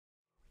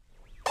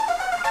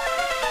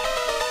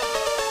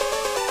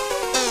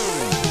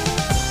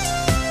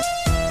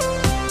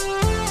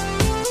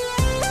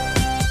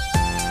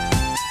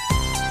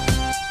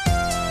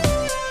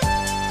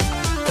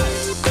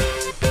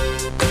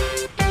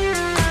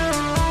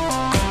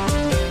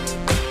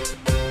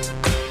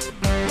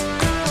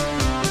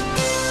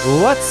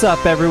What's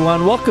up,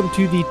 everyone? Welcome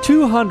to the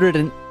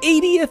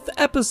 280th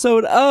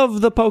episode of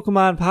the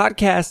Pokemon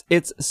Podcast.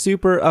 It's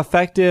super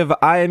effective.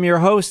 I am your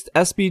host,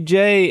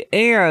 SBJ,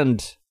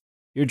 and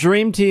your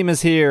dream team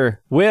is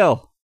here.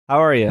 Will, how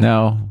are you?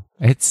 No,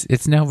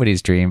 it's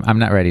nobody's dream. I'm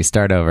not ready.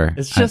 Start over.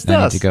 It's just I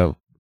us. need to go.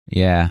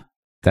 Yeah,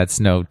 that's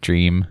no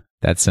dream.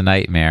 That's a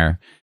nightmare.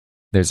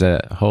 There's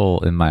a hole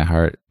in my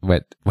heart.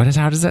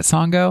 How does that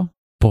song go?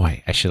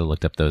 Boy, I should have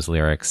looked up those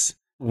lyrics.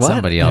 What?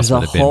 Somebody else There's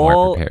would have been more a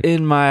hole prepared.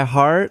 in my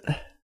heart?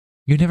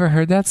 You never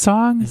heard that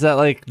song? Is that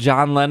like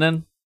John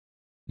Lennon?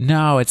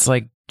 No, it's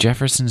like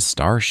Jefferson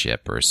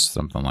Starship or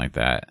something like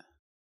that.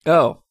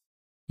 Oh.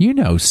 You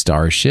know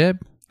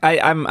Starship.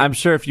 I'm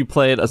sure if you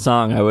played a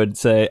song, I would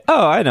say,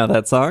 oh, I know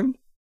that song.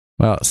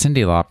 Well,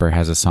 Cyndi Lauper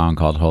has a song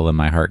called Hole in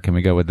My Heart. Can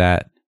we go with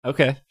that?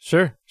 Okay,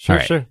 sure. All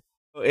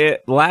right.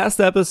 Last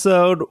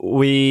episode,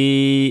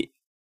 we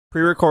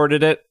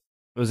pre-recorded it.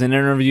 It was an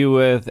interview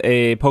with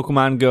a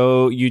Pokemon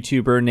Go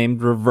YouTuber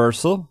named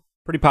Reversal.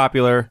 Pretty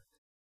popular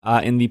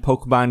in the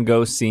Pokemon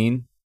Go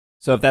scene.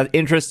 So if that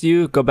interests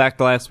you, go back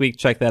to last week,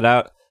 check that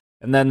out.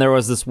 And then there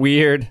was this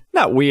I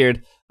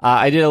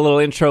did a little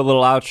intro,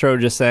 little outro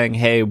just saying,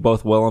 hey,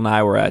 both Will and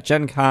I were at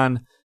Gen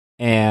Con.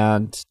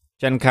 And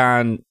Gen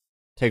Con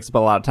takes up a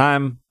lot of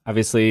time.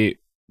 Obviously,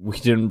 we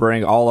didn't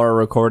bring all our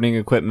recording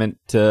equipment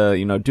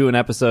to, do an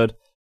episode.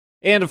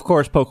 And of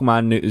course,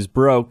 Pokemon news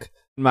broke.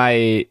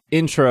 My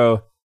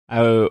intro,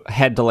 I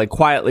had to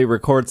quietly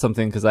record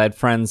something because I had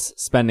friends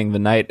spending the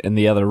night in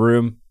the other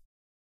room.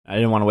 I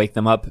didn't want to wake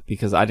them up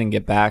because I didn't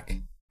get back.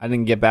 I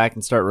didn't get back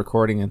and start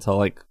recording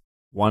until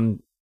 1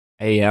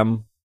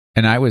 a.m.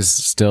 And I was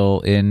still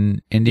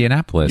in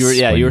Indianapolis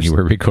when you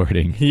were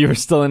recording. You were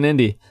still in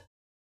Indy.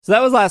 So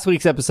that was last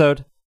week's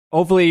episode.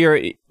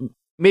 Hopefully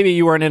maybe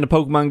you weren't into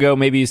Pokemon Go.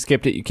 Maybe you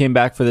skipped it. You came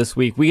back for this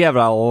week. We have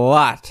a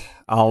lot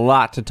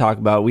to talk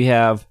about. We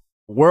have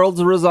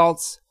Worlds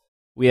results.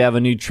 We have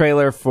a new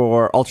trailer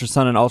for Ultra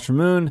Sun and Ultra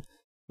Moon.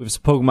 We have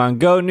some Pokemon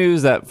Go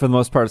news that, for the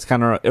most part, is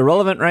kind of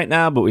irrelevant right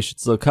now, but we should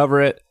still cover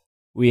it.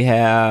 We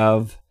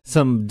have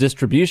some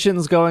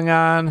distributions going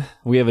on.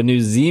 We have a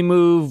new Z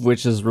move,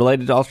 which is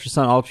related to Ultra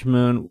Sun, Ultra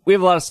Moon. We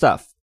have a lot of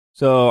stuff.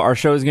 So our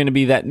show is going to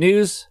be that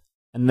news,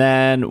 and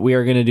then we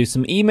are going to do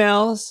some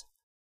emails,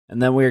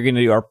 and then we are going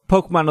to do our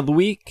Pokemon of the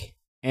Week,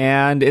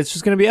 and it's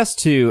just going to be us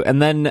two.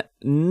 And then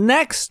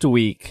next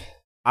week,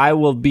 I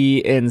will be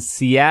in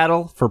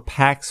Seattle for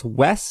PAX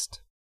West.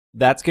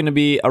 That's going to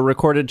be a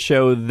recorded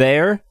show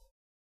there,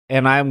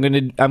 and I'm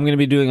going to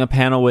be doing a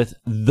panel with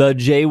the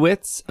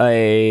J-Wits,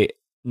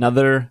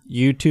 another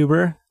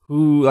YouTuber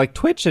who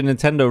Twitch and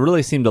Nintendo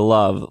really seem to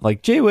love.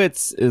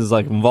 J-Wits is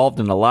involved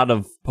in a lot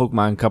of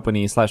Pokemon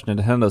Company /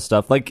 Nintendo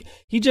stuff.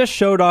 He just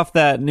showed off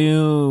that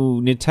new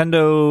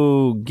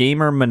Nintendo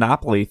Gamer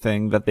Monopoly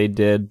thing that they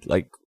did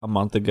a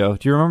month ago.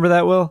 Do you remember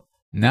that, Will?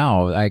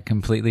 No, I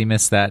completely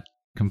missed that.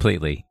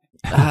 Completely.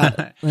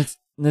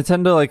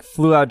 Nintendo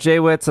flew out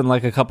J-Wits and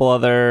a couple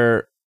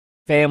other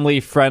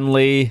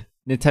family-friendly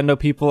Nintendo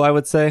people, I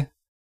would say.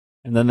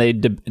 And then they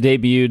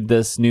debuted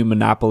this new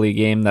Monopoly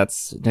game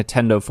that's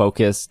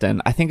Nintendo-focused,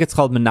 and I think it's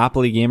called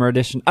Monopoly Gamer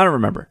Edition. I don't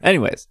remember.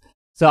 Anyways,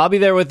 so I'll be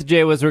there with the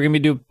J-Wits. We're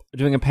going to be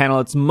doing a panel.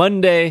 It's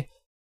Monday,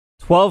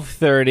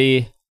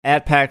 12:30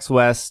 at PAX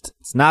West.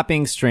 It's not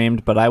being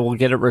streamed, but I will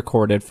get it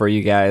recorded for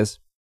you guys.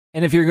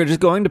 And if you're just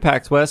going to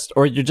PAX West,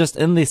 or you're just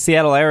in the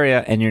Seattle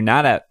area and you're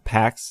not at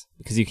PAX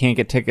because you can't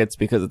get tickets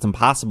because it's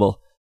impossible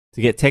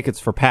to get tickets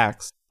for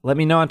PAX, let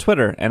me know on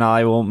Twitter, and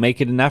I will make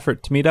it an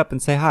effort to meet up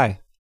and say hi.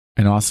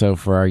 And also,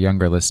 for our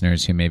younger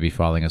listeners who may be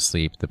falling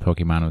asleep, the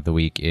Pokemon of the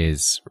Week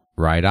is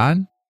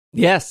Rhydon?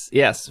 Yes.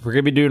 We're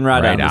going to be doing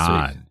Rhydon this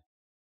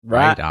week.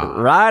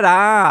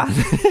 Rhydon.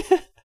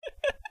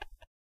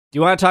 Do you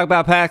want to talk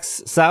about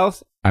PAX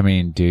South? I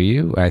mean, do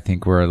you? I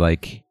think we're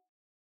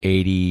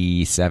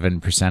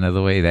 87% of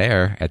the way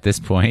there at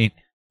this point.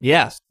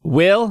 Yes.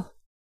 Will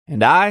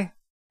and I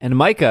and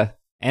Micah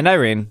and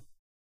Irene.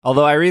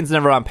 Although Irene's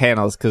never on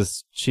panels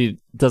because she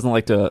doesn't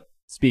like to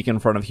speak in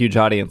front of huge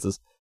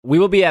audiences. We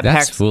will be at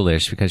That's PAX.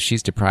 foolish because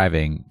she's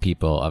depriving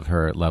people of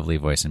her lovely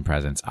voice and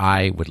presence.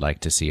 I would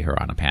like to see her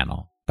on a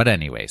panel. But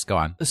anyways, go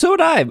on. So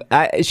would I.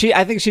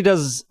 I think she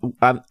does.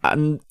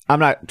 I'm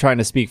not trying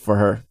to speak for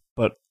her,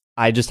 but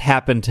I just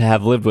happen to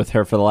have lived with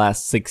her for the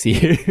last 6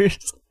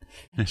 years.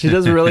 She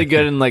does really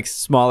good in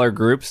smaller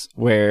groups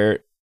where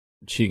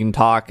she can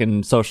talk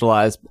and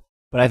socialize.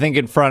 But I think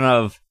in front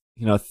of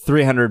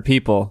 300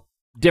 people,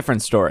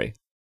 different story.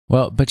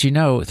 Well, but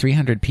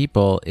 300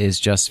 people is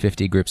just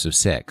 50 groups of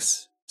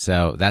 6.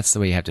 So that's the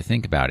way you have to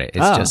think about it.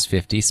 It's just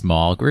 50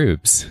 small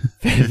groups.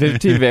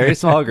 50 very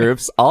small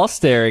groups, all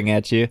staring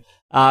at you.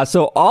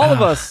 So all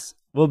of us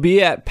will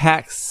be at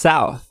PAX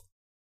South.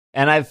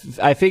 And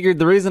I figured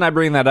the reason I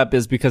bring that up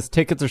is because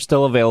tickets are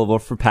still available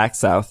for PAX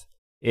South.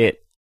 It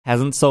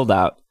hasn't sold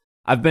out.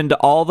 I've been to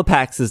all the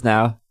PAXs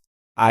now.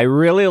 I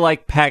really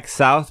like PAX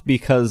South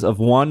because of,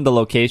 one, the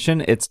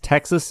location. It's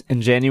Texas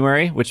in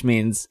January, which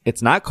means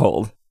it's not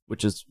cold,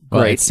 which is great.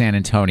 Well, it's San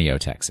Antonio,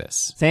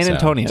 Texas. San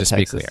Antonio, just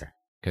Texas. Just be clear,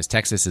 because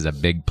Texas is a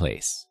big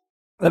place.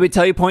 Let me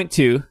tell you point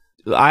two.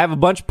 I have a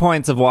bunch of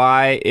points of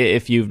why,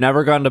 if you've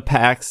never gone to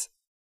PAX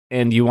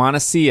and you want to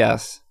see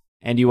us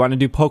and you want to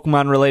do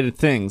Pokemon-related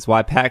things,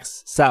 why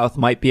PAX South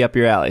might be up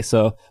your alley.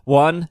 So,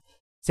 1,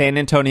 San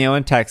Antonio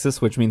in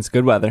Texas, which means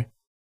good weather.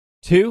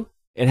 2,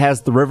 it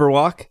has the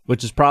Riverwalk,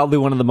 which is probably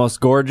one of the most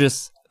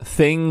gorgeous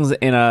things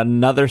in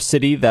another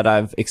city that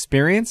I've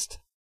experienced.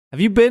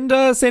 Have you been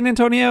to San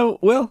Antonio,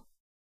 Will?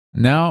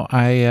 No,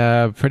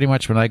 I pretty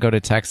much when I go to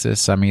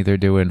Texas, I'm either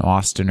doing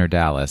Austin or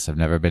Dallas. I've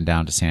never been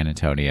down to San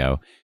Antonio.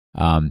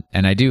 And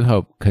I do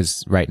hope,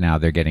 because right now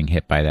they're getting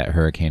hit by that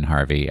Hurricane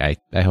Harvey, I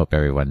hope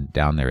everyone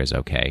down there is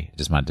okay. I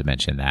just wanted to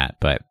mention that.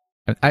 But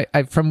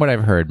I from what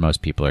I've heard,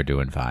 most people are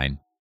doing fine.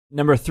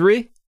 Number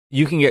 3,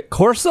 you can get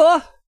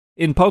Corsola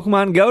in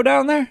Pokemon Go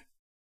down there.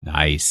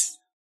 Nice.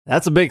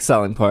 That's a big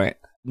selling point.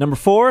 Number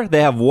 4,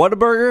 they have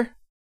Whataburger,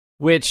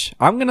 which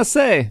I'm going to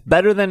say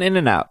better than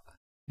In-N-Out.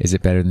 Is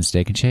it better than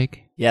Steak and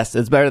Shake? Yes,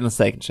 it's better than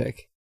Steak and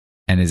Shake.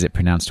 And is it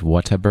pronounced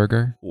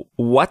Whataburger?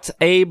 What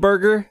a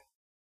burger?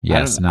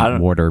 Yes,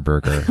 not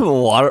Waterburger.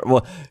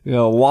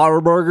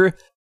 Waterburger.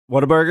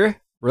 Whataburger.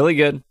 Really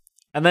good.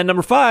 And then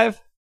number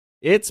 5,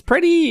 it's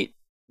pretty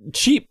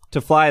cheap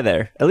to fly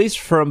there, at least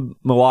from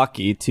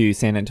Milwaukee to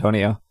San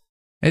Antonio.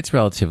 It's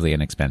relatively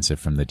inexpensive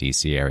from the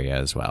DC area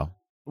as well.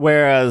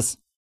 Whereas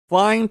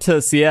flying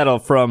to Seattle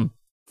from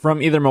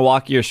either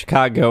Milwaukee or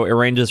Chicago, it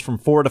ranges from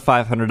 $400 to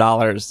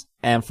 $500,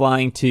 and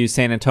flying to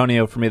San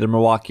Antonio from either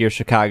Milwaukee or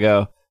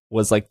Chicago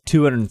was like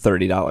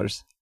 $230.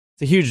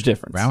 It's a huge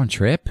difference. Round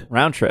trip?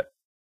 Round trip.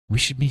 We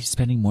should be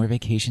spending more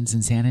vacations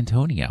in San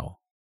Antonio.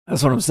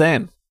 That's what I'm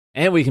saying.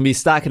 And we can be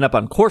stocking up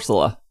on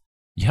Corsola.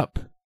 Yep.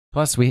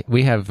 Plus,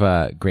 we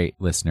have great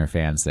listener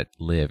fans that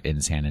live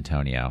in San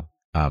Antonio.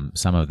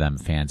 Some of them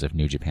fans of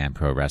New Japan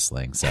Pro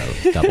Wrestling, so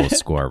double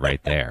score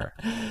right there.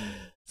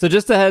 So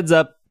just a heads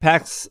up,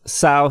 PAX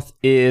South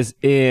is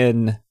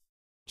in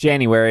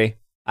January.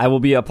 I will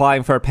be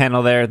applying for a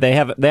panel there. They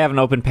haven't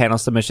opened panel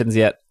submissions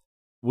yet.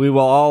 We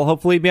will all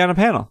hopefully be on a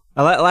panel.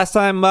 Last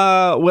time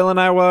Will and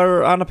I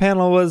were on a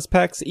panel was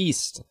PAX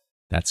East.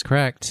 That's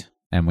correct.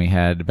 And we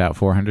had about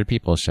 400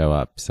 people show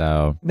up,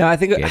 so no, I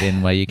think get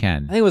in while you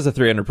can. I think it was a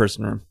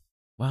 300-person room.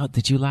 Well,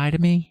 did you lie to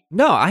me?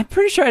 No, I'm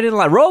pretty sure I didn't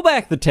lie. Roll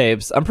back the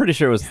tapes. I'm pretty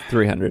sure it was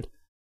 300.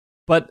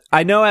 But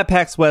I know at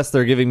PAX West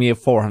they're giving me a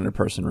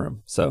 400-person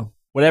room, so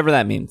whatever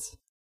that means.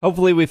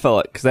 Hopefully we fill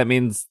it, because that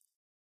means,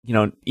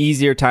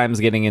 easier times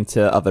getting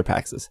into other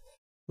PAXs.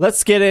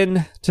 Let's get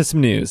into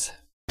some news.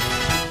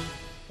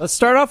 Let's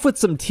start off with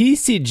some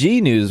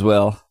TCG news,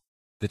 Will.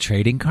 The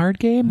trading card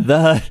game?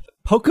 The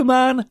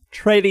Pokemon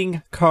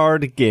trading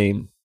card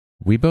game.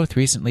 We both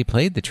recently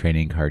played the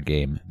trading card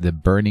game, the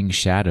Burning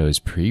Shadows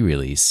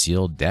pre-release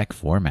sealed deck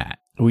format.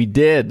 We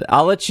did.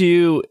 I'll let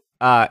you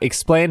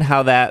explain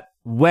how that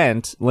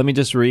went. Let me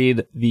just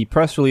read the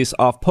press release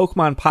off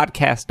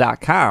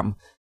PokemonPodcast.com.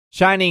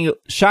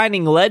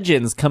 Shining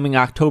Legends coming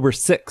October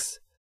 6th.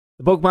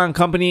 The Pokemon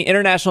Company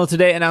International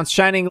today announced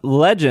Shining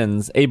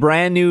Legends, a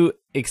brand new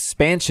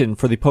expansion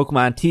for the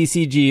Pokemon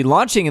TCG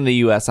launching in the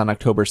US on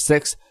October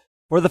 6th.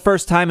 For the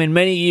first time in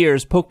many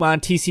years, Pokemon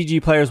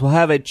TCG players will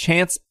have a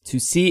chance to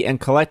see and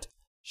collect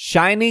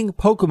Shining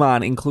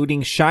Pokemon,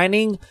 including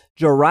Shining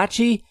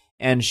Jirachi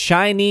and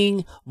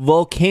Shining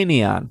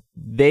Volcanion.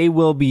 They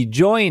will be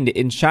joined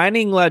in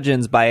Shining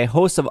Legends by a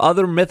host of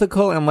other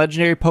mythical and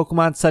legendary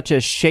Pokemon such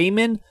as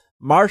Shaymin,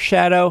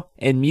 Marshadow,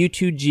 and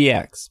Mewtwo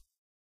GX.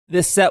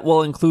 This set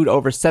will include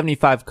over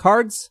 75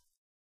 cards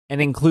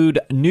and include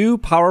new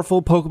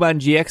powerful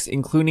Pokemon GX,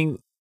 including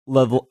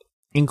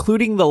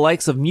the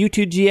likes of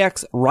Mewtwo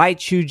GX,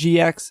 Raichu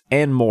GX,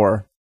 and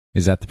more.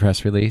 Is that the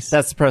press release?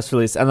 That's the press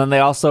release. And then they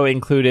also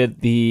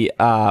included the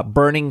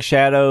Burning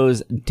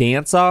Shadows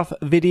dance-off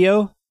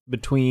video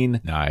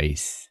between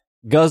nice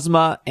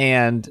Guzma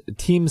and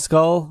Team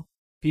Skull,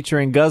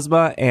 featuring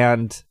Guzma,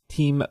 and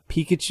Team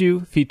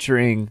Pikachu,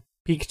 featuring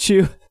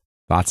Pikachu.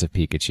 Lots of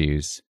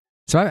Pikachus.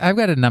 So I've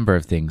got a number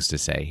of things to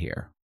say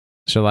here.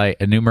 Shall I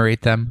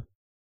enumerate them?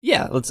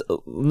 Yeah, let's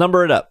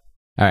number it up.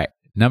 All right.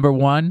 Number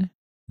 1,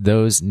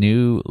 those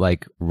new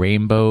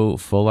rainbow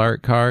full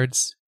art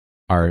cards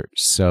are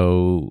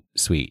so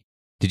sweet.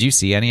 Did you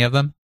see any of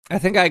them? I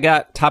think I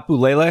got Tapu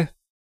Lele.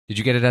 Did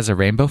you get it as a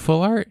rainbow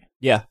full art?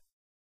 Yeah.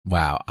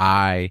 Wow.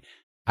 I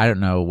don't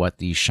know what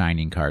these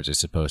shining cards are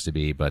supposed to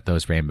be, but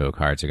those rainbow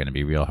cards are going to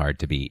be real hard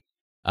to beat.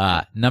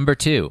 Number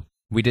 2,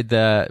 we did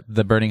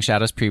the Burning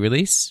Shadows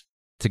pre-release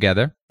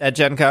together At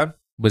Gen Con.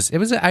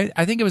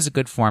 I think it was a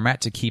good format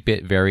to keep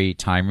it very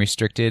time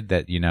restricted,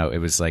 that, it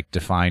was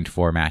defined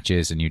 4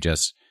 matches and you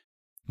just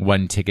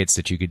won tickets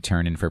that you could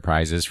turn in for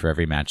prizes for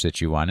every match that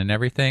you won and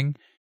everything.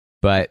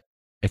 But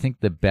I think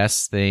the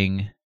best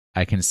thing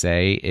I can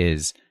say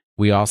is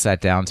we all sat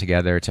down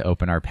together to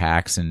open our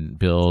packs and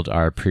build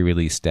our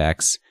pre-release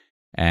decks.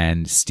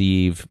 And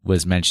Steve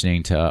was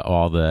mentioning to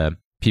all the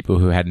people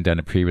who hadn't done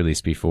a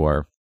pre-release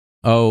before,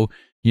 oh,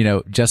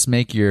 just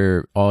make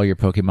all your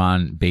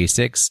Pokemon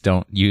basics.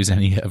 Don't use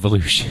any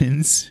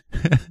evolutions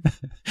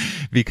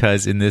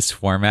because in this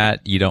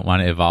format, you don't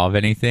want to evolve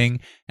anything.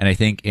 And I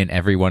think in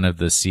every one of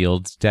the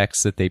sealed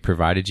decks that they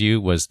provided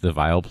you was the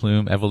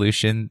Vileplume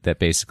evolution that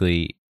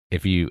basically,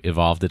 if you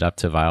evolved it up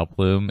to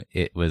Vileplume,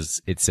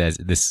 it says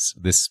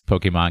this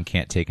Pokemon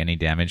can't take any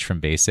damage from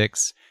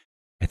basics.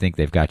 I think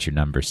they've got your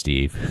number,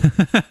 Steve.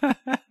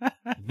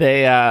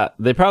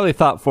 They probably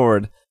thought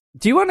forward.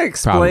 Do you want to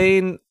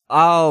explain?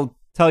 I'll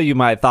tell you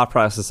my thought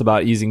process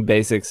about using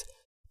basics.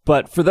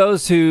 But for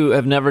those who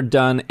have never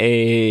done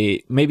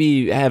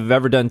maybe have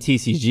ever done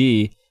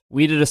TCG,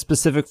 we did a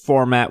specific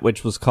format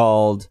which was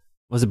called,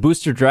 was it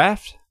Booster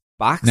Draft?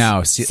 Box?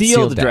 No,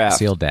 sealed draft.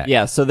 Sealed deck.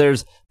 Yeah, so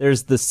there's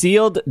the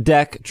sealed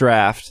deck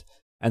draft,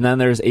 and then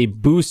there's a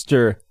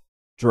booster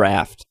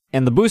draft.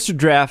 And the booster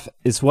draft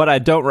is what I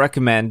don't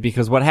recommend,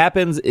 because what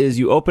happens is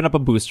you open up a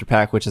booster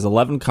pack, which is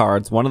 11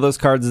 cards. One of those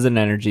cards is an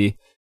energy.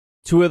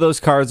 2 of those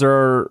cards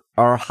are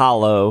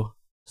hollow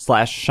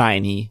 /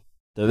 shiny.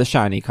 They're the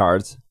shiny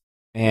cards.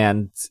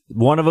 And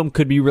one of them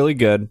could be really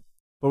good.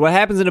 But what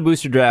happens in a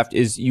booster draft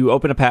is you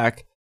open a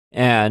pack,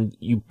 and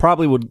you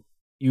probably would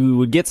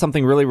get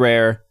something really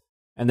rare,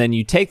 and then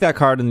you take that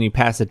card and then you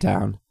pass it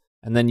down.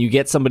 And then you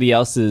get somebody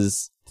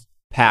else's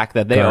pack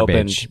that they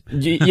Garbage.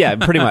 opened. Yeah,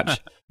 pretty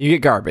much. You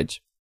get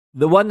garbage.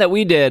 The one that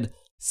we did,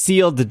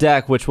 sealed the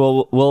deck, which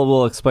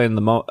we'll explain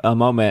in a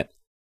moment,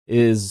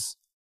 is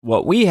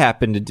what we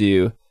happen to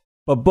do.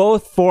 But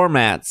both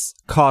formats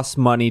cost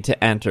money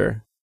to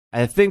enter.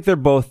 I think they're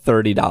both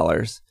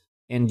 $30.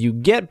 And you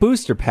get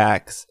booster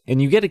packs, and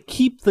you get to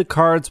keep the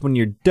cards when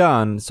you're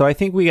done. So I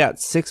think we got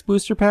 6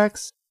 booster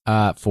packs.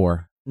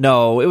 4.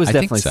 No, it was I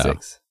think definitely so.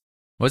 6.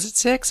 Was it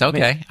 6?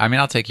 Okay. I mean,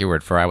 I'll take your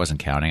word for it. I wasn't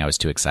counting. I was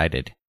too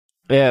excited.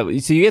 Yeah,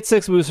 so you get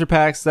 6 booster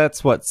packs.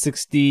 That's what,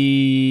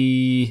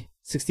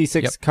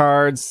 66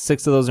 cards.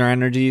 6 of those are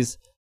energies.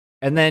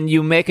 And then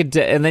you make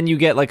and then you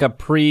get like a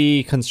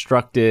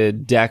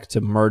pre-constructed deck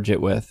to merge it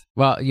with.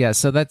 Well, yeah,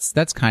 so that's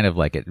kind of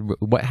like it.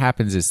 What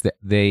happens is that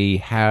they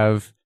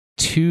have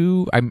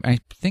 2, I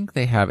think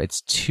they have,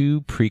 it's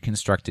 2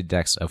 pre-constructed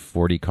decks of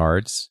 40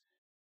 cards.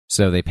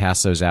 So they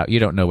pass those out. You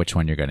don't know which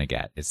one you're going to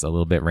get. It's a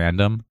little bit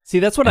random. See,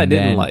 that's what I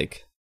didn't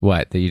like.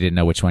 What? That you didn't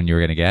know which one you were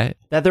going to get?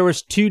 That there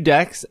was 2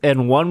 decks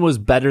and one was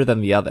better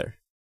than the other.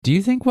 Do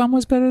you think one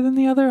was better than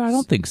the other? I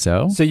don't think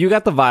so. So you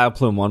got the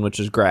Vileplume one, which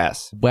is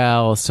grass.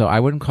 Well, so I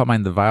wouldn't call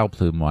mine the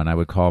Vileplume one. I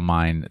would call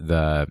mine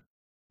the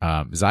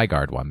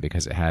Zygarde one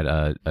because it had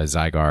a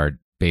Zygarde,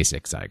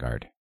 basic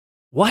Zygarde.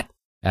 What?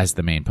 As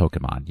the main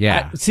Pokemon.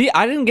 Yeah.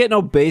 I didn't get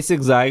no basic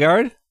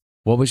Zygarde.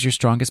 What was your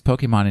strongest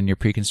Pokemon in your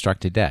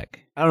pre-constructed deck?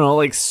 I don't know,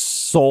 like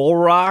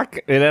Solrock.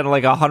 It had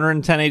like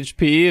 110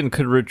 HP and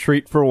could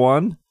retreat for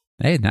 1.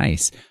 Hey,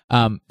 nice.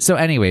 So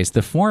anyways,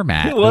 the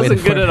format. It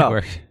wasn't good at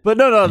all. But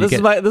no, this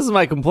is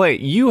my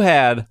complaint. You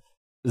had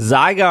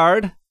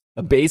Zygarde,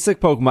 a basic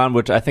Pokemon,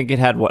 which I think it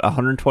had,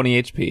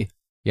 120 HP.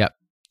 Yep.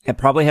 It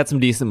probably had some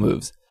decent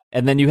moves.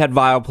 And then you had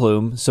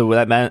Vileplume, so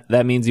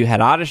that means you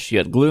had Oddish, you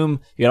had Gloom,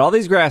 you had all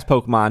these grass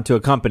Pokemon to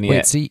accompany it.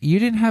 Wait, so you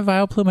didn't have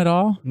Vileplume at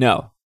all?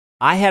 No.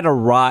 I had a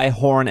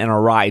Rhyhorn and a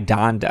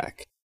Rhydon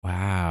deck.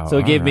 Wow. So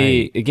it gave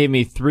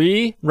me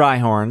 3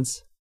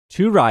 Rhyhorns,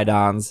 2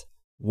 Rhydons,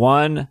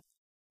 1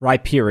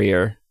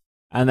 Rhyperior,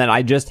 and then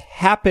I just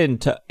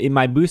happened to, in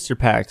my booster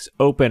packs,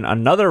 open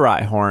another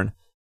Rhyhorn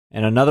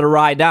and another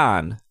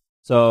Rhydon.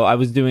 So I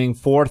was doing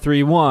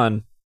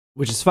 4-3-1,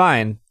 which is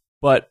fine,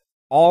 but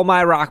all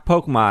my rock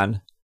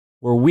Pokemon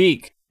were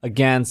weak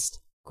against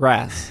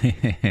grass.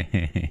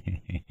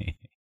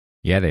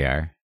 Yeah, they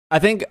are. I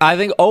think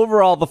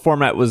overall the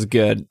format was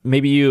good.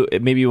 Maybe you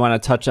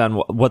want to touch on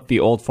what the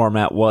old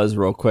format was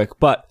real quick,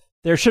 but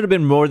there should have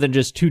been more than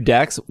just 2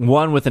 decks,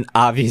 one with an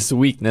obvious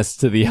weakness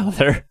to the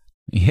other.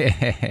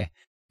 Yeah.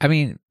 I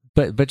mean,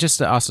 but just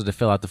to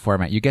fill out the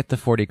format, you get the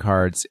 40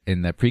 cards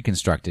in the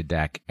pre-constructed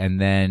deck,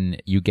 and then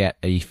you get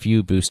a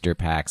few booster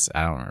packs.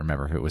 I don't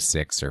remember if it was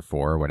 6 or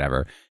 4 or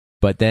whatever.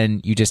 But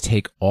then you just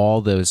take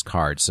all those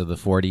cards, so the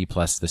 40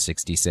 plus the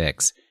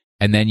 66,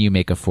 and then you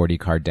make a 40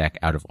 card deck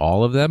out of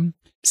all of them.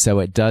 So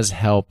it does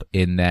help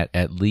in that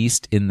at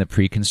least in the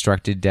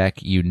pre-constructed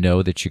deck, you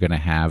know that you're going to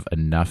have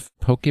enough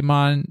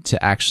Pokemon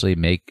to actually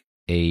make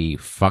a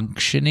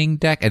functioning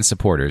deck and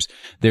supporters.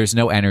 There's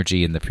no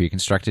energy in the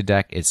pre-constructed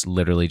deck. It's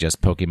literally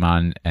just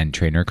Pokemon and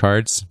trainer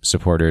cards,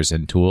 supporters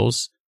and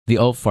tools. The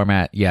old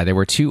format, yeah, there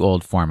were 2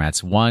 old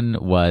formats. One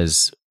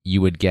was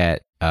you would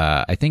get,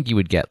 I think you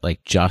would get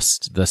like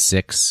just the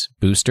 6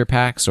 booster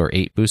packs or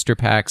 8 booster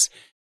packs.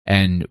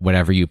 And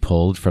whatever you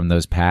pulled from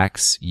those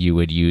packs, you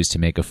would use to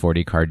make a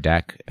 40 card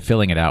deck,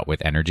 filling it out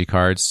with energy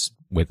cards,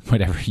 with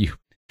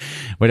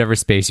whatever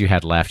space you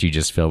had left, you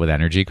just fill with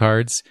energy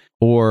cards.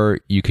 Or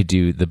you could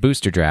do the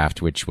booster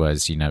draft, which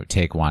was,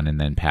 take one and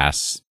then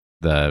pass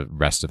the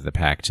rest of the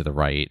pack to the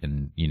right.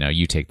 And,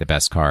 you take the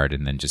best card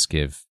and then just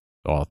give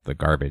all the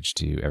garbage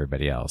to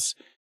everybody else.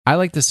 I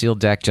like the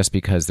sealed deck just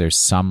because there's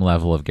some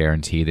level of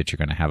guarantee that you're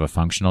going to have a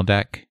functional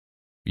deck.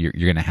 You're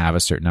going to have a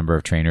certain number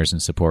of trainers and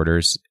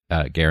supporters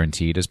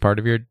guaranteed as part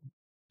of your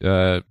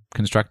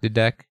constructed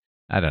deck.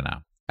 I don't know.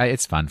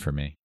 It's fun for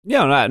me.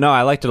 Yeah, no,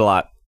 I liked it a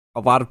lot.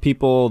 A lot of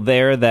people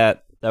there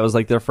that was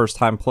like their first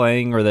time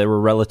playing, or they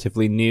were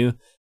relatively new.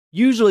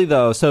 Usually,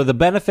 though, so the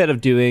benefit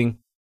of doing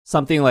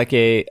something like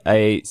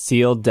a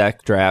sealed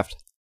deck draft,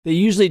 they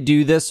usually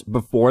do this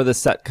before the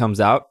set comes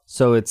out,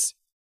 so it's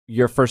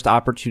your first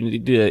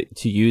opportunity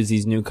to use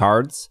these new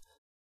cards.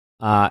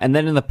 And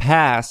then in the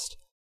past,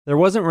 there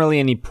wasn't really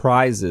any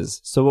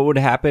prizes. So what would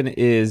happen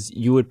is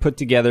you would put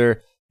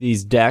together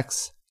these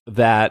decks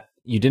that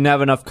you didn't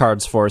have enough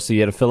cards for, so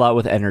you had to fill out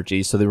with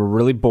energy. So they were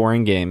really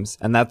boring games.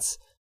 And that's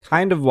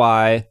kind of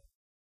why,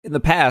 in the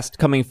past,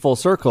 coming full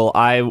circle,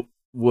 I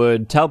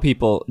would tell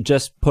people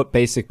just put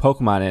basic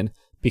Pokemon in,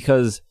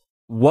 because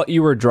what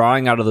you were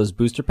drawing out of those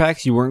booster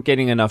packs, you weren't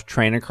getting enough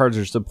trainer cards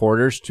or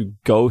supporters to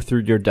go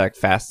through your deck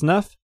fast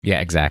enough.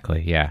 Yeah,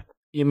 exactly. Yeah.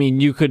 I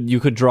mean, you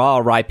could draw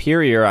a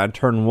Rhyperior on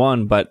turn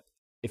 1, but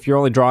if you're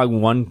only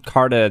drawing one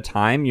card at a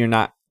time, you're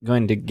not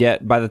going to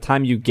get, by the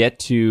time you get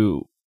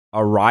to a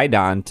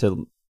Rhydon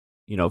to,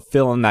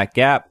 fill in that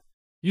gap,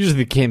 usually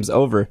the game's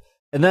over.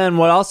 And then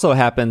what also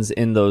happens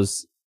in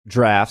those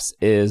drafts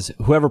is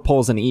whoever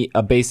pulls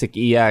a basic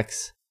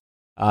EX,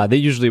 they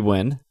usually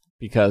win,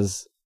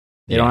 because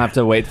they don't have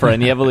to wait for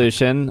any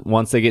evolution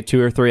once they get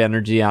 2 or 3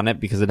 energy on it,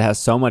 because it has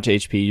so much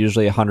HP,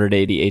 usually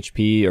 180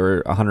 HP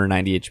or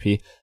 190 HP.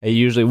 It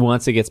usually,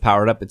 once it gets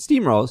powered up, it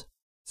steamrolls.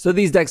 So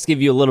these decks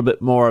give you a little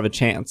bit more of a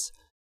chance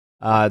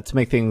to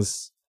make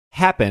things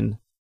happen.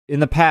 In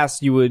the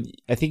past, you would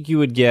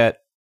get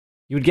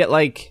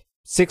like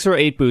 6 or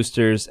 8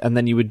 boosters, and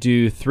then you would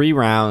do 3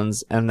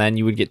 rounds, and then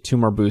you would get 2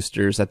 more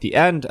boosters at the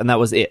end, and that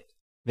was it.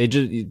 They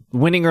just,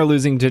 winning or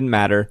losing didn't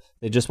matter.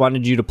 They just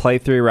wanted you to play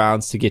 3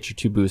 rounds to get your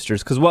 2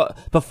 boosters. Because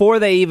before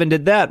they even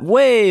did that,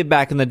 way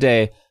back in the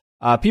day,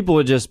 people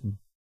would just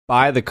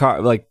buy the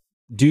card, like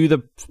do the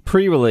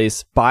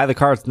pre-release, buy the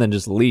cards, and then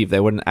just leave. They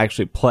wouldn't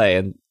actually play.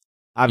 And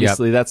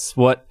obviously, that's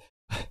what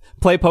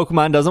Play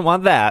Pokemon doesn't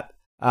want that.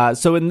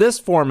 So in this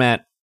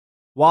format,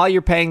 while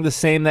you're paying the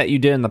same that you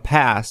did in the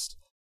past,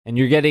 and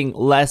you're getting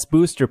less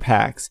booster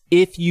packs,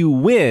 if you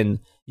win,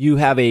 you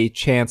have a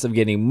chance of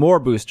getting more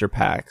booster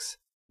packs,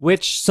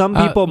 which some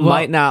people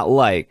might not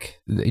like.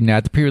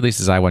 At the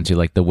pre-releases I went to,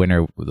 like the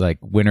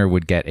winner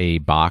would get a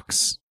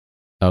box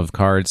of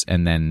cards,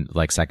 and then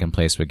like second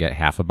place would get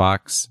half a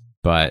box.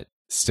 But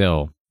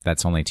still,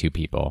 that's only 2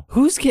 people.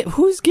 Who's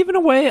giving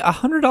away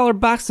 $100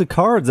 box of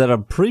cards at a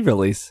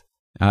pre-release?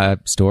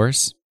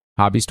 Stores,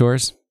 hobby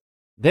stores.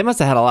 They must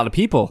have had a lot of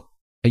people.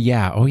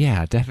 Yeah. Oh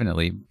yeah,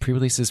 definitely.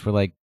 Pre-releases were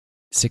like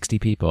 60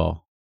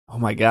 people. Oh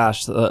my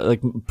gosh.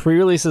 Like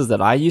pre-releases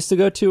that I used to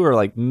go to are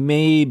like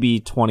maybe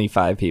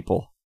 25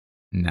 people.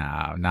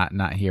 No,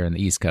 not here in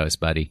the East Coast,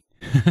 buddy.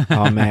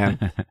 Oh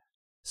man.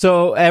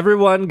 So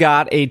everyone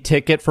got a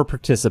ticket for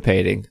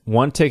participating.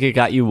 1 ticket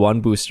got you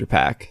 1 booster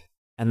pack.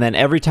 And then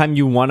every time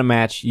you won a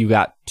match, you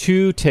got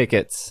 2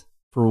 tickets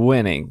for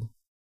winning.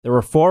 There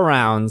were 4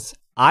 rounds.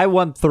 I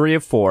won 3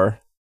 of 4.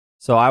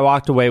 So I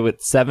walked away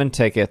with 7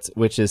 tickets,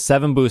 which is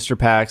 7 booster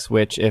packs,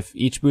 which if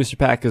each booster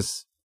pack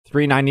is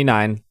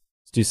 $3.99,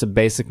 do some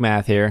basic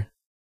math here.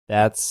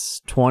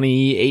 That's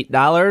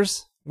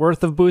 $28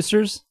 worth of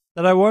boosters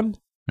that I won.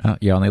 Well,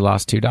 you only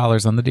lost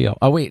 $2 on the deal.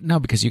 Oh, wait, no,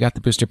 because you got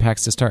the booster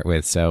packs to start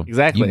with. So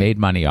exactly. You made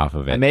money off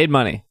of it. I made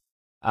money.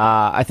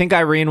 I think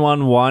Irene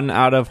won 1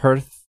 out of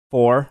her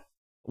 4.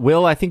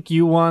 Will, I think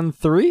you won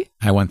 3?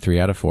 I won 3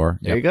 out of 4.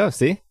 There you go.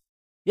 See?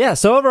 Yeah,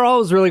 so overall, it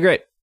was really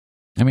great.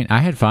 I mean, I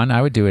had fun.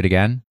 I would do it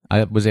again.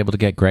 I was able to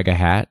get Greg a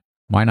hat.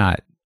 Why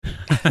not?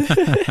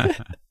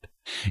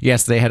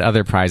 Yes, they had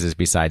other prizes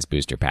besides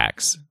booster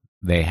packs.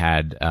 They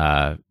had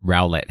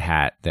Rowlet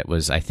hat that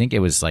was, I think it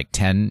was like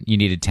 10. You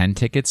needed 10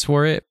 tickets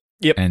for it.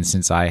 Yep. And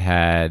since I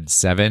had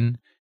 7,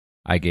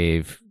 I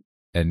gave,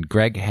 and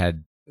Greg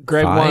had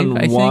Greg 5,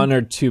 won 1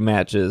 or 2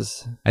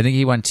 matches. I think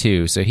he won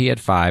 2. So he had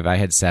 5. I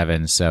had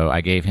 7. So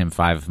I gave him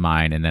 5 of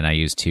mine, and then I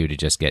used 2 to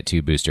just get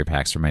 2 booster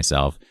packs for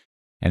myself.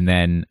 And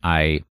then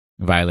I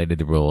violated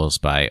the rules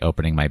by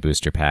opening my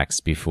booster packs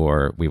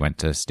before we went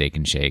to Steak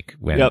and Shake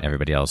when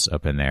everybody else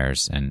opened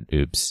theirs, and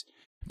oops.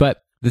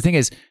 But the thing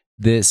is,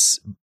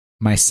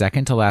 my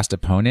second to last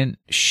opponent,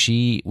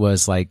 she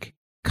was like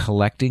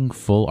collecting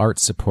full art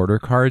supporter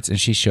cards, and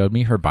she showed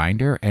me her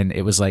binder, and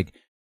it was like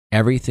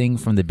everything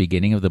from the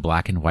beginning of the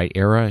black and white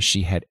era.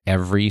 She had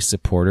every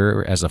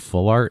supporter as a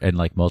full art and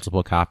like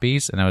multiple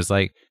copies. And I was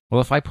like, well,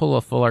 if I pull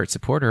a full art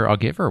supporter, I'll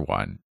give her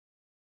one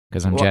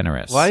because I'm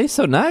generous. Why are you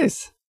so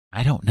nice?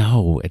 I don't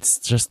know. It's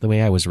just the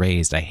way I was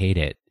raised. I hate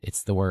it.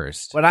 It's the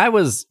worst. When I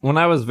was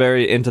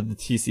very into the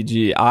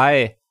TCG,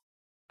 I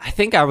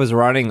think I was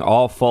running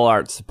all full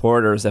art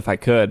supporters if I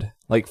could.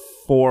 Like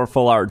 4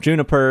 full art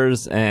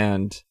Junipers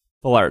and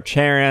full art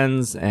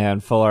Charons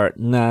and full art.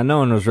 Nah, no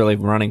one was really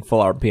running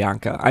full art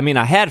Bianca. I mean,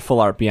 I had full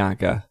art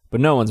Bianca,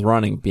 but no one's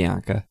running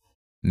Bianca.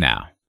 No.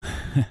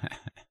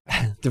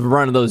 To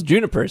run those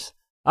Junipers.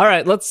 All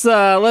right,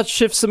 let's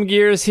shift some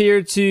gears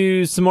here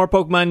to some more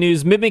Pokemon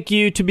news.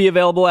 Mimikyu to be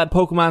available at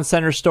Pokemon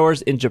Center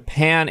stores in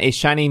Japan. A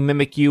shiny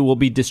Mimikyu will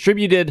be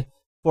distributed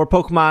for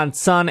Pokemon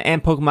Sun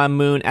and Pokemon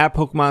Moon at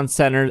Pokemon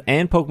Centers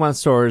and Pokemon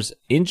stores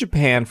in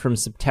Japan from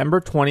September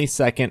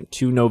 22nd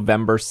to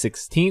November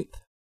 16th.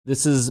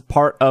 This is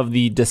part of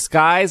the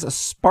Disguise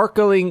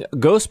Sparkling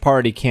Ghost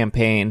Party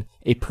campaign,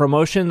 a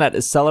promotion that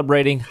is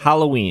celebrating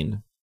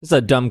Halloween. This is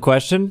a dumb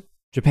question.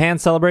 Japan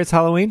celebrates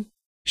Halloween?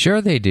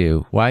 Sure they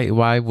do.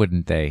 Why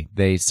wouldn't they?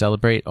 They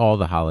celebrate all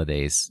the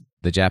holidays,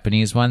 the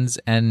Japanese ones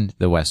and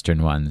the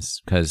Western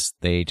ones, because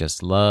they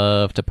just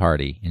love to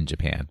party in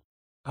Japan.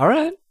 All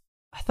right.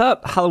 I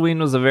thought Halloween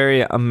was a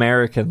very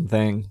American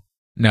thing.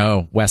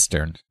 No,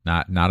 Western,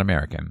 not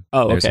American.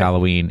 Oh, okay. There's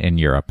Halloween in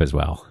Europe as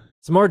well.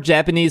 Some more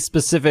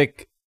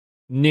Japanese-specific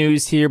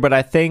news here, but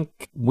I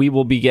think we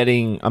will be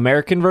getting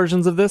American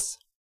versions of this.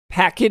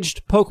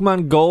 Packaged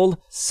Pokemon Gold,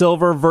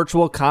 Silver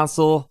Virtual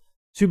Console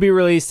to be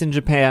released in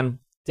Japan.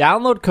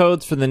 Download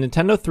codes for the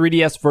Nintendo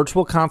 3DS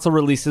Virtual Console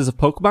releases of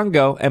Pokemon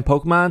Go and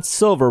Pokemon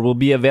Silver will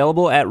be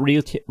available at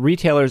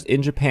retailers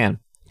in Japan.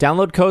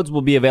 Download codes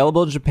will be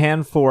available in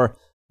Japan for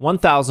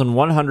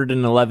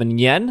 1,111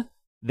 yen.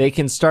 They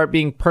can start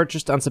being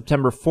purchased on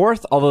September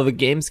 4th, although the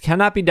games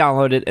cannot be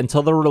downloaded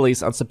until the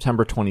release on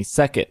September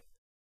 22nd.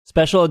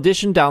 Special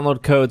edition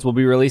download codes will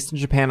be released in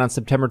Japan on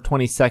September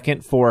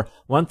 22nd for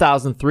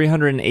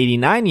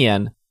 1,389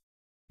 yen.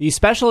 These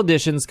special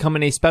editions come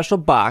in a special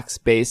box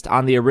based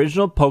on the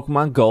original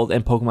Pokemon Gold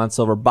and Pokemon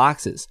Silver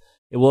boxes.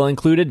 It will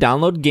include a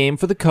download game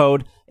for the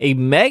code, a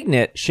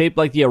magnet shaped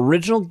like the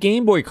original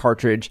Game Boy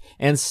cartridge,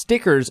 and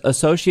stickers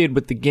associated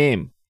with the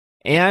game.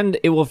 And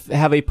it will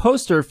have a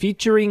poster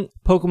featuring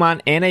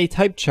Pokemon and a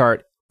type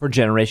chart for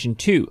Generation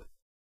 2.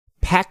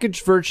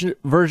 Packaged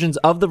versions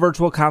of the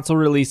Virtual Console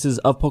releases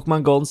of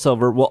Pokemon Gold and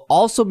Silver will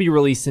also be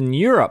released in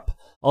Europe,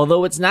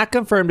 although it's not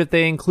confirmed if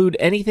they include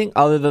anything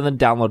other than the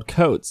download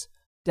codes.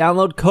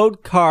 Download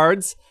code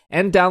cards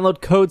and download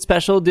code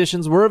special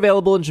editions were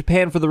available in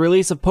Japan for the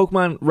release of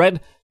Pokemon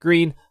Red,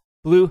 Green,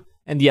 Blue,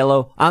 and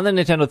Yellow on the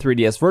Nintendo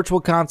 3DS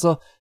Virtual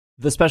Console.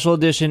 The special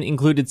edition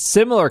included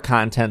similar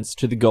contents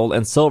to the Gold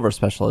and Silver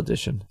special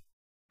edition.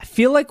 I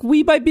feel like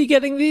we might be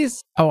getting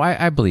these. Oh,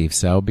 I believe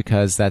so,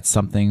 because that's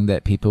something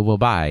that people will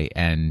buy,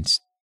 and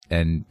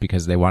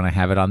because they want to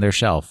have it on their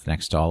shelf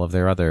next to all of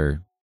their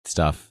other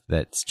stuff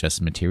that's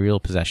just material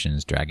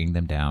possessions dragging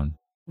them down.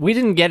 We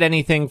didn't get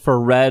anything for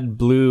Red,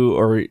 Blue,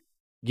 or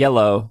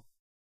Yellow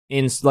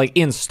in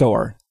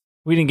store.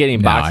 We didn't get any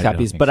box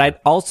copies, but I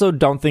also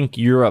don't think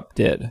Europe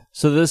did.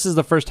 So this is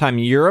the first time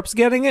Europe's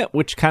getting it,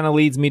 which kind of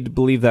leads me to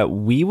believe that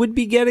we would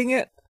be getting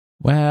it.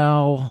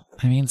 Well,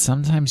 I mean,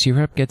 sometimes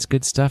Europe gets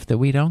good stuff that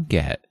we don't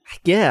get. I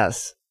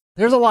guess.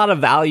 There's a lot of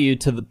value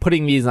to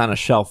putting these on a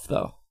shelf,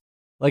 though.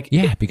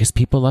 Because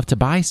people love to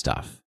buy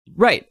stuff.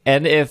 Right.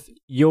 And if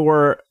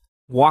you're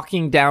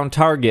walking down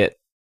Target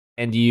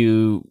and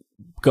you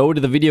go to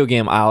the video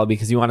game aisle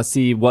because you want to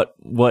see what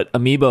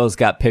amiibos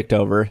got picked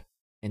over,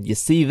 and you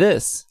see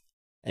this,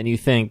 and you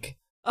think,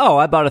 oh,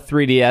 I bought a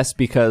 3DS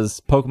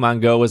because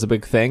Pokemon Go was a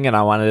big thing and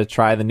I wanted to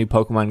try the new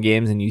Pokemon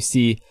games, and you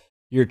see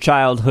your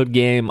childhood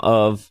game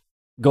of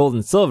Gold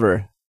and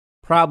Silver,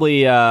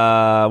 probably,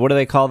 what do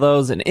they call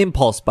those? An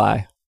impulse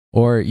buy.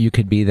 Or you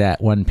could be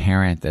that one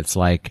parent that's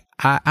like,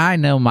 I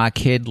know my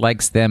kid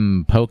likes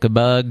them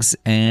Pokebugs,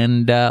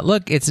 and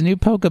look, it's a new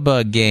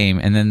Pokebug game.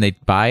 And then they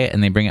buy it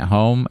and they bring it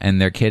home, and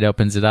their kid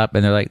opens it up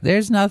and they're like,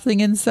 there's nothing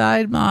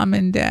inside, Mom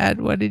and Dad.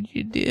 What did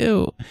you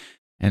do?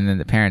 And then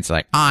the parents are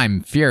like, I'm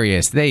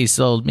furious. They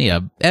sold me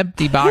a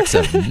empty box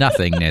of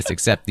nothingness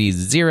except these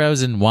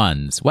zeros and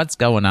ones. What's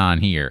going on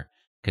here?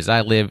 Because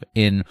I live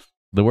in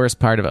the worst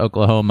part of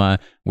Oklahoma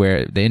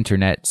where the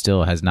internet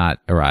still has not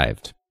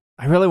arrived.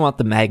 I really want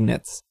the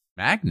magnets.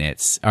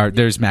 Magnets?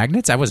 There's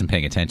magnets? I wasn't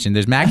paying attention.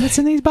 There's magnets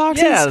in these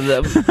boxes?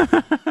 Yeah.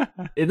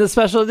 In the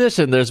special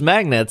edition, there's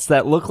magnets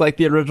that look like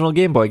the original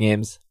Game Boy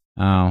games.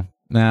 Oh,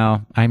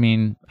 no. I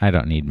mean, I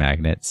don't need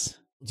magnets.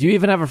 Do you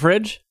even have a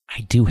fridge?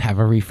 I do have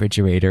a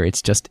refrigerator.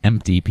 It's just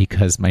empty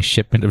because my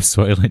shipment of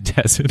Soylent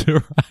hasn't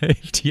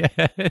arrived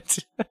yet.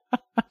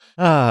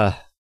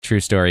 True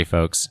story,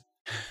 folks.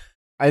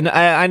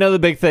 I know the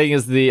big thing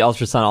is the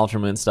Ultra Sun, Ultra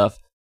Moon stuff.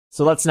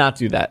 So let's not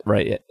do that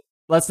yet.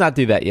 Let's not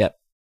do that yet.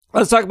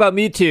 Let's talk about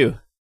Mewtwo.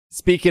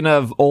 Speaking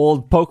of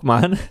old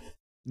Pokemon,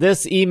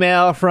 this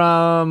email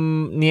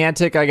from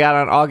Niantic I got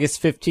on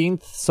August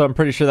 15th, so I'm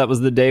pretty sure that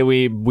was the day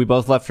we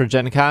both left for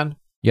Gen Con.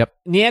 Yep.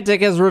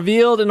 Niantic has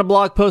revealed in a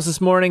blog post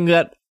this morning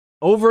that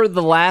over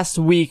the last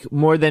week,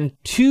 more than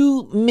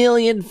 2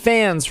 million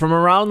fans from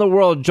around the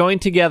world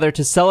joined together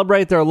to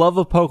celebrate their love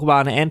of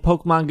Pokemon and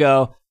Pokemon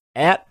Go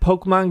at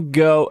Pokemon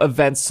Go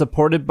events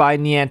supported by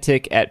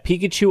Niantic at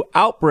Pikachu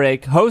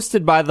Outbreak,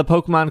 hosted by the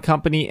Pokemon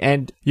Company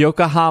and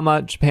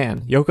Yokohama,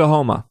 Japan.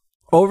 Yokohama.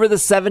 Over the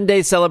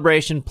 7-day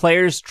celebration,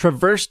 players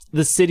traversed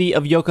the city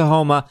of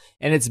Yokohama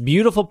and its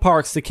beautiful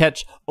parks to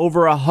catch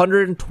over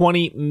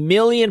 120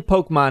 million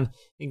Pokemon,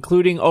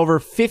 including over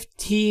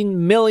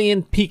 15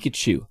 million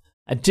Pikachu.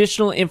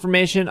 Additional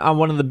information on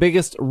one of the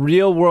biggest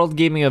real-world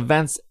gaming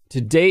events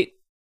to date.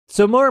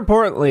 So more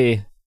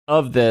importantly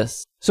of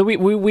this, so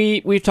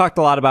we've talked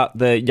a lot about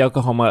the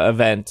Yokohama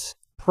event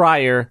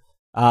prior,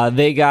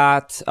 They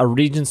got a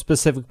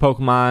region-specific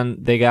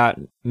Pokemon. They got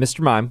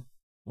Mr. Mime,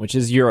 which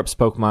is Europe's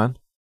Pokemon.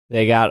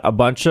 They got a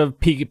bunch of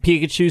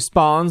Pikachu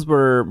spawns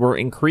were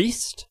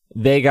increased.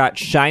 They got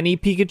shiny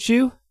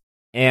Pikachu.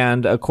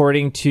 And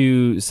according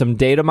to some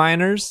data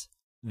miners,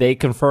 they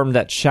confirmed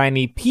that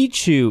shiny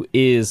Pichu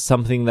is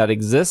something that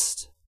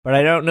exists. But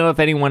I don't know if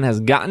anyone has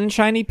gotten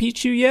shiny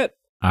Pichu yet.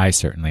 I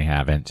certainly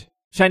haven't.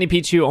 Shiny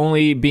Pichu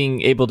only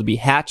being able to be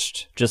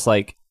hatched, just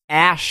like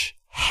Ash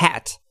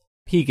Hat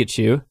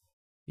Pikachu.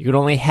 You could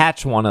only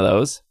hatch one of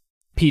those.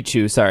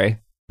 Pichu, sorry.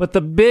 But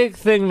the big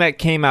thing that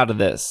came out of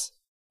this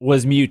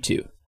was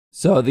Mewtwo.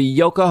 So the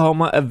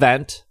Yokohama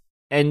event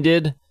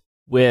ended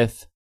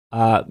with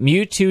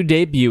Mewtwo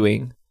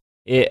debuting.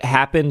 It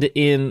happened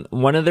in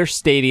one of their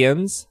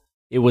stadiums.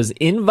 It was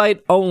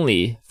invite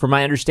only. From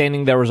my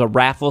understanding, there was a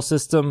raffle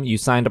system. You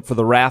signed up for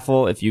the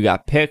raffle. If you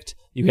got picked,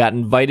 you got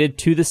invited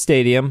to the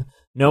stadium.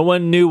 No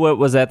one knew what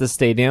was at the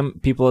stadium.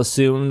 People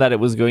assumed that it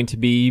was going to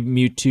be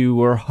Mewtwo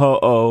or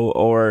Ho-Oh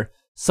or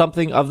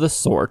something of the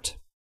sort.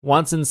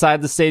 Once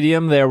inside the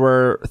stadium, there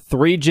were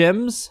 3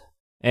 gyms,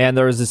 and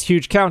there was this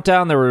huge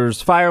countdown. There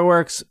was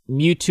fireworks.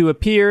 Mewtwo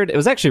appeared. It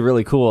was actually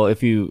really cool.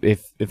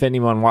 If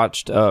anyone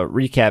watched a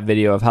recap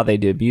video of how they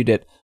debuted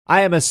it,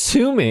 I am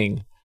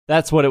assuming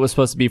that's what it was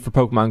supposed to be for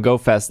Pokemon Go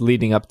Fest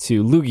leading up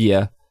to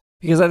Lugia,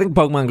 because I think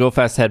Pokemon Go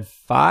Fest had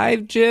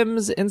 5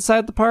 gyms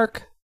inside the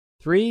park.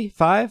 3,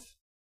 5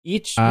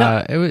 each.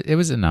 No. It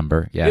was a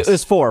number. Yes, it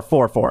was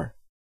 4.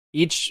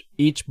 Each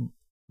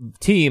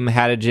team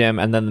had a gym,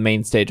 and then the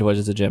main stage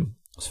was a gym.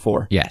 It was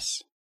 4.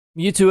 Yes.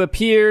 Mewtwo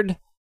appeared,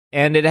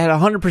 and it had a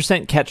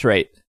 100% catch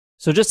rate.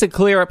 So just to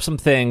clear up some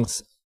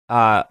things,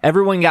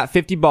 everyone got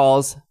 50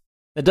 balls.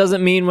 That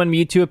doesn't mean when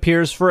Mewtwo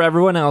appears for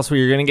everyone else where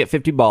you're going to get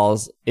 50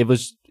 balls.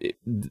 They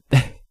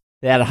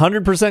had a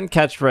 100%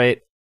 catch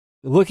rate.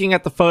 Looking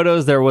at the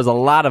photos, there was a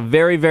lot of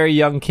very, very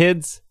young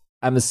kids.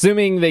 I'm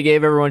assuming they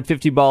gave everyone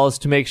 50 balls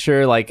to make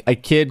sure like a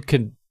kid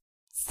could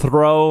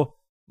throw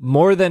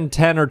more than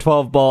 10 or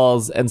 12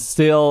 balls and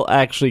still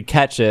actually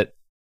catch it.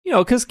 You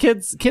know, because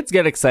kids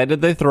get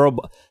excited. They throw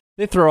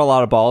a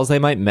lot of balls. They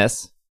might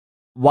miss.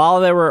 While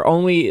there were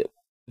only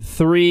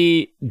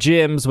 3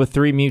 gyms with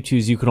 3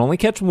 Mewtwo's, you could only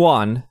catch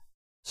 1.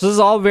 So this is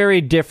all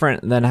very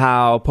different than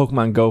how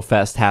Pokemon Go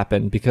Fest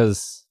happened,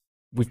 because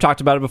we've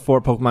talked about it before.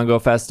 Pokemon Go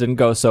Fest didn't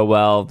go so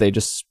well. They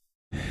just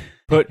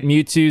put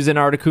Mewtwo's and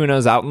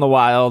Articunos out in the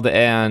wild,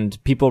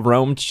 and people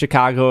roamed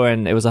Chicago,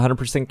 and it was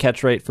 100%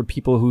 catch rate for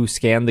people who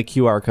scanned the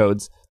QR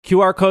codes.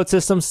 QR code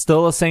system,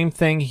 still the same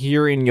thing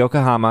here in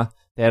Yokohama.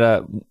 They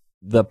had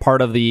the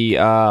part of the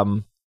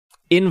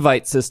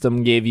invite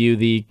system gave you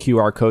the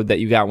QR code that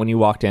you got when you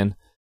walked in.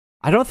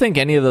 I don't think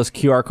any of those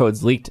QR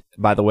codes leaked,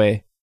 by the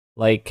way.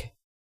 Like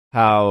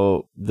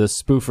how the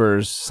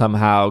spoofers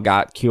somehow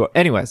got QR.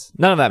 Anyways,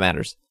 none of that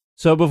matters.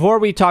 So before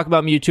we talk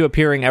about Mewtwo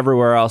appearing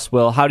everywhere else,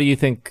 Will, how do you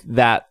think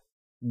that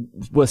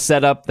was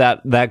set up,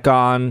 that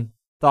gone?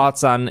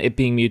 Thoughts on it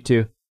being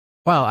Mewtwo?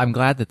 Well, I'm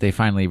glad that they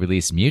finally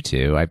released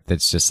Mewtwo.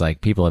 That's just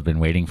like people have been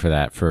waiting for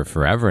that for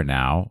forever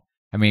now.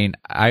 I mean,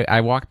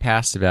 I walked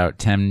past about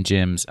 10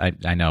 gyms.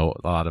 I know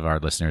a lot of our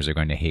listeners are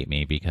going to hate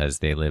me because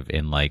they live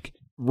in like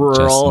rural,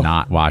 just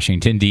not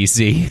Washington,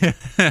 D.C.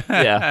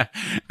 Yeah.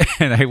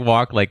 And I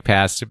walk like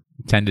past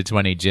 10 to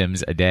 20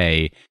 gyms a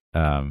day.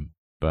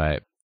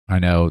 But I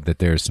know that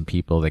there's some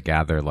people that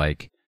gather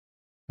like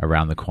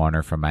around the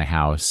corner from my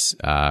house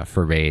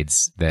for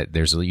raids, that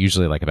there's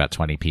usually like about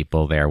 20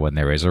 people there when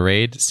there is a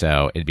raid.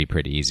 So it'd be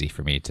pretty easy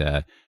for me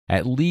to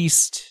at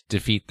least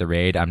defeat the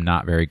raid. I'm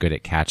not very good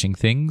at catching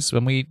things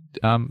when we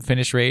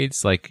finish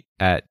raids. Like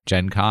at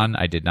Gen Con,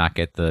 I did not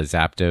get the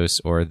Zapdos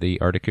or the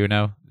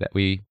Articuno that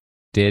we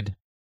did.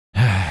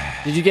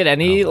 Did you get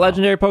any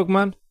legendary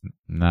Pokemon?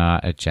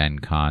 Not at Gen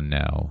Con,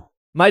 no.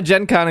 My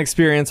Gen Con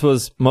experience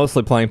was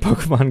mostly playing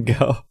Pokemon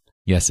Go.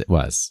 Yes, it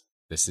was.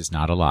 This is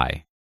not a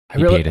lie.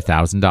 You paid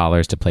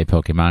 $1,000 to play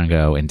Pokemon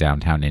Go in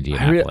downtown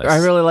Indianapolis. I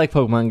really like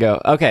Pokemon Go.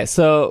 Okay,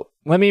 so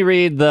let me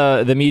read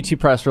the Mewtwo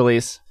press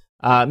release.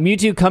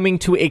 Mewtwo coming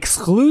to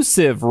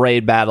exclusive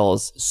raid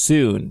battles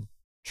soon.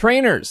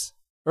 Trainers.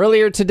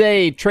 Earlier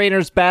today,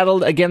 trainers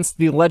battled against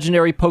the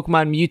legendary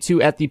Pokemon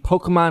Mewtwo at the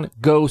Pokemon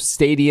Go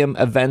Stadium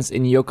events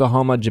in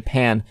Yokohama,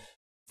 Japan.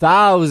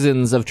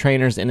 Thousands of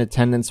trainers in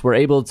attendance were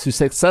able to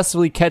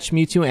successfully catch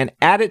Mewtwo and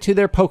add it to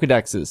their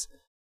Pokedexes.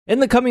 In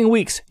the coming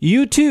weeks,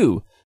 you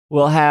too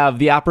will have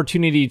the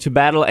opportunity to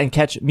battle and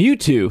catch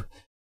Mewtwo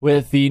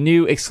with the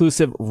new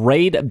exclusive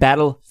raid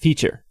battle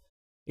feature.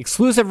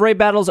 Exclusive raid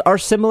battles are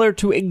similar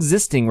to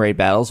existing raid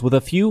battles with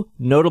a few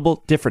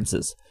notable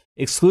differences.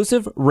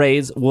 Exclusive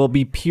raids will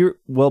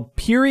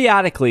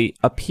periodically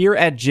appear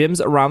at gyms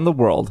around the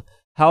world.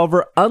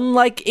 However,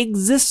 unlike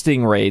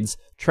existing raids,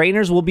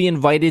 trainers will be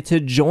invited to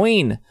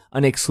join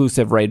an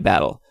exclusive raid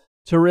battle.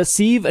 To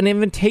receive an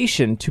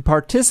invitation to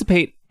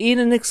participate in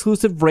an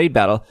exclusive raid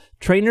battle,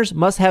 trainers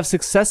must have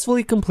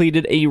successfully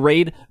completed a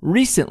raid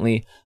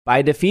recently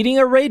by defeating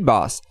a raid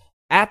boss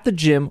at the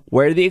gym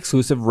where the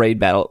exclusive raid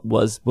battle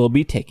will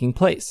be taking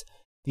place.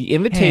 The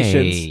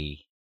invitations... Hey,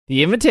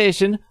 The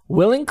invitation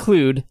will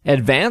include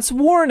advance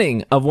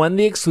warning of when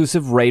the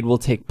exclusive raid will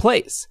take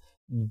place,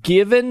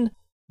 given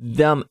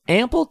them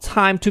ample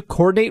time to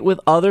coordinate with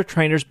other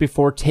trainers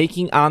before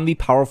taking on the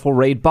powerful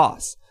raid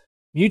boss.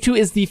 Mewtwo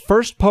is the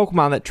first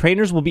Pokemon that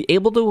trainers will be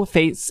able to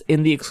face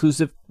in the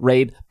exclusive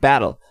raid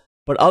battle,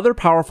 but other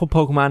powerful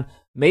Pokemon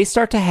may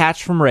start to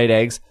hatch from raid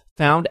eggs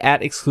found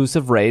at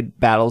exclusive raid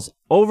battles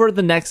over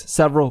the next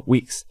several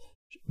weeks.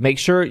 Make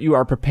sure you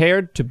are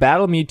prepared to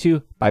battle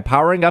Mewtwo by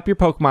powering up your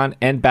Pokemon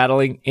and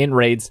battling in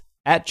raids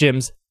at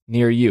gyms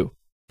near you.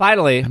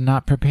 Finally, I'm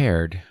not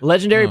prepared.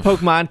 Legendary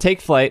Pokemon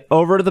take flight.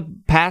 Over the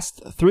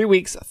past 3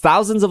 weeks,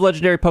 thousands of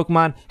legendary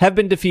Pokemon have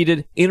been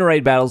defeated in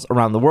raid battles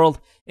around the world.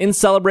 In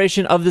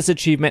celebration of this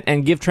achievement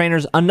and give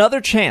trainers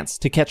another chance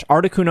to catch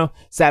Articuno,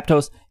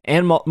 Zapdos,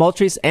 and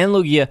Moltres and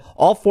Lugia,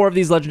 all 4 of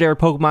these legendary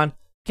Pokemon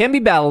can be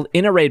battled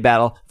in a raid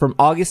battle from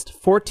August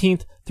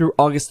 14th through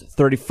August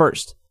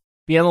 31st.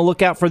 Be on the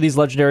lookout for these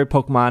legendary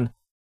Pokemon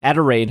at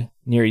a raid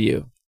near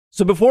you.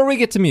 So before we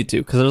get to Mewtwo,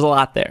 because there's a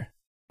lot there,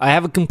 I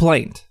have a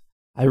complaint.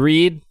 I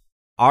read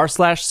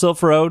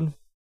r/Silph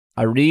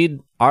I read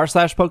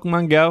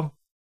r/Pokemon Go.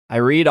 I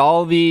read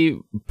all the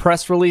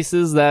press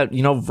releases that,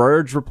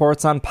 Verge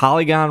reports on,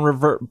 Polygon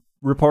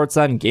reports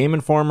on, Game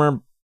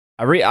Informer.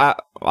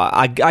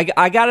 I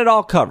got it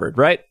all covered,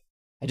 right?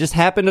 I just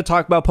happen to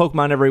talk about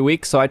Pokemon every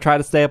week, so I try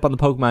to stay up on the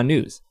Pokemon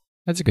news.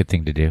 That's a good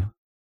thing to do.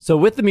 So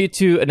with the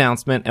Mewtwo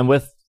announcement and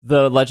with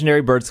the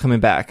legendary birds coming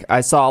back,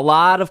 I saw a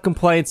lot of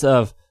complaints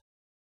of,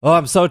 oh,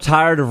 I'm so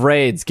tired of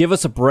raids. Give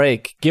us a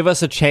break. Give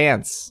us a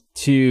chance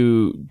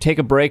to take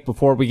a break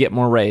before we get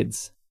more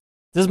raids.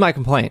 This is my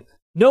complaint.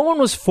 No one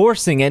was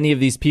forcing any of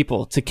these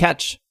people to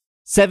catch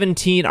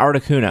 17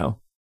 Articuno,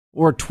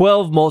 or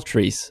 12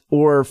 Moltres,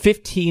 or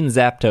 15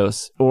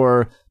 Zapdos,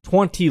 or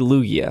 20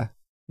 Lugia.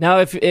 Now,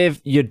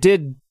 if you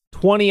did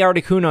 20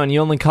 Articuno and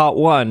you only caught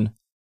one,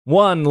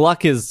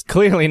 luck is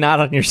clearly not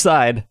on your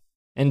side.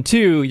 And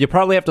 2, you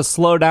probably have to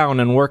slow down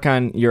and work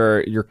on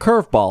your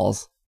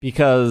curveballs,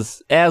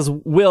 because as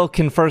Will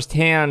can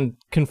firsthand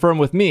confirm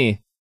with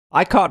me,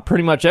 I caught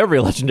pretty much every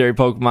legendary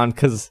Pokemon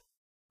because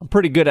I'm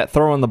pretty good at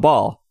throwing the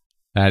ball.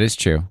 That is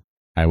true.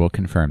 I will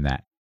confirm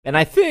that. And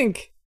I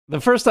think the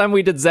first time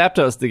we did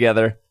Zapdos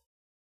together,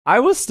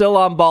 I was still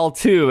on ball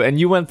 2 and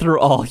you went through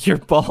all your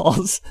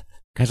balls.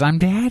 Because I'm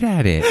bad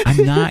at it.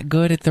 I'm not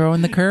good at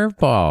throwing the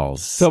curveballs.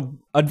 So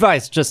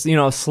advice, just,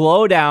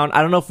 slow down.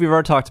 I don't know if we've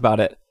ever talked about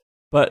it,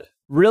 but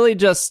really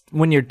just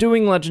when you're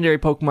doing legendary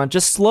Pokemon,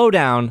 just slow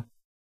down.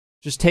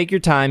 Just take your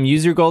time.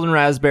 Use your golden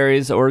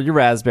raspberries or your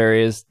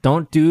raspberries.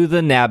 Don't do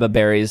the Naba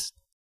berries.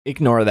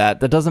 Ignore that.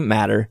 That doesn't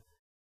matter.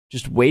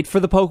 Just wait for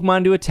the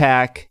Pokemon to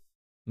attack.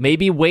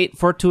 Maybe wait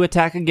for it to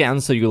attack again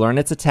so you learn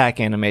its attack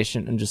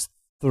animation, and just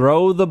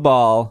throw the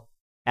ball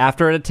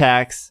after it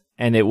attacks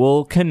and it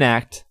will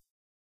connect.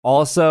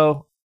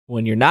 Also,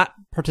 when you're not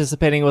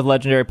participating with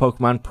legendary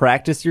Pokemon,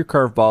 practice your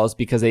curveballs,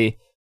 because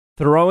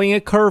throwing a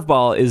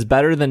curveball is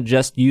better than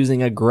just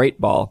using a great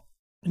ball.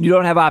 You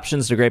don't have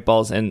options to great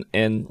balls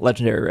in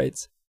legendary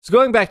raids. So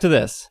going back to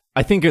this,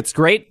 I think it's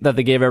great that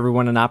they gave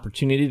everyone an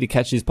opportunity to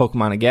catch these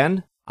Pokemon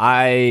again.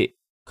 I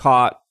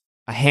caught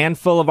a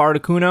handful of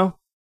Articuno.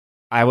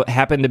 I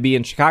happened to be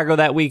in Chicago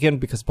that weekend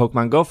because of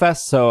Pokemon Go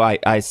Fest, so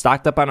I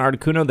stocked up on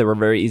Articuno. They were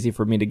very easy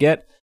for me to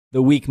get.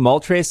 The week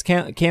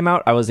Moltres came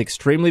out, I was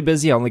extremely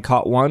busy. I only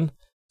caught one,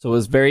 so it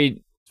was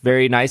very,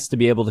 very nice to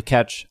be able to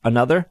catch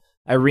another.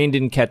 Irene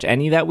didn't catch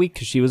any that week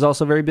because she was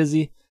also very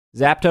busy.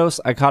 Zapdos,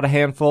 I caught a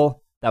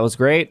handful. That was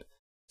great.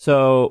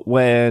 So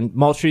when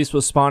Moltres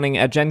was spawning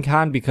at Gen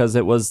Con, because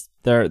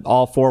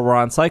all 4 were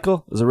on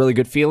cycle, it was a really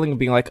good feeling of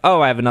being like,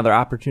 oh, I have another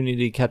opportunity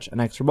to catch an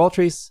extra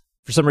Moltres.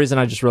 For some reason,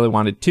 I just really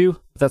wanted 2,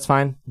 but that's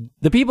fine.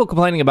 The people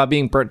complaining about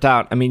being burnt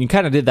out, I mean, you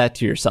kind of did that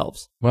to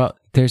yourselves. Well,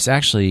 there's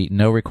actually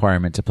no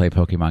requirement to play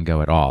Pokemon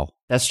Go at all.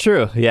 That's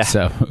true, yeah.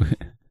 So,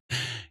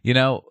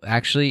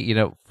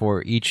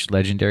 for each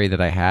legendary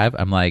that I have,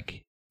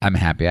 I'm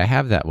happy I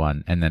have that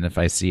one. And then if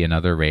I see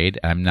another raid,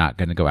 I'm not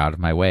going to go out of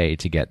my way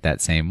to get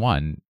that same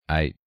one.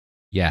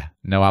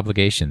 No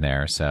obligation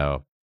there.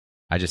 So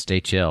I just stay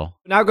chill.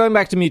 Now going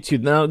back to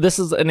Mewtwo. Now, this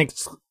is an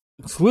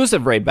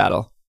exclusive raid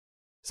battle.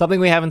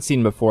 Something we haven't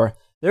seen before.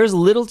 There's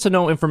little to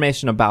no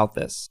information about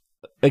this.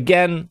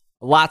 Again,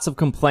 lots of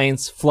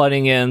complaints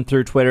flooding in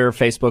through Twitter,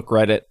 Facebook,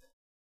 Reddit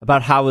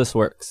about how this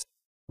works.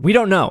 We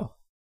don't know.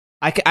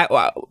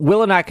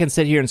 Will and I can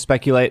sit here and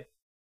speculate.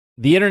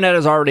 The internet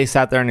has already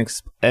sat there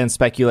and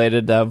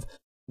speculated of,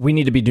 we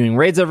need to be doing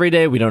raids every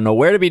day. We don't know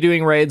where to be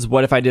doing raids.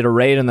 What if I did a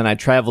raid and then I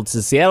traveled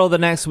to Seattle the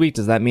next week?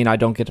 Does that mean I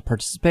don't get to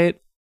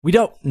participate? We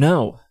don't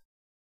know.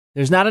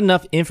 There's not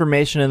enough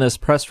information in this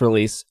press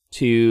release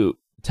to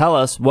tell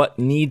us what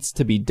needs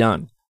to be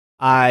done.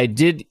 I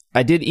did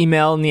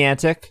email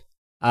Niantic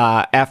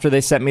after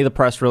they sent me the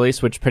press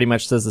release, which pretty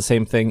much says the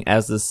same thing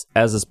as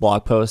this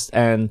blog post,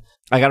 and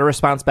I got a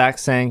response back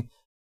saying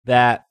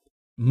that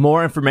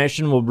more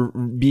information will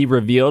be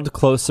revealed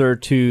closer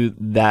to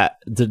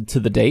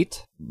the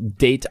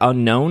date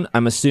unknown.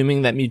 I'm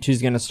assuming that Mewtwo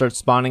is going to start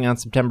spawning on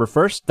September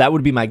 1st. That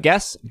would be my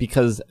guess,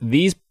 because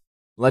these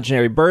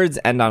legendary birds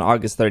end on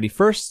August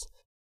 31st.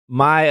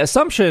 My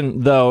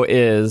assumption, though,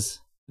 is,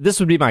 this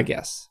would be my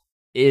guess,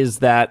 is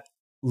that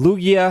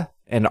Lugia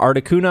and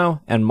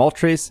Articuno and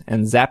Moltres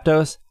and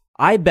Zapdos,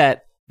 I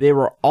bet they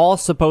were all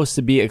supposed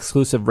to be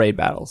exclusive raid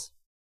battles.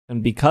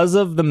 And because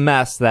of the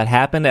mess that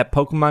happened at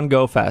Pokemon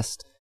Go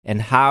Fest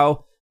and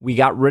how we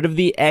got rid of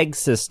the egg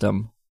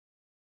system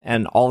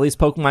and all these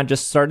Pokemon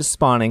just started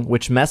spawning,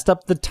 which messed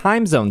up the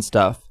time zone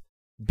stuff,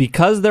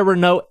 because there were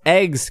no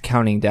eggs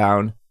counting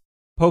down,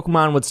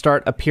 Pokemon would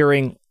start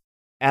appearing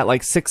at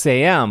like 6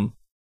 a.m.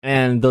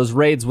 and those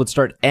raids would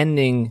start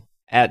ending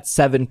at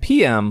 7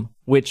 p.m.,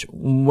 which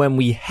when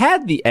we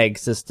had the egg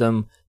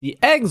system, the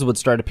eggs would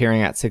start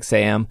appearing at 6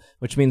 a.m.,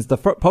 which means the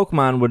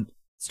Pokemon would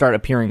start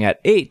appearing at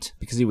 8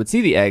 because you would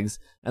see the eggs,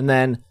 and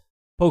then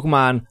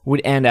Pokemon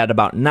would end at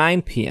about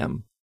 9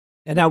 p.m.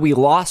 And now we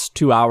lost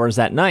 2 hours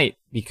at night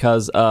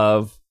because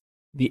of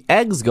the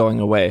eggs going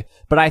away.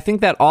 But I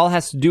think that all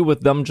has to do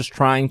with them just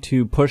trying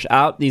to push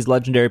out these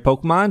legendary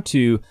Pokemon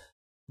to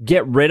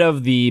get rid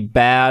of the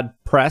bad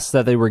press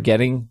that they were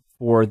getting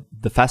for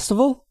the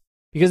festival.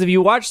 Because if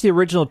you watch the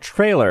original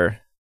trailer,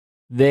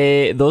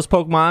 those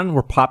Pokemon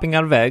were popping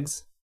out of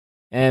eggs.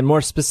 And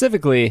more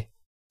specifically,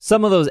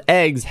 some of those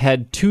eggs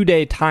had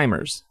 2-day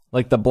timers.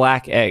 Like the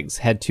black eggs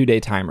had 2-day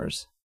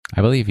timers.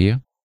 I believe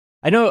you.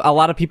 I know a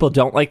lot of people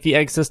don't like the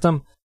egg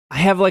system. I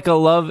have like a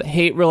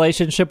love-hate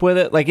relationship with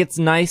it. Like, it's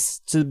nice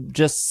to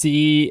just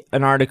see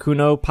an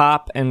Articuno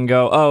pop and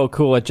go, oh,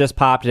 cool, it just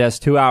popped. It has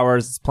 2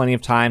 hours. It's plenty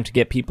of time to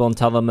get people and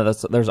tell them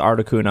that there's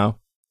Articuno.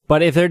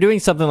 But if they're doing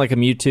something like a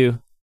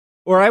Mewtwo,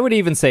 or I would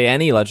even say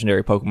any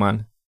legendary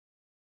Pokemon,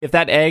 if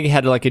that egg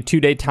had like a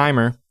 2-day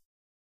timer,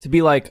 to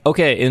be like,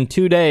 okay, in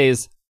 2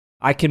 days,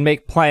 I can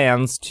make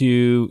plans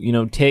to,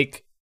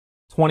 take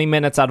 20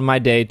 minutes out of my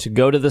day to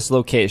go to this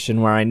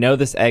location where I know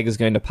this egg is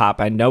going to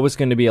pop. I know it's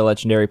going to be a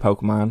legendary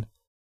Pokemon.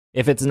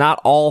 If it's not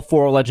all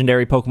 4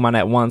 legendary Pokemon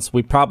at once,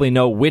 we probably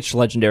know which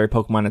legendary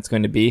Pokemon it's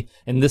going to be.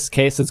 In this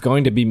case, it's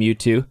going to be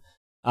Mewtwo.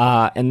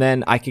 And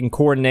then I can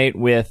coordinate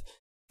with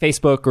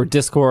Facebook or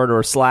Discord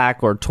or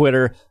Slack or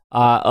Twitter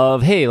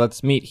of, hey,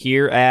 let's meet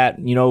here at,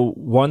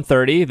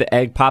 1:30. The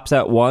egg pops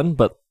at 1,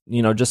 but,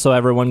 just so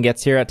everyone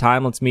gets here at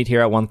time, let's meet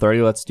here at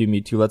 1:30. Let's do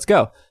Mewtwo. Let's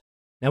go.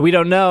 Now, we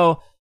don't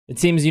know. It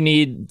seems you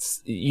need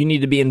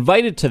to be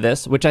invited to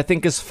this, which I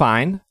think is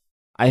fine.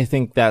 I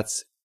think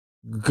that's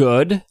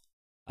good.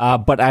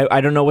 But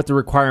I don't know what the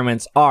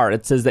requirements are.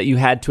 It says that you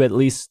had to at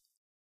least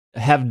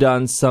have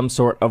done some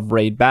sort of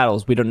raid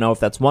battles. We don't know if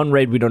that's 1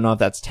 raid. We don't know if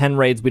that's 10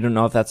 raids. We don't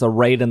know if that's a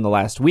raid in the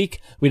last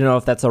week. We don't know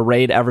if that's a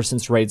raid ever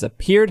since raids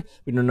appeared.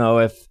 We don't know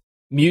if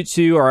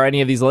Mewtwo or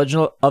any of these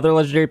other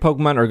legendary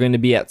Pokemon are going to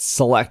be at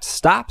select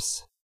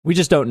stops. We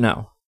just don't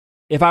know.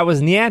 If I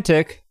was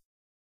Niantic,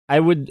 I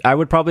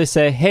would probably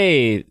say,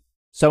 hey,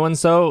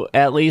 so-and-so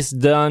at least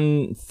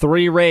done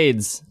 3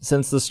 raids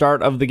since the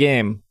start of the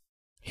game.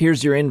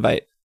 Here's your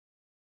invite.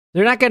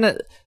 They're not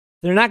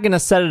gonna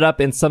set it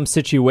up in some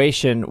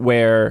situation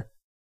where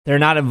they're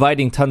not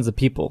inviting tons of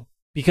people.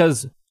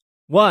 Because,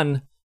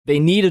 1, they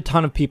need a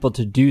ton of people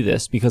to do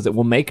this because it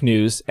will make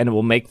news and it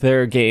will make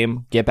their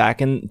game get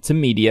back into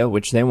media,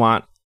 which they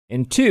want.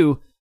 And 2,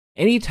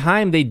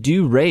 anytime they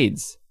do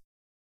raids,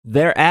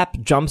 their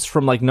app jumps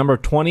from like number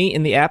 20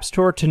 in the App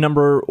Store to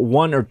number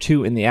 1 or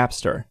 2 in the App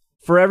Store.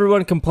 For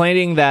everyone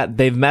complaining that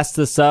they've messed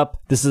this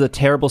up, this is a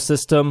terrible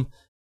system,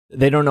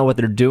 they don't know what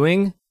they're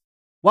doing.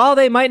 While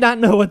they might not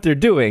know what they're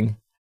doing,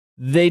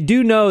 they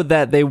do know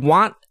that they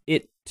want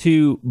it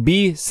to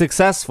be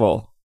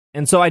successful.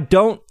 And so I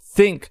don't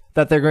think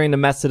that they're going to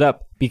mess it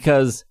up,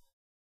 because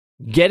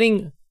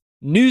getting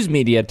news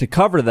media to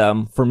cover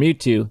them for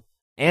Mewtwo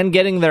and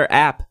getting their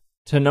app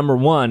to number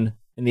 1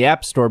 in the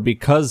App Store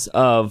because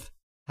of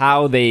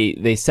how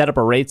they set up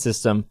a raid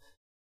system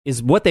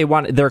is what they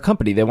want. They're a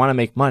company. They want to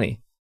make money.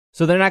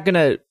 So they're not going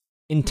to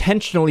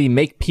intentionally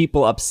make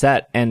people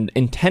upset and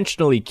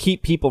intentionally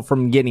keep people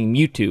from getting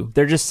Mewtwo.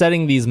 They're just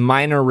setting these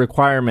minor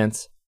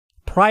requirements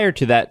prior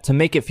to that to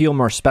make it feel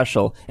more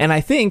special. And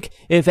I think,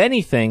 if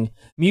anything,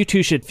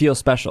 Mewtwo should feel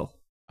special.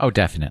 Oh,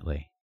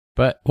 definitely.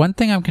 But one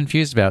thing I'm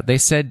confused about, they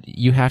said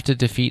you have to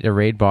defeat a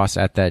raid boss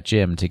at that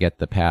gym to get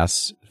the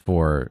pass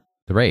for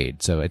the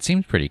raid, so it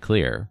seems pretty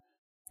clear.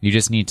 You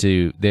just need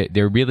to,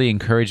 they're really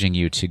encouraging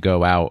you to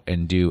go out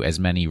and do as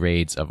many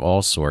raids of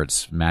all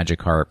sorts,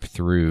 Magikarp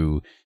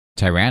through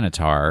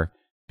Tyranitar,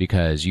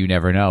 because you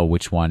never know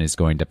which one is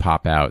going to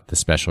pop out the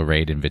special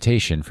raid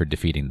invitation for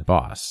defeating the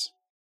boss.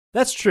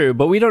 That's true,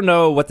 but we don't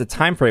know what the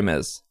time frame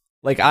is.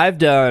 Like, I've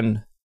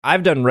done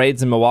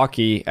raids in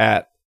Milwaukee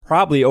at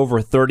probably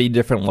over 30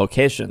 different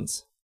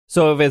locations.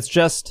 So if it's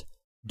just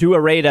do a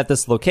raid at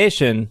this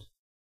location,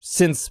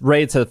 since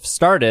raids have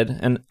started,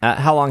 and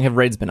how long have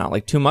raids been out?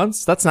 Like 2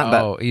 months? That's not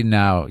bad. Oh,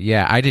 no.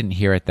 Yeah, I didn't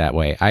hear it that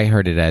way. I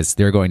heard it as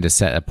they're going to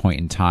set a point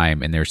in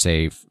time, and they're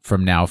say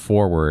from now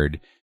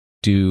forward,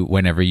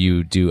 whenever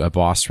you do a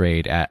boss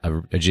raid at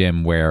a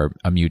gym where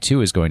a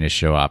Mewtwo is going to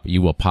show up, you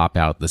will pop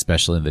out the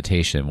special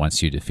invitation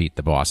once you defeat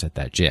the boss at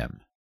that gym.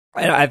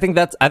 I think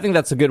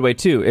that's a good way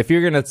too. If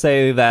you're going to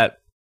say that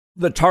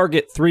the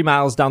target 3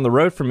 miles down the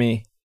road from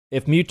me,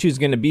 if Mewtwo's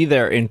going to be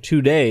there in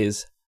 2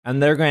 days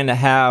and they're going to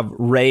have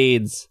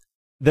raids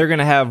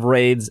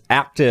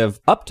active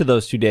up to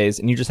those 2 days,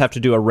 and you just have to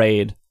do a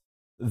raid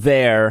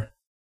there,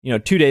 2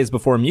 days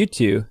before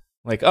Mewtwo.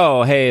 Like,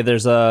 oh, hey,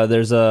 there's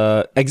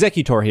a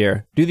Executor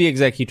here. Do the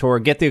Executor,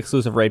 get the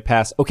exclusive raid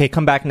pass. Okay,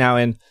 come back now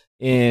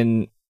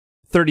in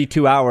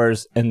 32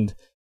 hours, and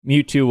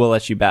Mewtwo will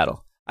let you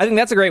battle. I think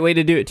that's a great way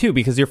to do it too,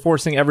 because you're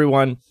forcing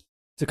everyone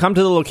to come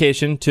to the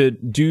location to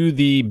do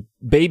the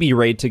baby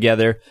raid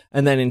together,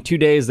 and then in 2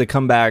 days they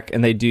come back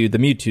and they do the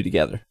Mewtwo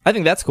together. I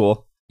think that's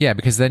cool. Yeah,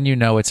 because then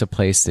it's a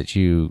place that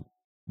you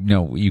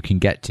can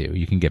get to,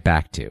 you can get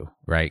back to,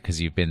 right? Because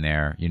you've been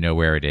there, you know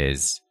where it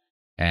is,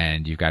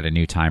 and you've got a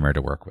new timer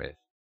to work with.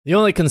 The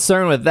only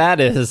concern with that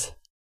is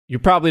you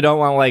probably don't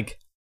want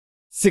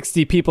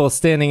 60 people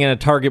standing in a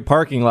Target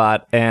parking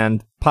lot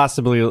and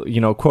possibly,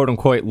 quote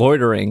unquote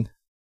loitering.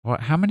 Well,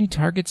 how many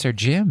Targets are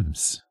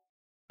gyms?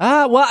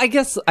 Well, I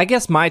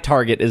guess my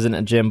Target isn't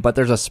a gym, but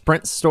there's a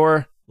Sprint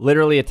store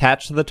literally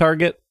attached to the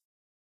Target.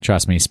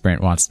 Trust me,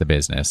 Sprint wants the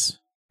business.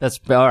 That's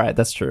all right.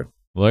 That's true.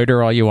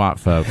 Loiter all you want,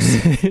 folks.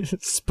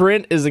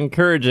 Sprint is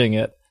encouraging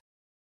it.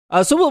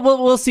 So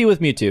we'll see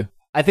with Mewtwo.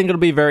 I think it'll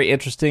be very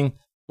interesting.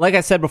 Like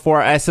I said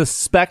before, I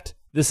suspect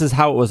this is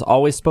how it was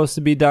always supposed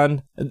to be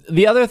done.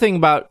 The other thing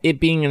about it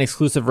being an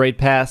exclusive raid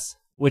pass,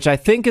 which I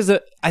think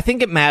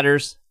it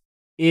matters,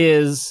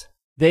 is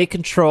they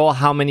control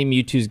how many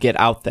Mewtwo's get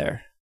out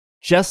there.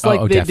 Just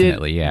like they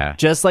definitely, did, yeah.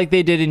 Just like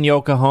they did in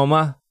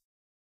Yokohama,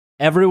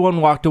 everyone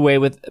walked away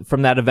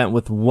from that event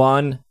with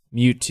one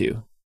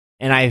Mewtwo.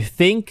 And I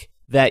think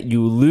that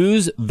you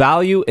lose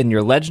value in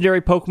your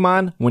legendary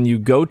Pokemon when you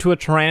go to a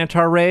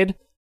Tyranitar raid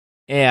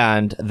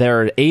and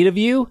there are 8 of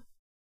you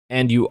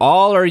and you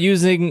all are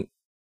using...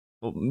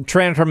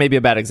 Tyranitar may be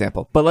a bad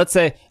example, but let's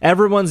say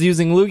everyone's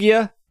using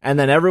Lugia, and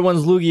then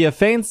everyone's Lugia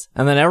faints,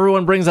 and then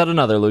everyone brings out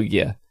another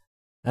Lugia.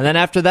 And then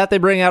after that, they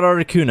bring out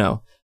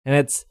Articuno.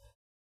 And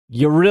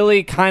you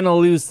really kind of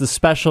lose the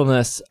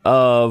specialness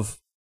of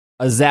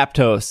a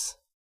Zapdos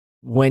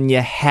when you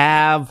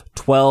have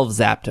 12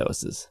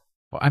 Zapdoses.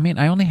 Well, I mean,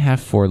 I only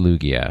have 4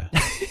 Lugia.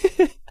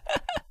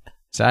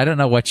 So I don't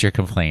know what your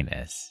complaint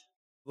is.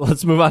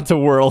 Let's move on to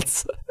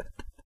Worlds.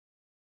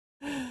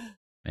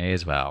 May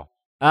as well.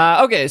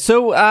 Okay,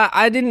 so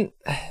I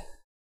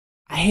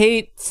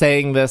hate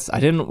saying this. I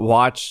didn't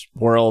watch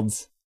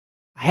Worlds.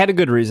 I had a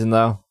good reason,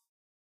 though.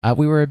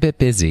 We were a bit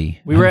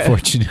busy,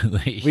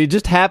 unfortunately. We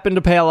just happened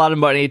to pay a lot of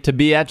money to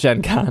be at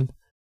Gen Con.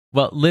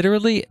 Well,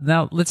 literally,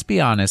 now let's be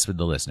honest with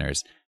the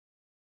listeners.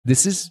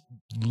 This is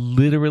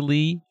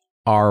literally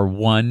our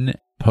one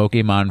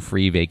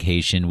Pokemon-free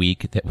vacation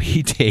week that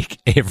we take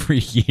every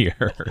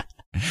year.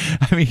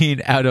 I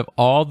mean, out of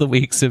all the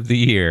weeks of the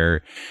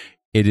year,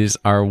 it is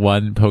our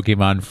one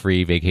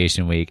Pokemon-free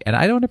vacation week. And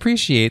I don't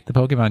appreciate the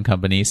Pokemon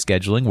Company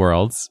scheduling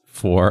Worlds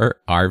for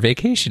our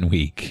vacation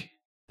week.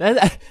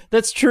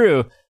 That's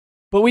true.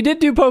 But we did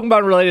do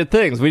Pokemon-related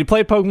things. We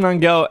played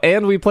Pokemon Go,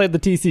 and we played the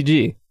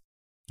TCG.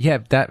 Yeah,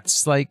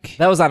 that's like...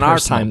 That was on our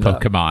time,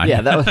 Pokemon. Though.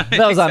 Yeah,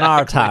 that was on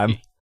our time.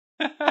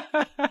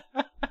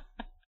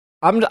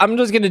 I'm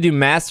just going to do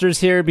Masters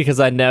here because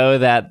I know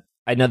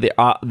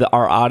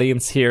our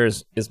audience here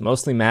is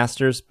mostly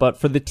Masters. But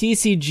for the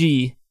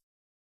TCG...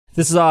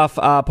 This is off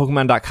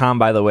Pokemon.com,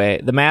 by the way.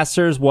 The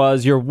Masters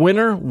your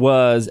winner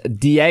was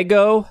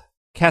Diego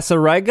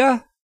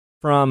Casarega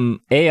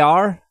from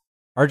AR,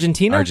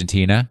 Argentina?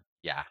 Argentina,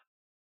 yeah.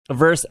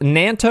 Versus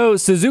Nanto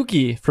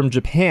Suzuki from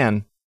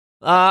Japan.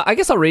 I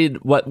guess I'll read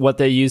what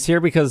they use here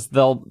because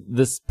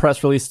this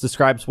press release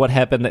describes what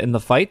happened in the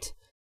fight.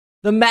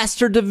 The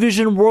Master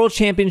Division World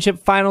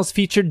Championship Finals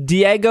featured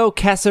Diego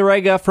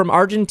Casarega from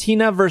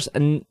Argentina versus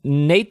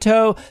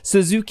Nato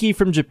Suzuki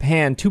from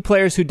Japan, 2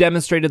 players who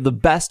demonstrated the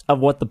best of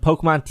what the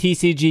Pokemon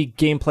TCG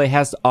gameplay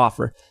has to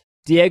offer.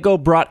 Diego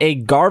brought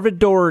a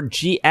Garbodor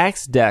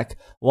GX deck,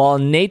 while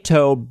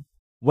Nato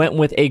went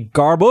with a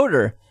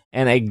Garbodor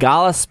and a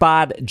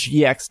Gallespad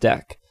GX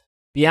deck.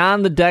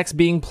 Beyond the decks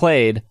being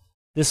played,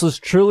 this was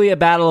truly a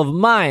battle of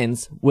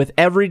minds, with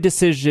every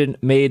decision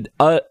made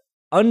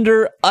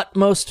under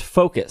utmost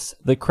focus.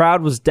 The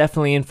crowd was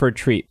definitely in for a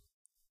treat.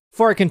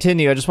 Before I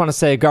continue, I just want to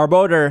say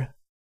Garbodor,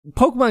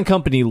 Pokemon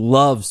Company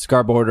loves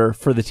Garbodor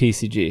for the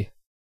TCG.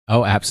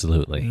 Oh,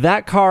 absolutely.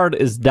 That card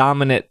is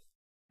dominant.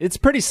 It's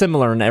pretty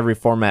similar in every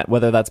format,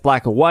 whether that's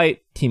Black and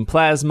White, Team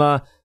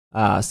Plasma,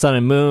 Sun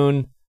and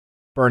Moon,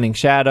 Burning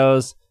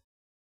Shadows,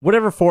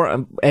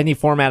 any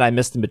format I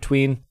missed in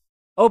between.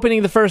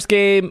 Opening the first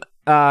game,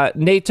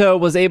 Nato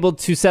was able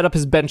to set up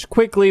his bench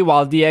quickly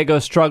while Diego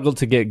struggled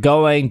to get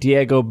going.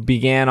 Diego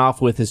began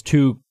off with his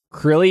 2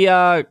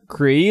 Kirlia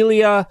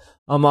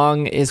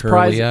among his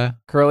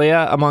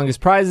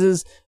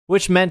prizes,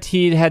 which meant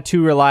he had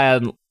to rely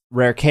on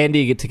rare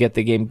candy to get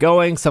the game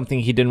going, something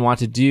he didn't want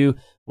to do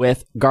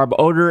with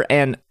Garbodor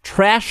and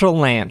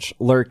Trashalanche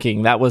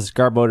lurking. That was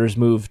Garbodor's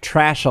move,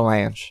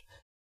 Trashalanche.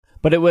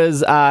 But it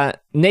was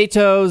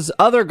Nato's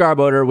other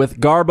Garbodor with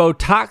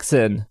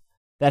Garbotoxin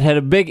that had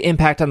a big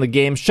impact on the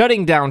game,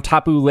 shutting down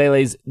Tapu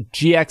Lele's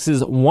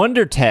GX's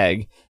Wonder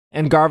Tag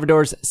and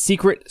Gardevoir's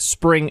Secret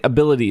Spring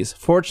abilities.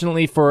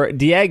 Fortunately for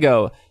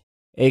Diego,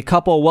 a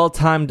couple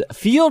well-timed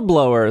field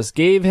blowers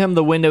gave him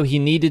the window he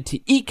needed to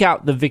eke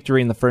out the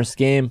victory in the first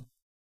game.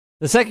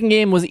 The second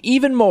game was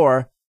even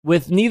more,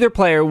 with neither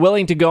player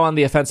willing to go on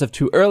the offensive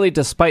too early.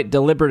 Despite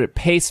deliberate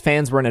pace,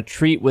 fans were in a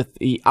treat with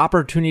the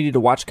opportunity to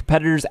watch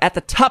competitors at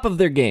the top of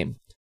their game.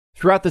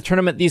 Throughout the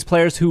tournament, these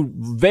players who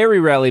very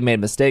rarely made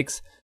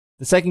mistakes.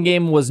 The second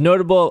game was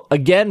notable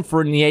again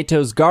for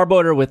Nieto's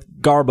Garbodor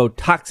with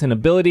Garbotoxin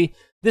ability,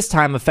 this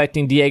time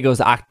affecting Diego's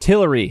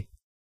Octillery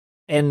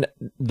and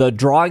the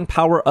drawing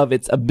power of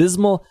its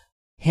abysmal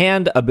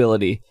hand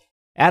ability.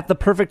 At the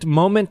perfect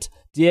moment,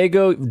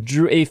 Diego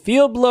drew a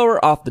field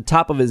blower off the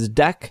top of his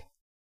deck,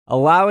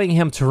 allowing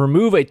him to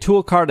remove a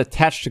tool card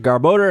attached to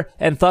Garbodor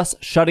and thus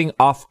shutting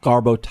off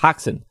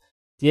Garbotoxin.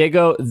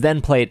 Diego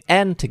then played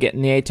N to get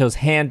Nieto's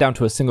hand down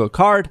to a single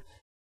card.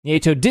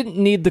 Nieto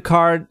didn't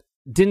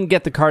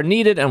get the card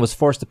needed and was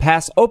forced to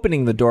pass,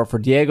 opening the door for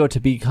Diego to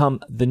become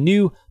the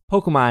new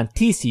Pokemon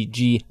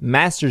TCG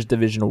Masters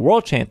Division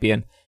World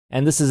Champion,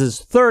 and this is his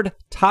third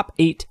top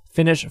 8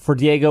 finish for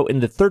Diego in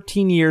the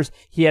 13 years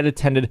he had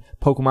attended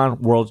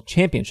Pokemon World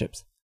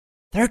Championships.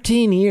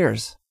 13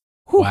 years.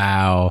 Whew.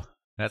 Wow.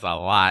 That's a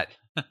lot.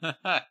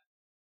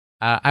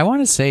 I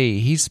want to say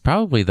he's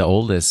probably the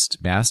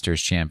oldest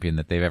Masters champion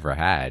that they've ever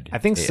had. I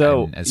think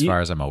so. As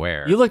far as I'm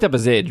aware. You looked up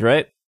his age,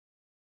 right?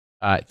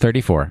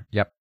 34.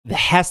 Yep. That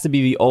has to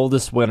be the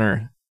oldest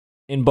winner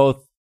in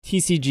both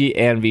TCG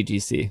and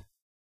VGC.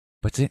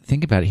 But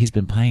think about it. He's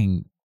been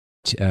playing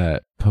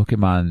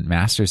Pokemon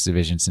Masters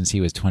Division since he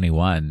was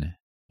 21.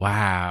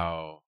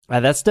 Wow.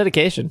 That's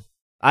dedication.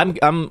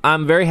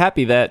 I'm very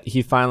happy that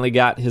he finally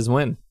got his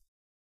win.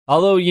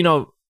 Although,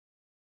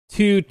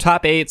 2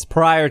 top 8s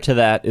prior to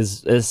that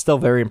is still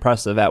very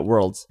impressive at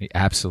Worlds.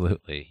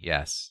 Absolutely,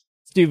 yes.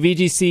 Let's do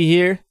VGC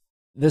here.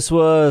 This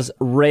was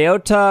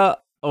Ryota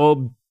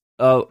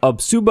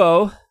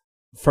Obsubo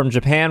from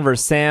Japan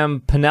versus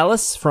Sam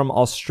Pinellas from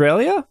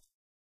Australia.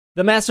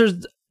 The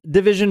Masters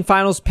Division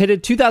Finals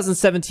pitted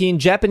 2017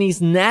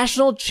 Japanese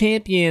national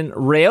champion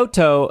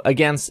Ryoto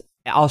against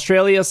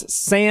Australia's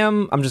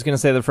Sam, I'm just going to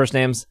say the first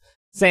names,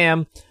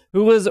 Sam,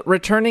 who was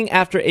returning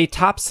after a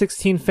top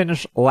 16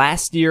 finish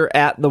last year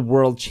at the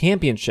World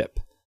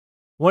Championship.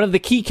 One of the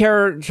key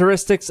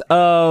characteristics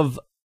of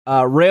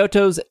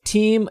Ryoto's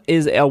team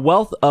is a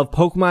wealth of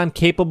Pokemon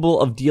capable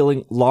of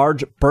dealing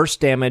large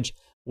burst damage,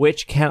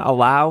 which can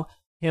allow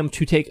him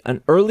to take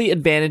an early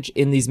advantage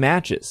in these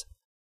matches.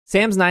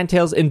 Sam's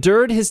Ninetales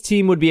endured his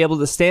team would be able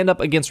to stand up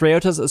against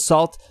Ryoto's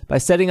assault by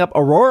setting up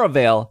Aurora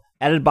Veil,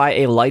 added by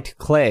a light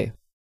clay.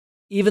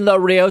 Even though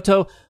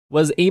Ryoto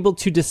was able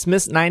to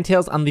dismiss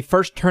Ninetales on the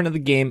first turn of the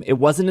game, it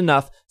wasn't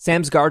enough.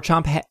 Sam's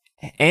Garchomp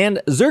and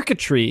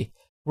Xurkitree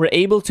were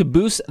able to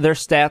boost their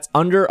stats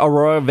under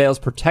Aurora Veil's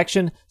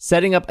protection,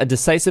 setting up a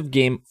decisive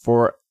game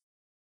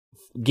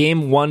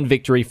 1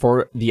 victory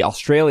for the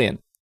Australian.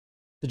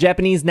 The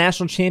Japanese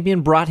national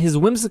champion brought his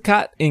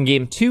Whimsicott in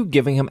Game 2,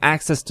 giving him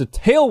access to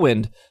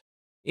Tailwind,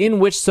 giving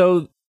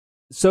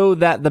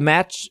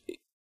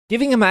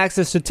him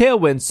access to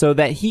Tailwind so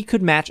that he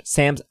could match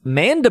Sam's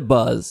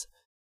Mandibuzz.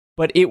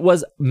 But it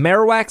was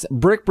Marowak's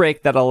Brick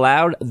Break that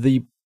allowed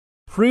the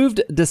proved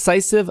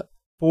decisive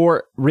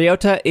for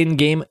Ryota in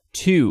Game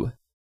 2.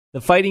 The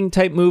fighting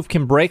type move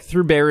can break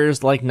through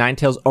barriers like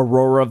Ninetales'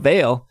 Aurora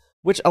Veil,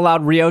 which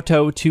allowed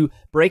Ryoto to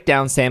break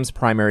down Sam's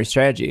primary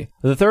strategy.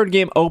 The third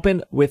game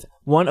opened with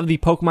one of the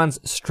Pokemon's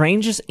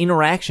strangest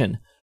interaction.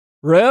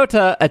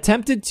 Ryota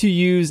attempted to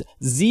use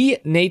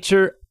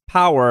Z-Nature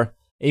Power,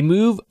 a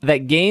move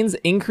that gains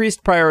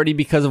increased priority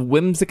because of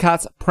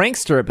Whimsicott's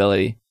Prankster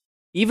ability.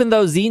 Even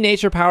though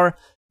Z-Nature Power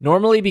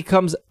normally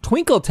becomes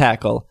Twinkle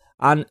Tackle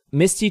on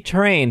Misty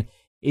Terrain,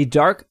 a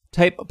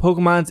Dark-type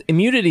Pokemon's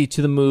immunity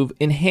to the move,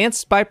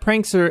 enhanced by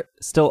Prankster,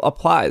 still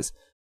applies.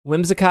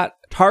 Whimsicott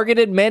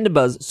targeted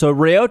Mandibuzz, so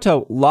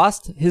Ryoto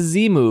lost his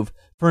Z-move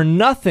for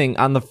nothing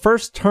on the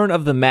first turn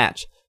of the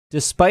match.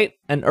 Despite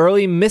an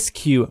early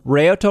miscue,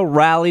 Ryoto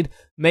rallied,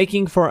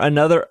 making for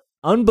another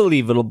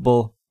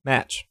unbelievable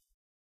match.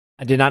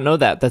 I did not know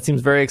that. That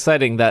seems very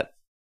exciting that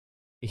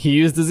he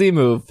used the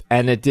Z-move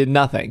and it did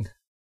nothing.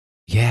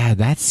 Yeah,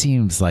 that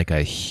seems like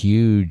a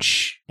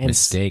huge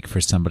mistake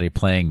for somebody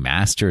playing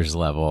Masters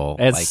level.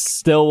 It's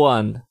still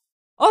won.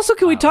 Also,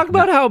 can we talk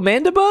about how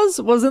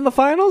Mandibuzz was in the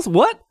finals?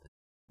 What?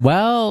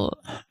 Well,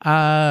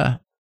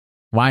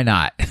 why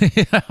not?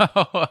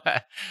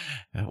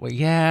 Well,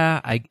 yeah,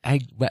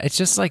 it's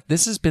just like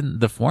this has been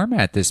the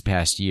format this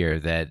past year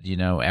that,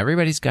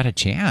 everybody's got a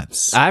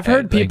chance. I've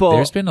heard people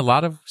there's been a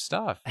lot of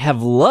stuff.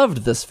 Have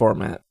loved this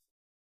format.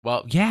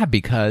 Well, yeah,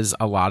 because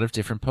a lot of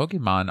different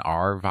Pokemon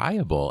are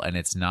viable and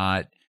it's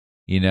not,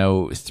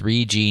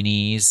 3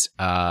 genies,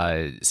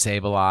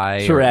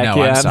 Sableye. Terrakion.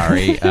 No, I'm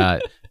sorry.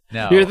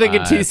 No, you're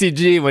thinking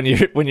TCG when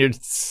you're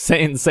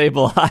saying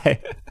Sableye.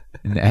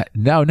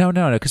 No,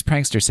 because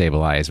Prankster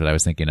Sableye is what I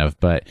was thinking of.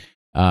 But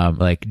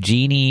like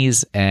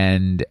genies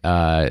and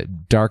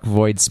Dark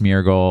Void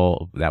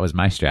Smeargle. That was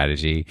my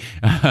strategy.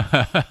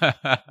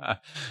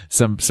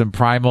 some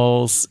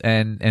primals,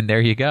 and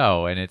there you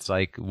go. And it's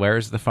like,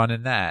 where's the fun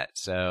in that?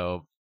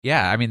 So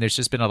yeah, I mean, there's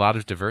just been a lot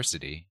of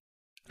diversity.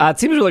 It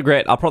seems really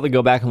great. I'll probably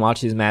go back and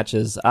watch these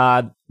matches.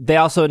 They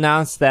also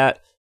announced that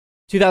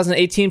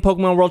 2018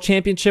 Pokemon World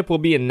Championship will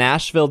be in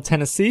Nashville,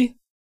 Tennessee.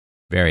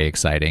 Very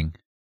exciting.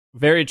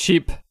 Very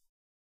cheap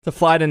to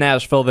fly to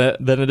Nashville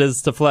than it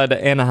is to fly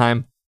to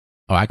Anaheim.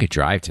 Oh, I could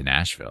drive to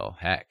Nashville.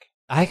 Heck.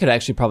 I could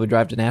actually probably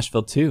drive to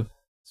Nashville too.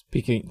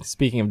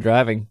 Speaking of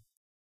driving.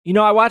 You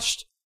know, I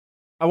watched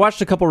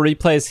a couple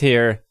replays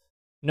here.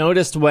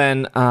 Noticed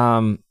when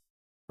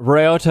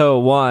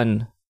Ryoto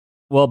won,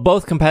 well,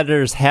 both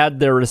competitors had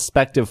their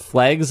respective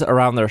flags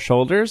around their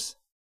shoulders.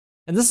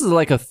 And this is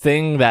like a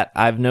thing that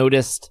I've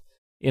noticed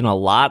in a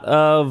lot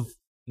of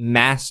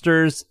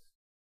Masters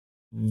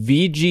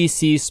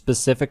VGC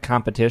specific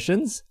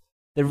competitions.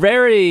 They're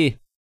very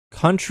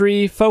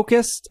country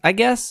focused, I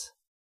guess.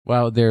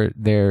 Well,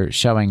 they're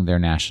showing their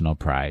national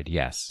pride.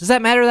 Yes. Does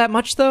that matter that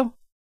much though?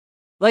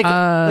 Like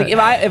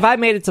if I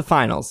made it to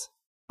finals,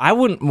 I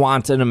wouldn't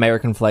want an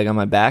American flag on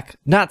my back.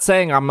 Not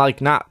saying I'm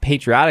like not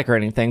patriotic or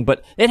anything,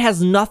 but it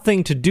has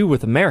nothing to do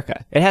with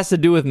America. It has to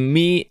do with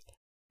me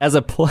as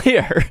a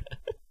player.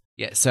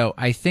 Yeah, so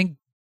I think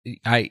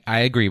I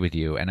agree with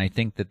you, and I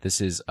think that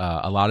this is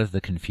a lot of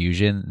the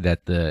confusion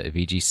that the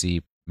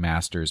VGC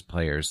Masters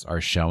players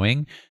are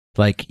showing.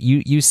 Like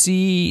you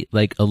see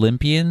like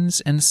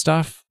Olympians and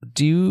stuff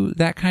do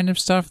that kind of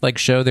stuff, like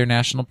show their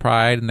national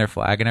pride and their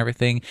flag and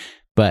everything.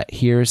 But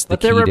here's the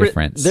key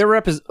difference. They're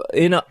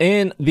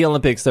in the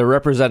Olympics, they're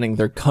representing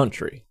their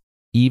country.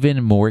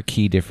 Even more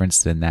key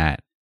difference than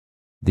that,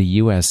 the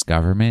U.S.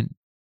 government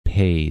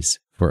pays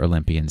for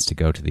Olympians to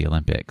go to the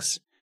Olympics.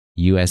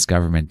 U.S.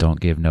 government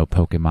don't give no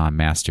Pokemon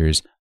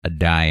Masters a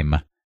dime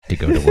to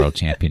go to World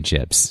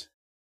Championships.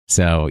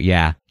 So,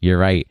 yeah, you're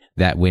right.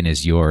 That win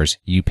is yours.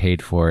 You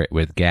paid for it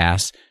with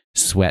gas,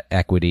 sweat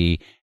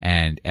equity,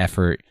 and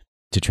effort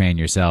to train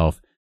yourself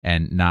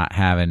and not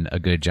having a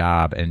good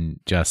job and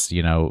just,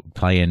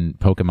 playing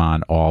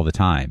Pokemon all the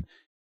time.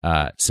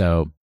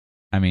 So,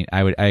 I mean,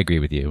 I agree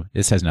with you.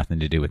 This has nothing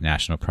to do with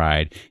national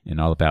pride and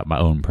all about my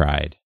own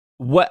pride.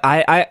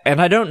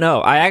 I don't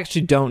know. I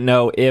actually don't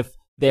know if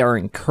they are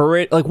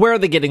encouraged. Like, where are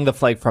they getting the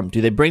flag from?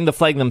 Do they bring the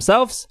flag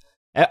themselves?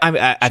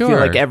 I Sure. feel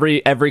like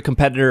every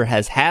competitor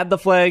has had the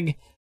flag,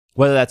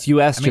 whether that's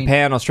US,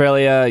 Japan,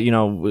 Australia,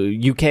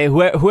 UK,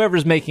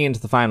 whoever's making it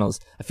into the finals.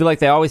 I feel like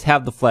they always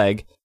have the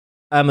flag.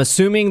 I'm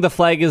assuming the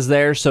flag is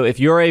there, so if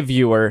you're a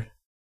viewer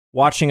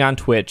watching on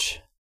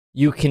Twitch,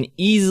 you can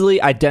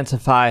easily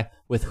identify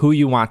with who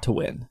you want to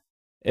win.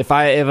 If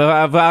I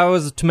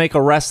was to make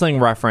a wrestling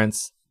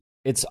reference,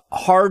 it's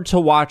hard to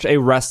watch a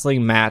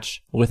wrestling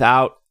match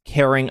without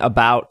caring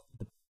about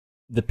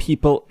the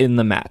people in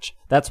the match.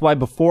 That's why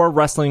before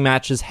wrestling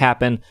matches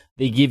happen,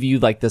 they give you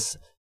like this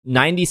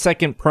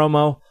 90-second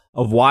promo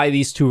of why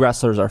these two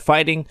wrestlers are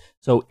fighting.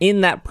 So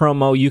in that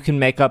promo, you can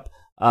make up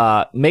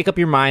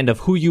your mind of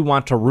who you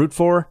want to root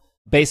for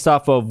based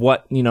off of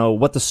what the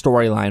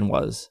storyline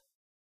was.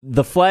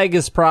 The flag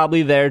is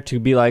probably there to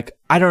be like,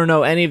 I don't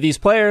know any of these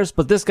players,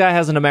 but this guy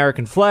has an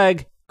American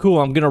flag. Cool,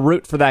 I'm going to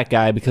root for that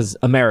guy because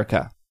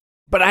America.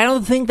 But I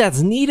don't think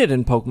that's needed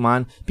in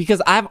Pokemon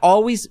because I've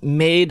always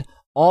made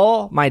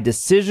all my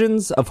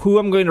decisions of who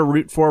I'm going to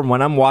root for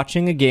when I'm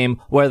watching a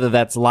game, whether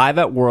that's live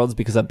at Worlds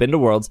because I've been to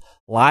Worlds,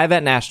 live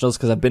at Nationals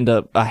because I've been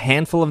to a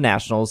handful of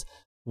Nationals,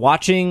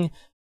 watching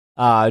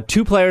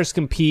two players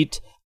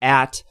compete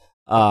at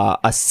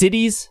a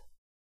cities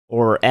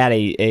or at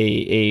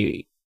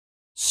a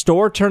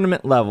store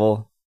tournament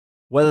level,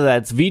 whether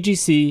that's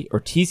VGC or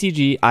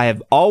TCG. I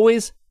have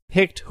always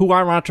picked who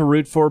I want to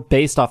root for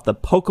based off the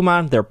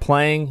Pokemon they're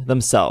playing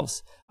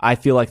themselves. I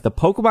feel like the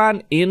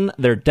Pokemon in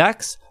their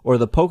decks or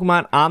the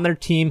Pokemon on their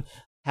team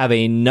have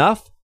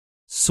enough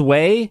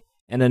sway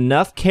and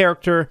enough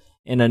character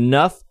and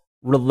enough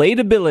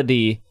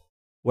relatability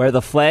where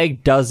the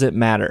flag doesn't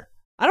matter.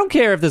 I don't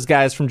care if this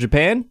guy is from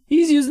Japan.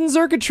 He's using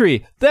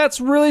Xurkitree. That's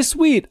really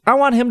sweet. I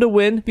want him to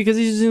win because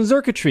he's using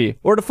Xurkitree.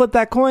 Or to flip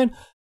that coin,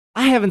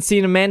 I haven't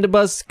seen a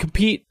Mandibuzz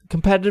compete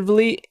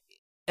competitively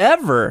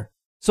ever.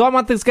 So I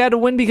want this guy to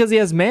win because he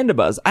has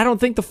Mandibuzz. I don't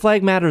think the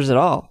flag matters at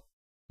all.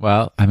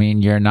 Well, I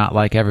mean, you're not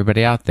like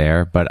everybody out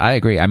there, but I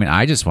agree. I mean,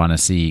 I just want to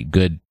see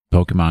good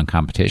Pokemon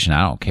competition.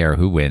 I don't care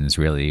who wins,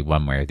 really,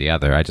 one way or the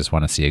other. I just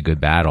want to see a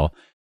good battle,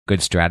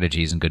 good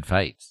strategies, and good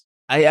fights.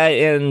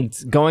 And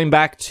going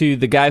back to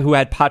the guy who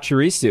had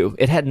Pachirisu,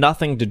 it had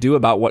nothing to do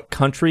about what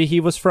country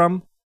he was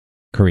from.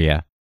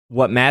 Korea.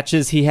 What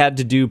matches he had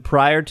to do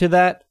prior to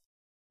that.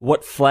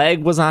 What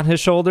flag was on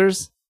his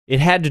shoulders. It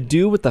had to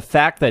do with the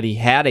fact that he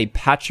had a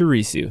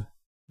Pachirisu.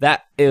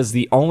 That is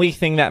the only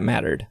thing that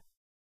mattered.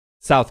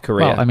 South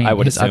Korea, well, I mean,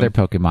 would his assume. other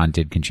Pokemon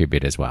did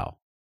contribute as well.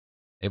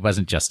 It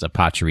wasn't just a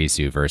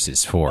Pachirisu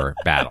versus 4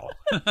 battle.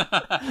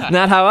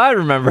 Not how I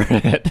remember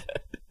it.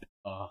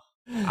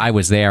 I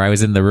was there. I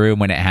was in the room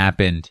when it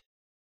happened.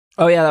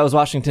 Oh, yeah, that was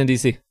Washington,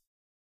 D.C.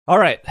 All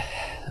right.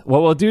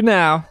 What we'll do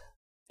now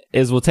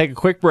is we'll take a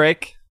quick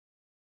break.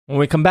 When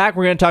we come back,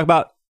 we're going to talk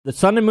about the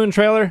Sun and Moon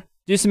trailer,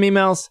 do some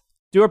emails,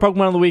 do our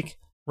Pokemon of the Week,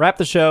 wrap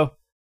the show.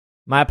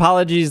 My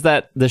apologies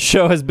that the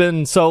show has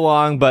been so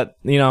long, but,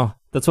 you know,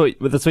 that's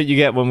what you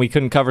get when we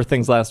couldn't cover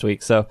things last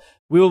week. So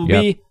we will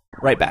be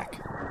right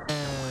back.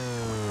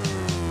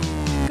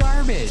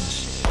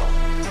 Garbage.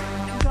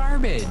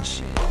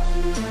 Garbage.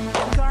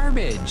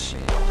 Garbage.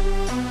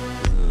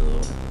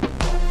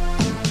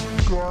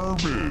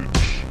 Garbage.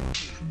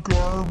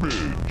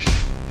 Garbage.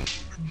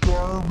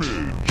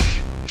 Garbage.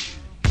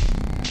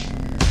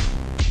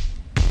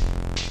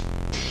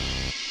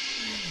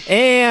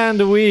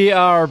 And we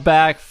are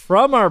back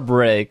from our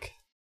break.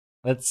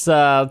 Let's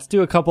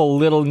do a couple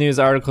little news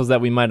articles that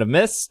we might have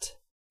missed.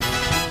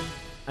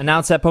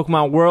 Announced at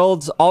Pokemon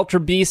Worlds, Ultra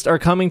Beast are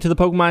coming to the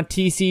Pokemon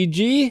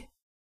TCG.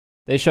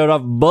 They showed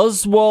off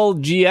Buzzwole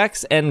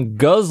GX and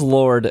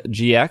Guzzlord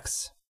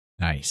GX.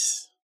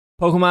 Nice.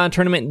 Pokemon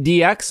Tournament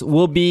DX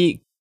will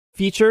be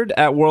featured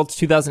at Worlds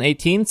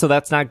 2018, so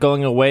that's not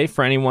going away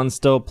for anyone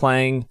still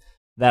playing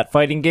that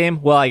fighting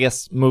game. Well, I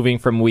guess moving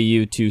from Wii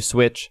U to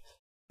Switch,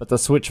 but the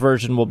Switch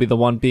version will be the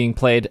one being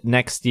played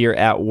next year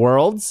at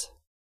Worlds.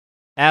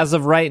 As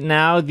of right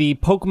now, the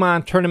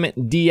Pokemon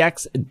Tournament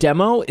DX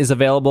demo is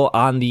available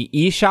on the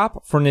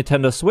eShop for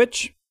Nintendo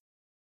Switch.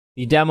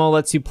 The demo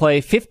lets you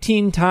play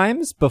 15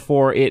 times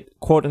before it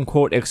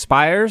quote-unquote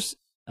expires.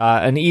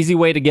 An easy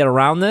way to get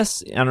around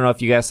this, I don't know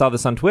if you guys saw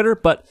this on Twitter,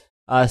 but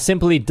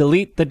simply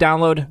delete the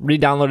download,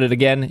 re-download it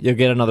again, you'll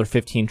get another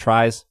 15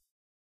 tries.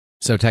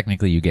 So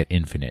technically you get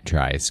infinite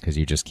tries because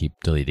you just keep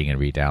deleting and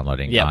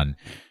re-downloading on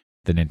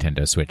the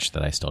Nintendo Switch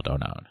that I still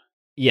don't own.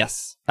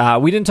 Yes.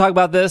 We didn't talk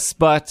about this,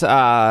 but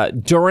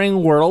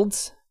during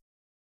Worlds,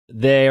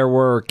 there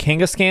were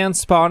Kangaskhan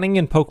spawning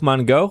in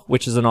Pokemon Go,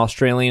 which is an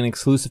Australian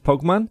exclusive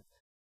Pokemon.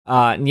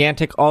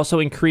 Niantic also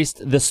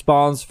increased the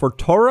spawns for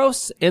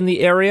Tauros in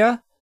the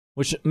area,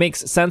 which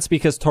makes sense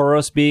because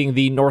Tauros being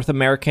the North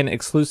American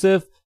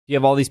exclusive, you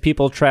have all these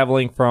people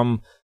traveling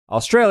from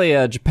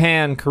Australia,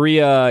 Japan,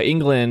 Korea,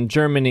 England,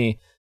 Germany,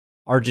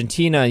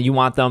 Argentina. You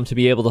want them to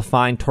be able to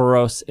find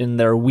Tauros in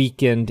their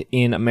weekend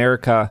in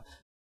America.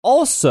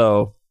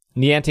 Also,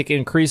 Niantic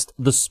increased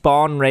the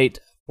spawn rate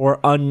for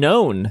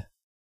Unknown,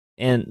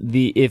 and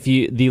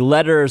the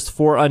letters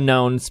for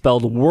Unknown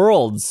spelled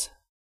Worlds,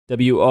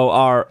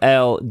 WORLDS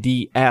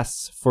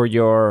for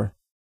your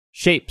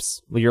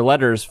shapes, your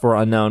letters for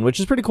Unknown, which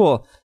is pretty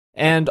cool.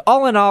 And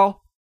all in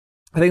all,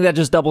 I think that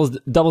just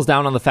doubles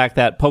down on the fact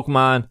that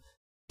Pokemon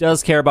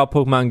does care about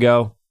Pokemon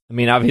Go. I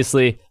mean,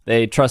 obviously,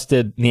 they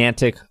trusted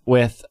Niantic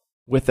with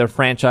their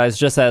franchise,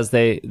 just as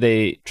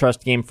they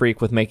trust Game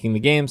Freak with making the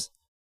games.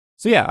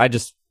 So yeah, I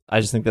just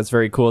think that's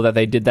very cool that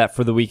they did that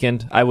for the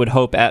weekend. I would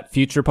hope at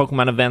future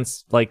Pokemon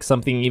events, like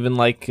something even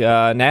like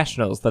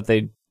Nationals, that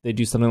they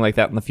do something like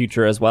that in the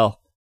future as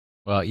well.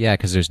 Well, yeah,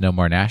 because there's no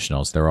more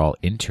nationals. They're all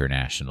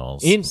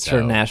internationals.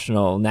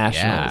 Nationals.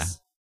 Yeah.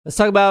 Let's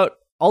talk about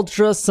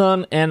Ultra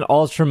Sun and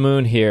Ultra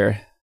Moon here.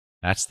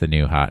 That's the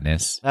new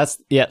hotness.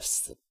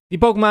 Yes. The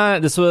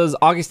Pokemon, this was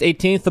August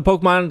 18th, the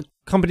Pokemon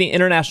Company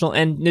International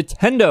and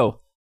Nintendo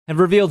have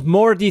revealed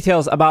more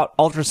details about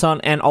Ultra Sun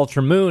and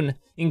Ultra Moon,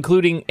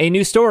 including a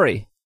new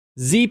story,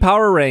 Z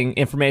Power Ring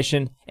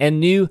information, and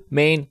new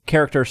main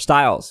character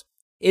styles.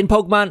 In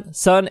Pokemon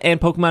Sun and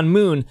Pokemon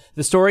Moon,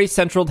 the story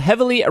centered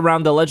heavily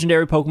around the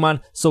legendary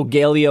Pokemon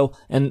Solgaleo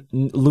and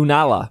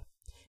Lunala.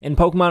 In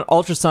Pokemon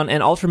Ultra Sun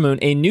and Ultra Moon,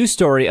 a new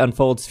story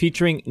unfolds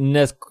featuring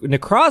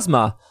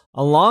Necrozma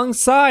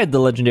alongside the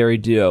legendary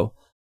duo.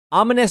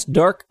 Ominous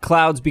dark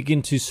clouds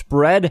begin to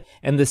spread,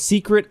 and the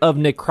secret of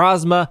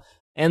Necrozma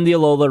and the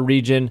Alola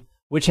region,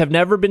 which have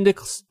never been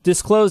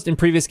disclosed in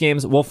previous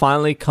games, will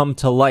finally come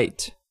to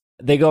light.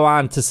 They go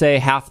on to say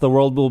half the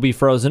world will be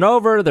frozen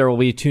over, there will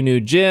be 2 new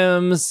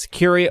gyms,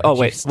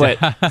 wait,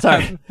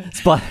 sorry,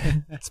 it's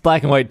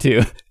black and white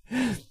too.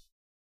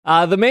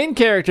 The main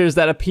characters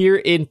that appear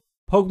in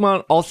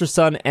Pokemon Ultra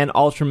Sun and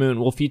Ultra Moon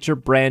will feature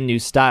brand new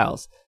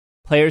styles.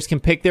 Players can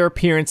pick their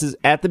appearances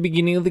at the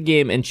beginning of the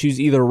game and choose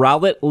either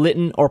Rowlet,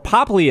 Litten, or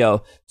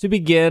Popplio to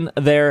begin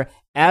their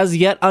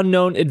as-yet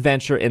unknown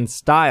adventure in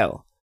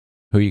style.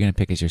 Who are you going to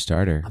pick as your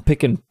starter? I'm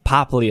picking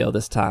Popplio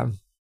this time.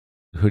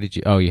 Who did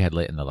you... Oh, you had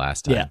Litten the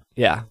last time.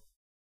 Yeah.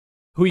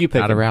 Who are you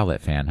picking? Not a Rowlet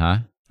fan, huh?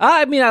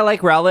 I mean, I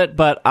like Rowlet,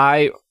 but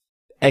I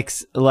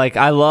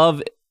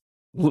love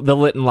the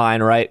Litten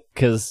line, right?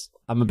 Because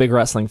I'm a big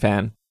wrestling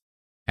fan.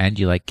 And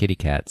you like kitty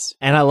cats.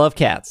 And I love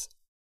cats.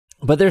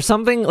 But there's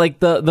something, like,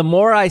 the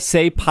more I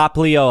say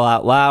Popplio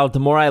out loud,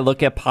 the more I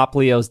look at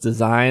Popplio's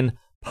design.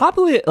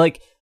 Popplio,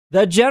 like,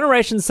 the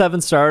Generation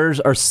 7 starters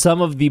are some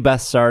of the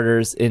best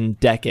starters in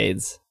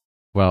decades.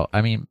 Well,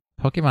 I mean,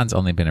 Pokemon's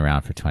only been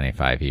around for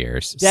 25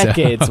 years.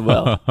 Decades, so.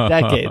 Will.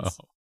 Decades.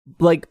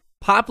 Like,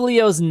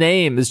 Popplio's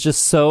name is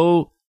just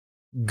so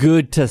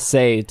good to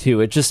say,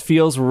 too. It just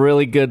feels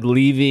really good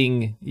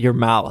leaving your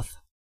mouth.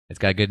 It's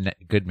got a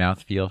good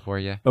mouth feel for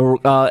you.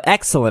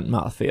 Excellent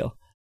mouth feel.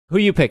 Who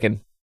you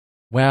picking?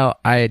 Well,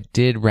 I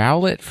did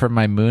Rowlet for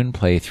my Moon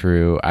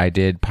playthrough. I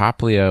did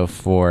Poplio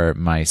for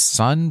my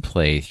Sun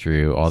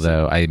playthrough,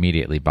 although I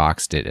immediately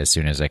boxed it as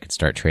soon as I could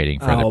start trading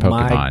for other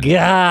Pokemon. Oh my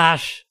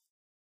gosh!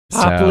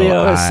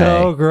 Poplio is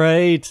so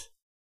great.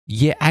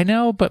 Yeah, I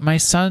know, but my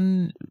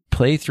Sun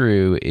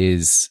playthrough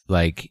is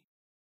like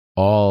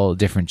all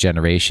different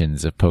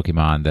generations of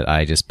Pokemon that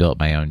I just built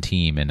my own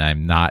team, and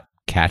I'm not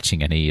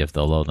catching any of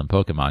the Alolan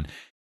Pokemon.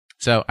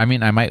 So, I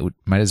mean, I might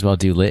as well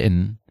do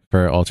Litten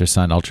for Ultra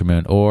Sun, Ultra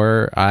Moon,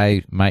 or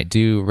I might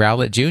do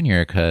Rowlet Jr.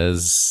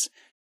 because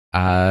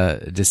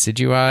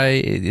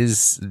Decidueye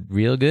is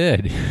real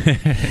good.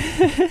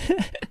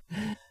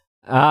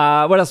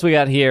 What else we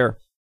got here?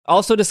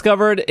 Also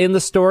discovered in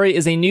the story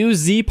is a new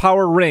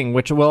Z-Power ring,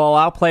 which will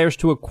allow players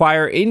to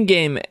acquire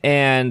in-game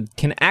and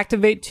can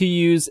activate to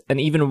use an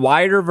even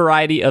wider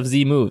variety of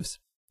Z moves.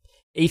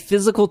 A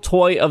physical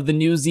toy of the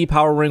new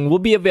Z-Power ring will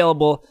be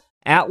available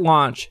at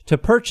launch to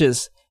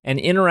purchase and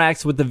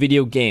interacts with the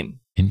video game.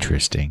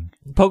 Interesting.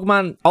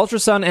 Pokemon Ultra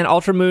Sun and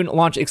Ultra Moon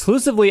launch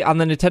exclusively on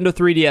the Nintendo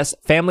 3DS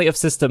family of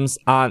systems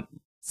on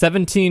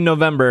 17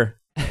 November.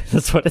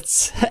 That's what it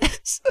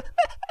says.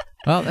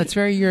 Well, that's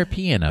very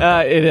European of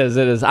them. It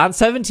is. On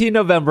 17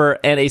 November,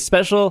 and a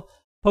special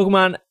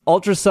Pokemon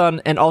Ultra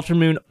Sun and Ultra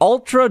Moon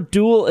Ultra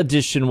Dual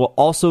Edition will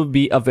also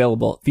be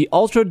available. The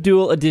Ultra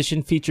Dual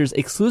Edition features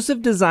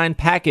exclusive design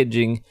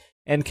packaging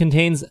and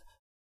contains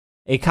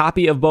a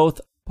copy of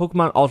both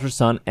Pokemon Ultra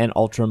Sun and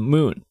Ultra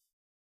Moon.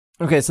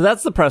 Okay, so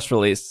that's the press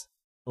release.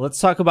 Let's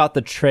talk about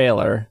the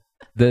trailer.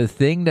 The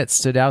thing that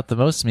stood out the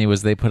most to me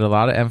was they put a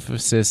lot of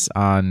emphasis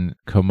on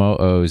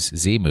Komoo's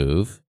Z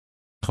move,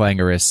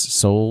 Clangerous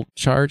Soul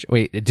Charge.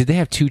 Wait, did they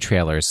have two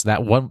trailers?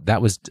 That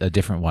was a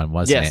different one,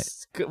 wasn't it?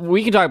 Yes.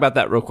 We can talk about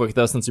that real quick,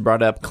 though, since you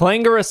brought it up.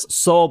 Clangerous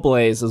Soul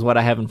Blaze is what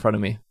I have in front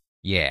of me.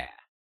 Yeah.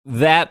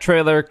 That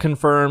trailer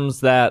confirms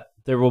that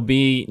there will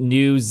be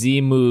new Z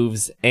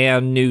moves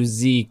and new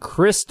Z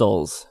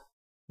crystals.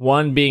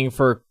 One being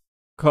for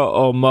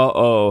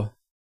Komodo,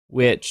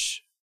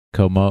 which...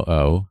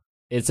 Komoo.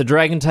 It's a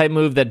dragon-type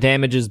move that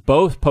damages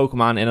both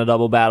Pokemon in a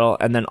double battle,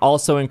 and then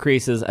also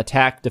increases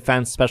attack,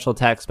 defense, special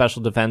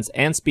defense,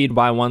 and speed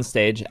by one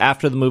stage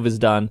after the move is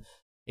done.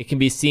 It can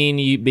be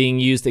seen being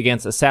used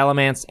against a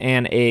Salamence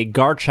and a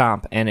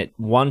Garchomp, and it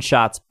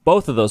one-shots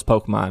both of those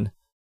Pokemon.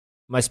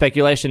 My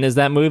speculation is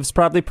that move's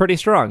probably pretty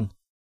strong.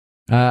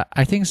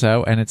 I think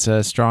so, and it's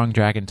a strong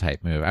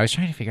dragon-type move. I was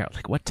trying to figure out,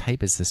 like, what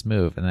type is this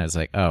move? And I was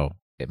like, oh,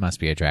 it must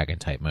be a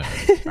dragon-type move.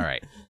 All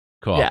right,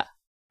 cool. Yeah.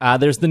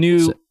 There's the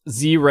new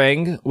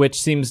Z-Ring,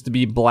 which seems to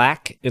be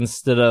black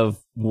instead of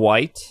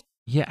white.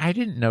 Yeah, I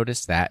didn't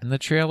notice that in the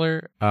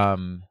trailer.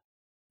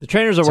 The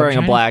trainers are wearing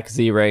a black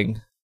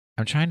Z-Ring.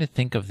 I'm trying to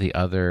think of the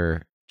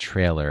other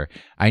trailer.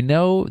 I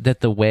know that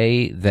the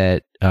way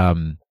that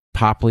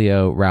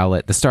Poplio,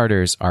 Rowlet, the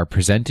starters are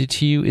presented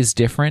to you is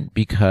different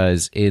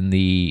because in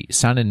the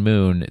Sun and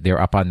Moon, they're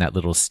up on that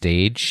little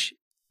stage.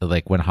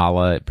 Like when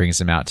Hala brings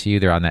them out to you,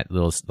 they're on that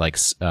little, like,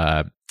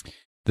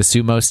 the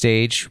sumo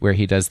stage where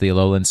he does the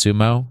Alolan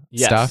sumo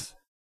stuff,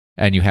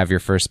 and you have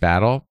your first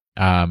battle.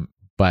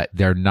 But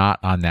they're not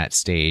on that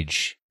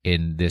stage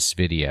in this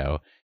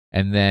video.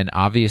 And then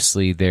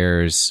obviously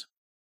there's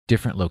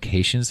different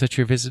locations that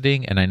you're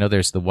visiting. And I know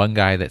there's the one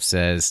guy that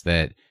says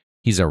that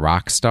he's a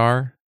rock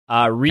star.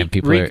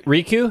 Ryuki.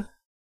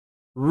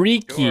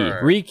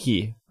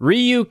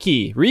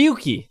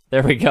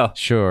 There we go.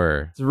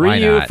 Sure. It's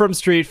Ryu from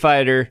Street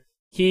Fighter,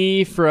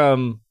 Key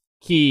from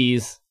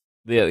Keys.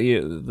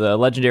 The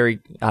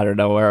legendary, I don't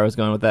know where I was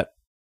going with that.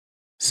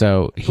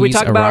 So he's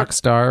a rock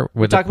star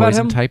with a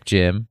poison type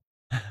gym.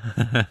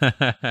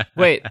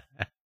 Wait,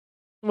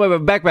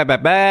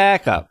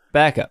 back up.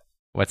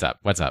 What's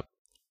up?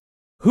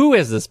 Who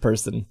is this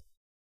person?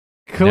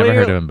 Never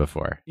heard of him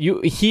before.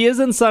 He is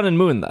in Sun and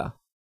Moon, though.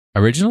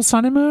 Original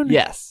Sun and Moon?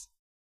 Yes.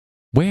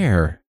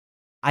 Where?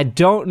 I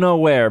don't know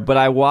where, but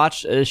I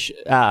watched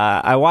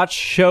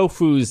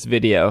Shofu's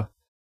video,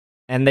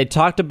 and they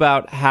talked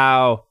about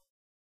how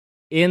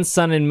in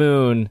Sun and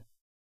Moon,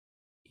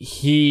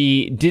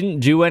 he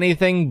didn't do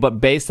anything,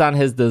 but based on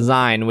his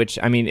design, which,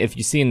 I mean, if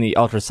you see in the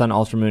Ultra Sun,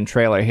 Ultra Moon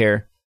trailer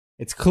here,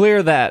 it's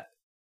clear that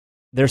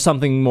there's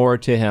something more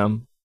to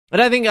him.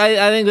 And I think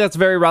that's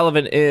very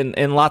relevant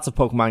in lots of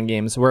Pokemon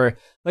games, where,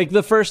 like,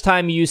 the first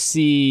time you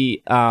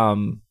see,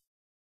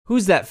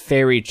 who's that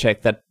fairy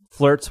chick that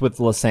flirts with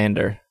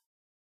Lysander?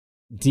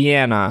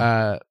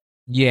 Deanna.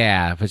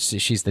 Yeah, but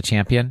she's the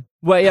champion.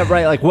 Well, yeah,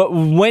 right. Like,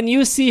 when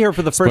you see her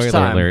for the first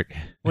Spoiler time, alert.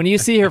 When you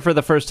see her for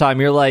the first time,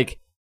 you're like,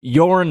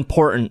 you're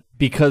important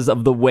because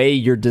of the way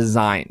you're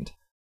designed.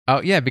 Oh,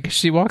 yeah, because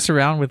she walks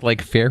around with,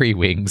 like, fairy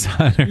wings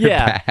on her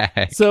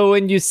back. So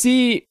when you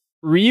see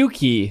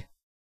Ryuki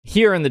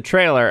here in the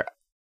trailer,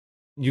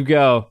 you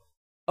go,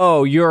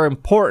 oh, you're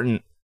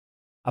important.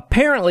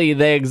 Apparently,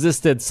 they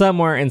existed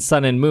somewhere in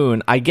Sun and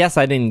Moon. I guess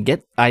I didn't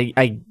get...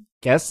 I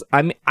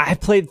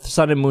played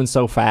Sun and Moon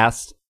so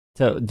fast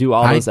to do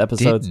all those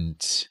episodes.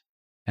 Didn't.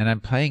 And I'm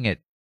playing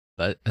it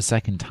a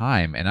second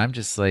time, and I'm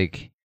just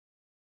like,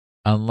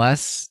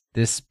 unless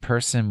this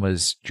person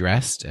was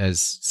dressed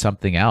as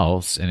something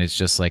else and it's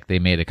just like they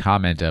made a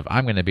comment of,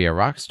 I'm going to be a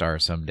rock star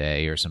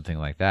someday or something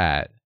like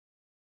that.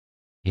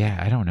 Yeah,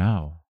 I don't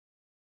know.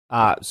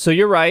 So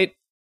you're right.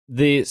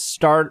 The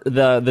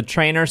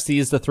trainer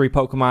sees the 3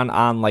 Pokemon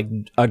on like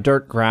a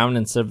dirt ground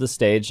instead of the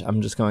stage.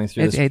 I'm just going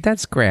through this. Hey,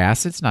 that's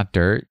grass. It's not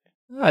dirt.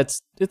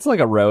 It's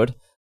like a road.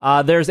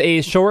 There's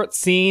a short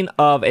scene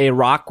of a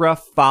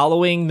Rockruff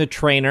following the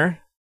trainer.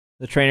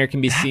 The trainer can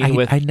be seen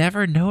with... I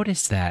never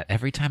noticed that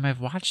every time I've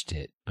watched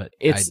it, but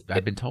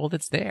I've been told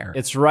it's there.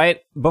 It's right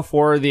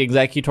before the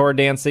Executor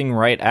dancing,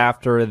 right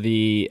after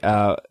the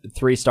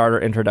 3-starter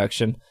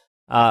introduction.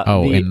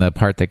 In the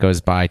part that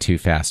goes by too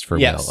fast for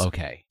yes. Will.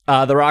 Okay.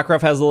 The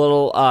Rockruff has a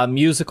little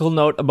musical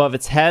note above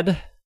its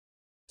head.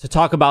 To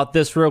talk about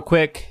this real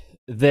quick,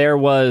 there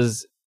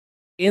was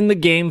in the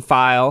game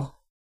file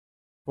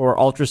for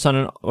Ultra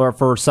Sun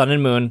for Sun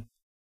and Moon,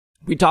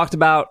 we talked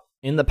about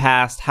in the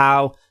past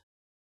how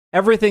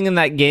everything in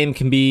that game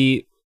can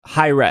be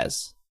high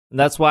res. And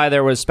that's why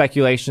there was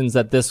speculations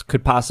that this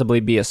could possibly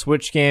be a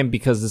Switch game,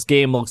 because this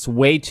game looks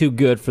way too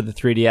good for the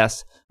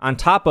 3DS, on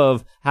top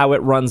of how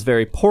it runs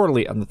very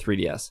poorly on the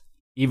 3DS,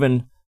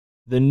 even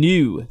the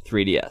new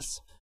 3DS.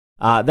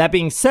 That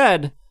being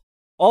said,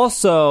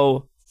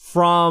 also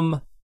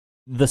from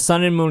the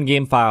Sun and Moon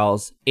game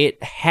files,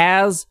 it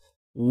has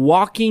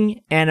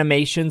walking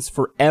animations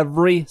for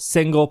every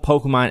single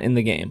Pokemon in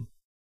the game.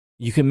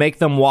 You can make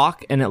them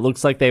walk, and it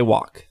looks like they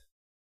walk.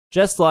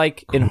 Just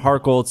like in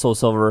Heart Gold, Soul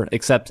Silver,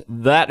 except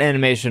that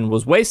animation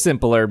was way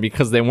simpler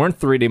because they weren't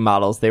 3D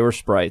models, they were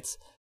sprites.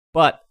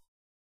 But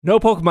no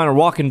Pokemon are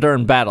walking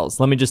during battles,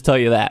 let me just tell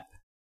you that.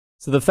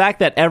 So the fact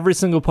that every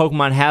single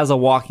Pokemon has a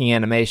walking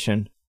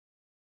animation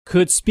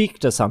could speak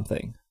to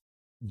something.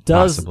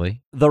 Does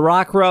Possibly. the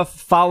Rockruff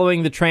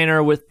following the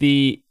trainer with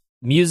the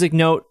music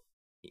note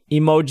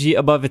emoji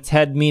above its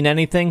head mean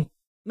anything?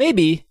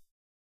 Maybe.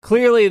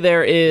 Clearly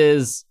there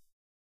is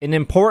an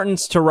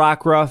importance to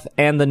Rockruff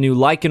and the new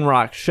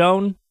Lycanroc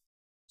shown.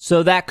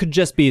 So that could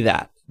just be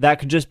that. That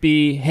could just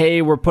be,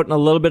 hey, we're putting a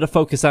little bit of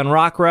focus on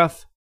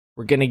Rockruff.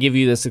 We're going to give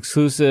you this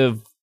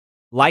exclusive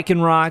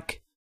Lycanroc.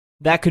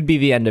 That could be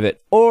the end of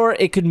it. Or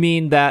it could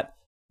mean that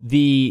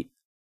the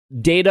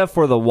data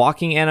for the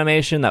walking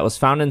animation that was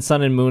found in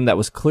Sun and Moon that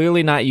was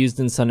clearly not used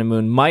in Sun and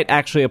Moon might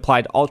actually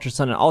apply to Ultra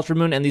Sun and Ultra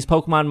Moon, and these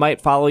Pokemon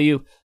might follow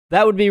you.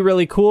 That would be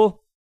really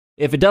cool.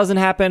 If it doesn't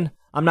happen,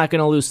 I'm not going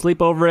to lose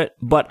sleep over it,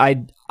 but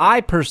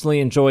I personally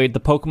enjoyed the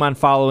Pokemon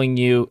following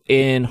you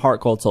in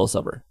Heart Gold, Soul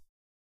Silver.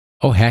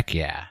 Oh, heck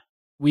yeah.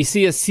 We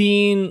see a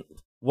scene,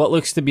 what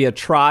looks to be a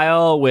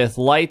trial with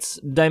lights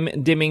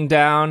dimming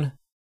down.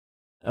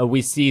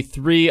 We see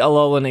 3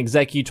 Alolan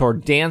Executor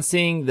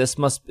dancing. This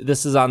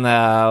is on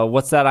the,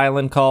 what's that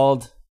island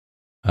called?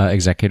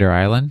 Executor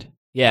Island?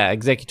 Yeah,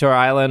 Executor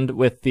Island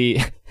with the,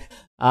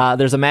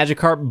 there's a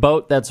Magikarp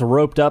boat that's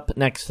roped up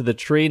next to the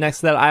tree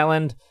next to that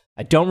island.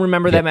 I don't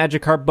remember that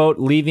Magikarp boat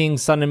leaving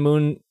Sun and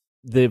Moon,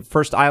 the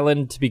first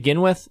island to begin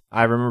with.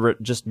 I remember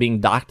it just being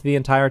docked the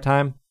entire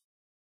time.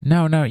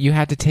 No, you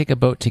had to take a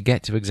boat to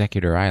get to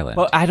Executor Island.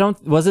 Oh,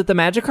 was it the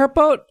Magikarp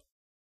boat?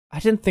 I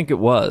didn't think it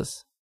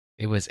was.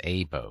 It was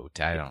a boat.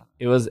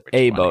 It was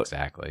a boat.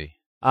 Exactly.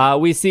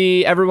 We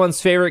see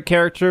everyone's favorite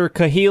character,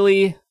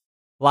 Kahili.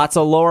 Lots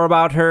of lore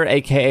about her,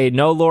 aka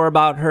no lore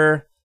about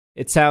her.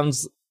 It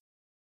sounds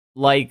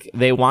like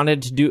they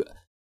wanted to do...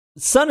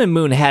 Sun and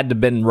Moon had to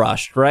have been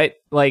rushed, right?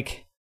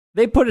 Like,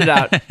 they put it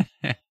out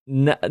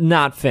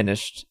not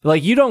finished.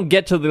 Like, you don't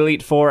get to the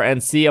Elite Four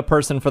and see a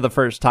person for the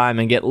first time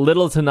and get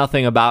little to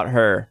nothing about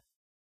her.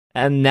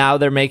 And now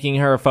they're making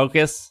her a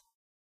focus?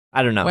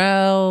 I don't know.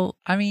 Well,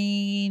 I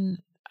mean,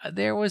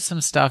 there was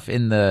some stuff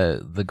in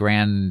the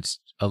Grand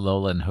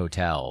Alolan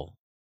Hotel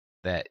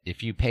that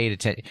if you paid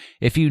attention,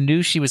 if you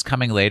knew she was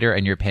coming later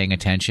and you're paying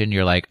attention,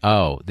 you're like,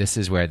 oh, this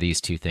is where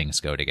these two things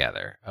go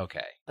together.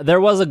 Okay.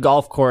 There was a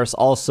golf course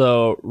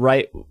also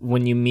right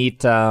when you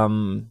meet,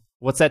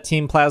 what's that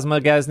Team Plasma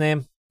guy's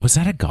name? Was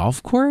that a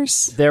golf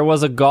course? There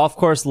was a golf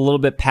course a little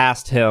bit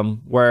past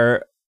him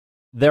where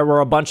there were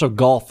a bunch of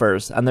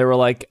golfers and they were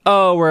like,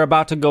 oh, we're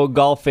about to go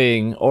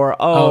golfing, or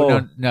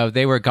no,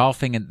 they were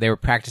golfing and they were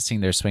practicing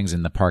their swings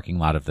in the parking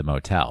lot of the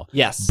motel.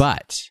 Yes.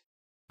 But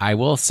I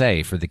will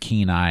say, for the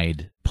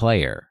keen-eyed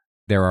player,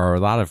 there are a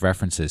lot of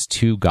references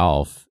to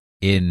golf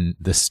in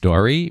the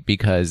story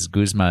because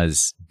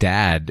Guzma's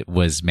dad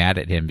was mad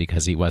at him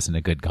because he wasn't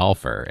a good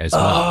golfer as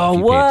well. Oh, if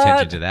you what? pay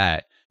attention to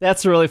that.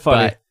 That's really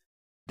funny. But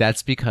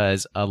that's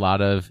because a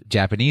lot of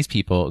Japanese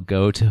people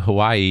go to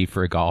Hawaii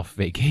for golf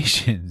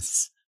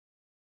vacations.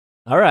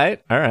 All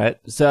right.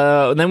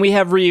 So then we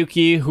have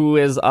Ryuki, who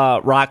is a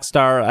rock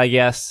star, I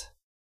guess.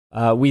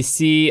 We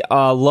see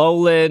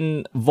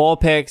Alolan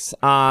Vulpix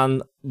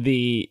on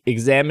the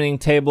examining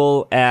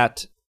table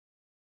at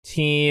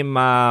Team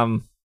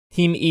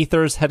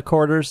Ether's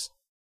headquarters,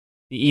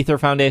 the Ether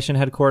Foundation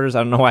headquarters. I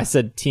don't know why I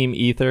said Team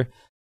Ether.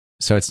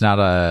 So it's not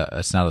a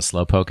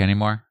Slowpoke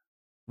anymore?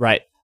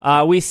 Right.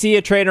 We see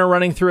a trainer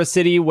running through a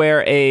city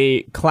where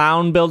a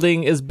clown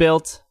building is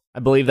built.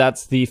 I believe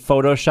that's the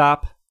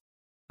Photoshop.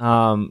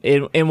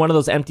 In one of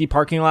those empty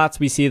parking lots,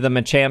 we see the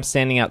Machamp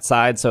standing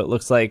outside, so it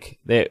looks like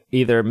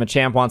either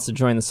Machamp wants to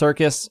join the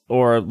circus,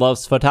 or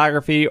loves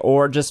photography,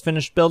 or just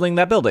finished building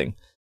that building.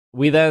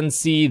 We then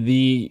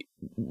see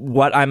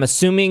what I'm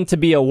assuming to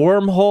be a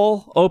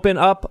wormhole open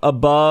up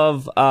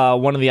above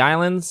one of the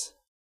islands.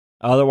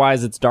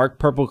 Otherwise, it's dark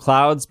purple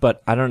clouds,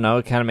 but I don't know.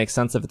 It kind of makes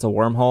sense if it's a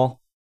wormhole.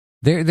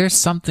 There's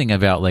something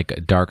about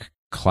like dark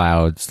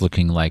clouds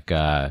looking like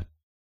a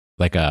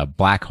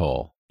black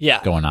hole.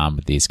 Yeah. Going on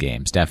with these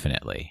games,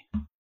 definitely.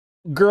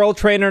 Girl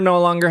trainer no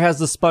longer has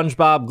the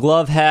SpongeBob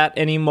glove hat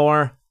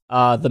anymore.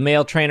 The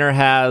male trainer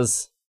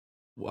has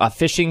a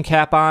fishing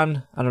cap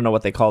on. I don't know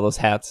what they call those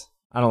hats.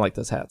 I don't like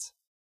those hats.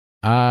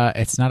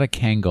 It's not a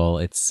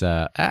Kangol. It's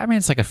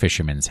it's like a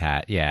fisherman's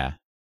hat. Yeah.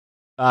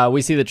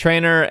 We see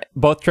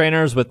both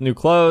trainers with new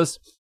clothes.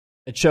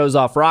 It shows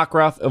off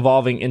Rockruff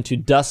evolving into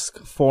Dusk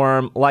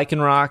form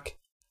Lycanroc.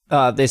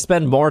 They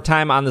spend more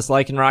time on this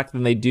Lycanroc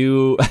than they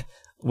do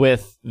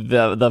with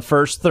the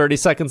first 30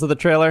 seconds of the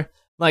trailer.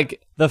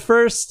 Like, the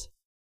first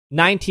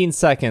 19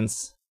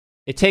 seconds,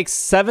 it takes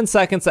 7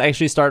 seconds to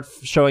actually start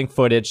showing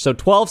footage. So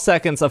 12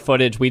 seconds of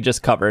footage we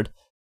just covered.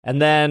 And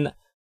then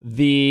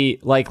the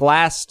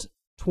last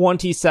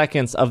 20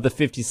 seconds of the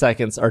 50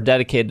 seconds are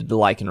dedicated to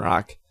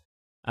Lycanroc.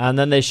 And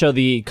then they show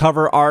the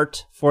cover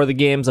art for the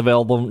games,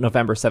 available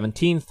November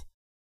 17th.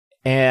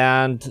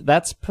 And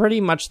that's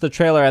pretty much the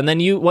trailer. And then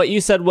what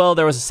you said, Will,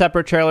 there was a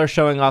separate trailer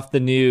showing off the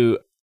new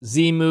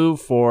Z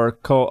move for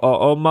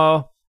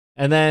Ko-Omo.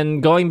 And then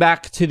going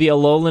back to the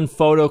Alolan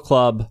Photo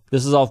Club,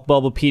 this is off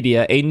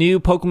Bulbapedia, a new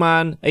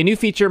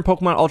feature in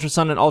Pokemon Ultra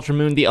Sun and Ultra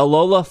Moon, the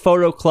Alola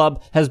Photo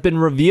Club, has been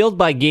revealed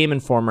by Game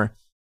Informer.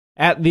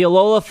 At the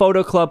Alola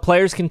Photo Club,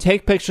 players can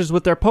take pictures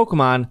with their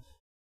Pokemon.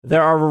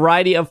 There are a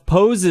variety of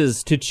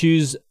poses to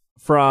choose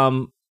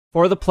from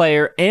for the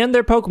player and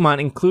their Pokemon,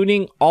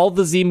 including all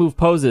the Z-Move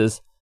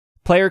poses.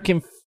 Player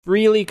can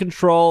freely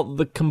control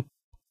the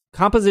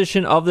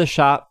composition of the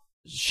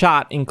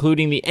shot,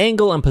 including the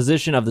angle and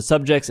position of the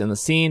subjects in the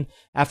scene.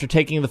 After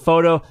taking the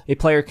photo, a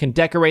player can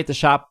decorate the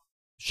shot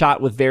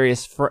with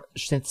various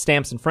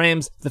stamps and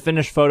frames. The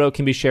finished photo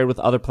can be shared with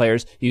other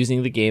players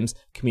using the game's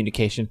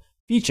communication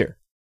feature.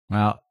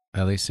 Well,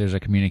 at least there's a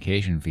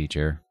communication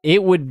feature.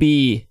 It would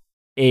be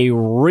a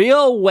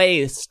real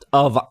waste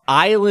of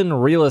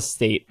island real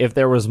estate if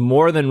there was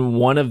more than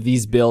one of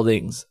these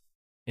buildings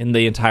in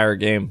the entire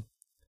game.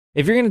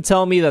 If you're going to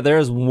tell me that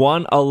there's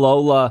one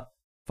Alola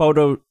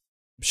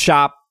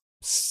Photoshop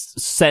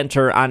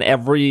center on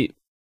every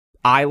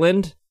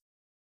island,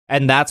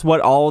 and that's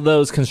what all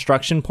those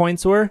construction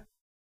points were,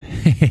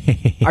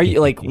 are you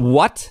like,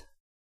 what?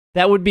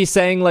 That would be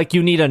saying like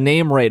you need a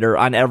name rater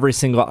on every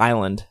single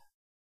island.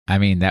 I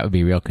mean, that would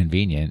be real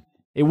convenient.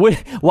 It would,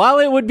 while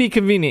it would be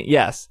convenient,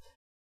 yes.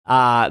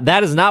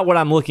 That is not what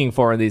I'm looking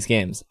for in these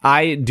games.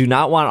 I do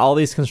not want all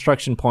these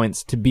construction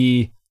points to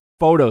be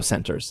photo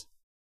centers.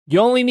 You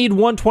only need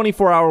one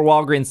 24-hour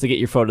Walgreens to get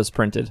your photos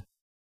printed.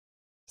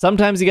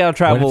 Sometimes you gotta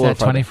travel. What if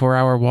that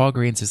 24-hour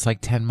Walgreens is like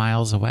 10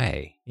 miles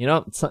away? You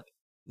know,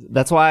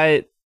 that's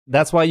why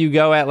you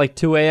go at like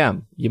 2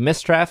 a.m. You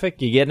miss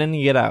traffic, you get in,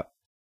 you get out.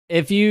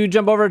 If you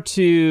jump over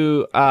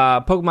to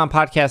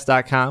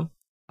PokemonPodcast.com,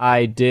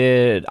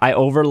 I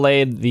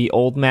overlaid the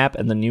old map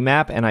and the new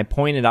map, and I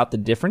pointed out the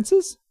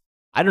differences.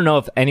 I don't know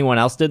if anyone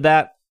else did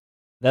that.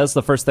 That was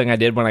the first thing I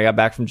did when I got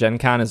back from Gen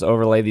Con, is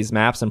overlay these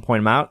maps and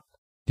point them out.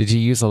 Did you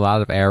use a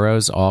lot of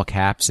arrows, all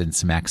caps, and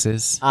some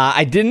X's?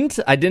 I didn't.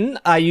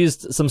 I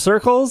used some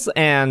circles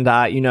and,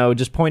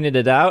 just pointed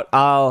it out.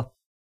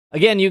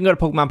 Again, you can go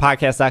to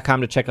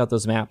PokemonPodcast.com to check out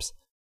those maps.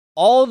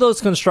 All of those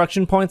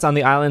construction points on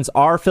the islands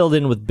are filled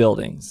in with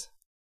buildings.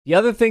 The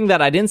other thing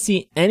that I didn't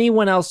see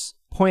anyone else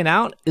point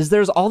out is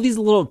there's all these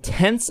little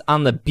tents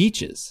on the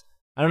beaches.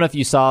 I don't know if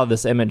you saw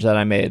this image that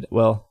I made,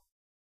 Will.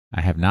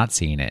 I have not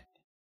seen it.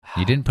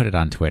 You didn't put it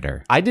on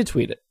Twitter. I did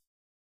tweet it.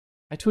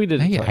 I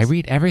tweeted it. Yeah, I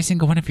read every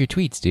single one of your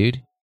tweets,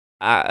 dude.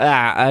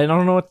 I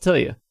don't know what to tell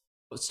you.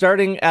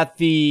 Starting at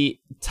the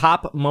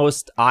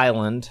topmost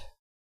island.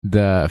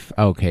 So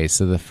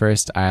the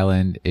first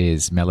island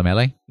is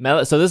Melemele?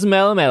 So this is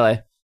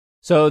Melemele.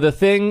 So the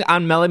thing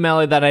on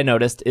Melemele that I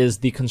noticed is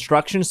the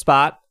construction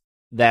spot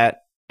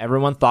that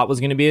everyone thought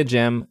was going to be a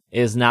gym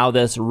is now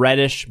this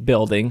reddish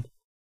building,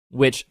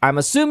 which I'm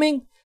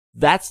assuming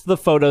that's the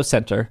photo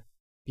center,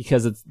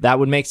 because that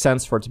would make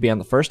sense for it to be on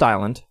the first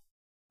island.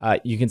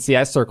 You can see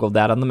I circled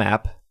that on the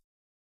map.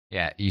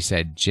 Yeah, you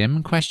said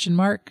gym ?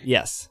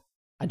 Yes.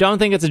 I don't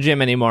think it's a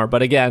gym anymore,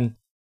 but again,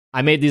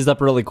 I made these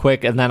up really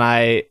quick, and then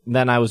I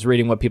was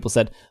reading what people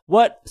said.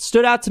 What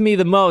stood out to me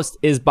the most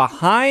is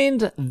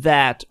behind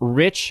that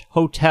rich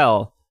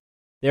hotel,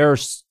 there are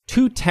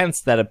 2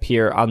 tents that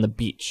appear on the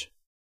beach.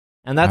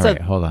 And that's all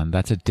right, hold on.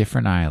 That's a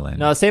different island.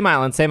 No, same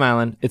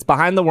island. It's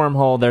behind the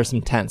wormhole. There's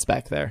some tents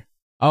back there.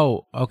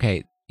 Oh,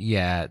 okay.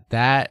 Yeah,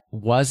 that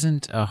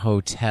wasn't a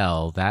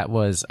hotel. That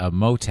was a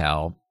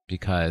motel,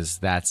 because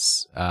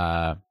that's,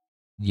 so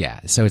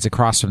it's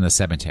across from the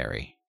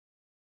cemetery.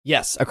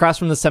 Yes, across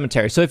from the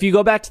cemetery. So if you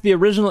go back to the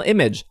original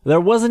image,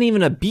 there wasn't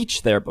even a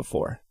beach there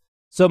before.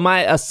 So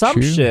my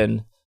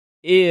assumption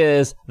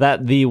is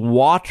that the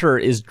water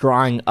is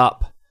drying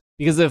up.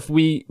 Because if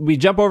we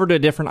jump over to a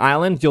different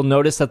island, you'll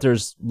notice that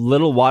there's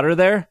little water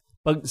there,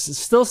 but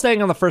still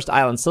staying on the first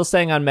island, still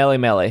staying on Mele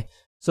Mele.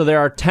 So there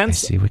are I tents.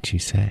 see what you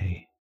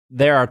say.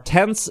 There are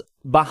tents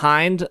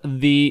behind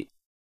the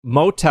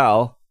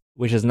motel,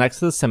 which is next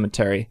to the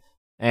cemetery,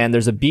 and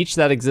there's a beach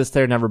that exists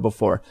there never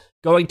before.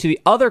 Going to the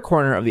other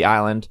corner of the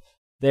island,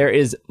 there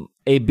is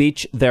a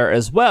beach there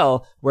as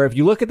well, where if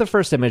you look at the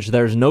first image,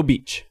 there's no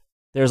beach.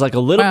 There's like a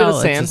little bit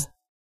of sand. It's a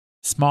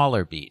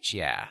smaller beach,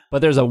 yeah.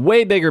 But there's a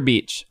way bigger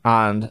beach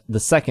on the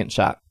second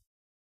shot.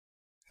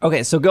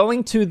 Okay, so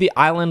going to the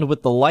island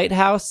with the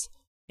lighthouse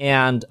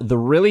and the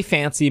really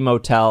fancy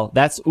motel,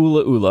 that's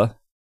Ula Ula,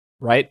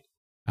 right?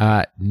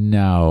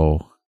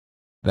 No.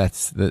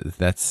 That's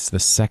the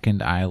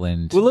second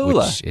island. Ula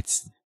Ula.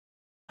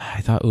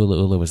 I thought Ula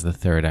Ula was the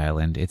third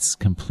island. It's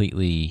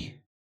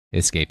completely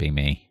escaping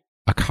me.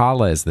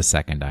 Akala is the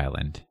second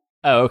island.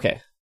 Oh,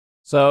 okay.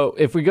 So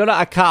if we go to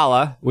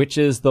Akala, which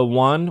is the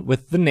one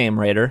with the name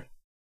raider,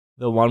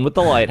 the one with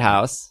the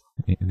lighthouse,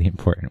 The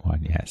important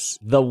one, yes.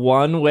 the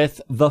one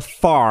with the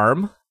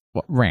farm,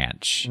 Well,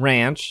 ranch.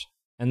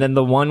 and then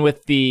the one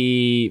with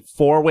the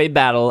four-way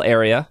battle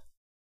area.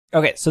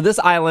 Okay, so this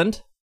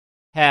island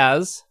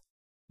has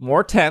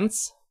more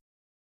tents.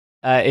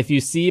 If you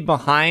see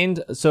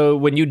behind, so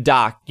when you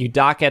dock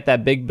at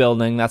that big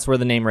building, that's where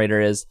the name raider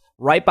is.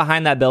 Right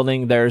behind that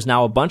building, there's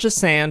now a bunch of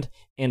sand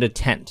and a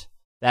tent.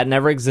 That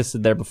never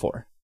existed there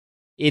before.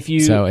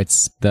 So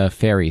it's the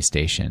ferry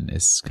station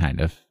is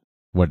kind of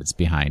what it's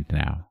behind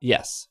now.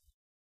 Yes.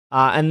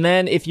 And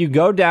then if you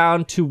go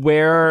down to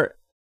where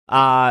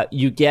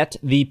you get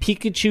the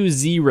Pikachu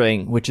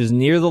Z-Ring, which is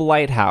near the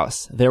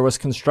lighthouse, there was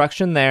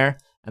construction there,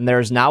 and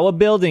there's now a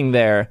building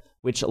there,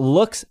 which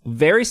looks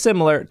very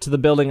similar to the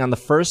building on the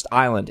first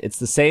island. It's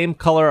the same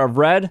color of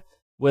red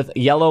with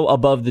yellow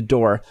above the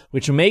door,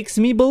 which makes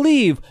me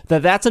believe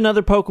that that's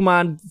another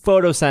Pokemon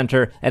photo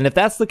center. And if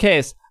that's the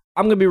case,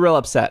 I'm going to be real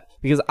upset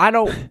because I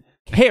don't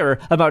care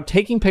about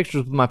taking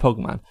pictures with my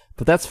Pokemon,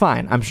 but that's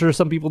fine. I'm sure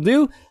some people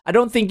do. I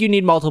don't think you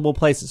need multiple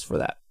places for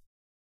that.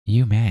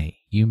 You may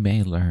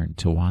learn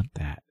to want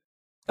that.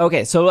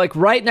 Okay, so like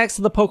right next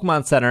to the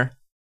Pokemon Center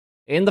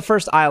in the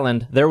first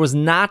island, there was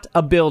not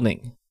a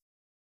building.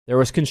 There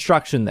was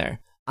construction there.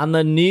 On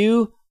the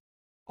new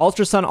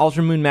Ultra Sun,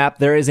 Ultra Moon map,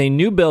 there is a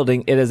new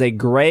building. It is a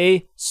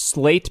gray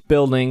slate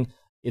building.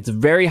 It's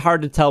very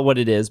hard to tell what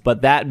it is,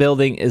 but that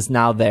building is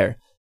now there.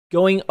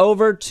 Going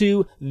over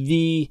to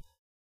the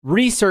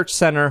research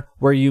center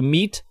where you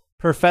meet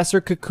Professor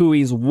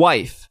Kukui's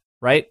wife,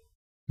 right?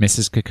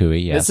 Mrs.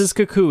 Kukui, yes. Mrs.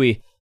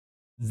 Kukui.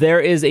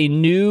 There is a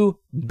new,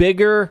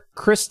 bigger,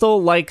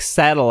 crystal-like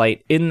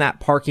satellite in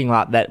that parking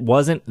lot that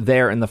wasn't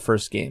there in the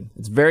first game.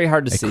 It's very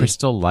hard to see. A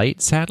crystal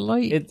light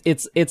satellite?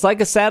 It's like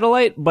a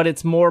satellite, but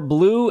it's more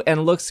blue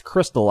and looks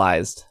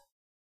crystallized.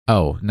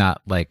 Oh,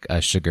 not like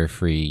a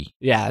sugar-free.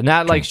 Yeah,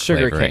 not like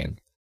Sugar flavoring. King.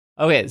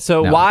 Okay,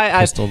 so No,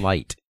 crystal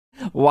light.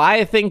 why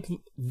I think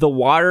the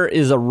water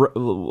is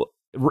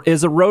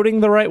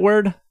eroding the right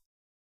word?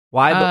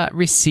 Why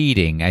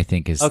Receding, I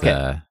think, is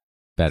the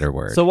better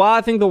word. So while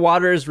I think the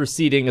water is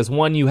receding is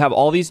one, you have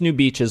all these new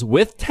beaches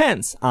with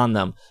tents on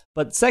them.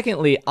 But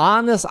secondly,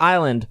 on this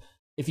island,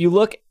 if you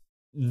look,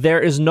 there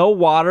is no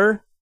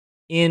water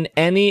in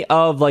any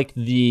of like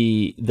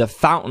the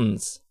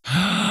fountains.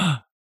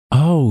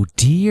 Oh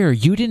dear,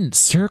 you didn't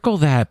circle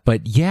that,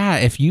 but yeah,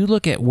 if you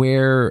look at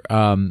where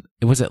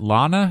was it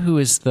Lana who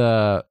is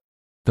the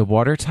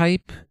water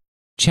type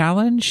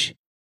challenge?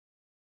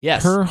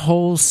 Yes. Her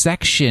whole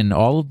section,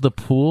 all of the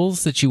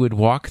pools that you would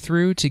walk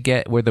through to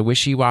get where the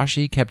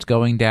wishy-washy kept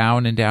going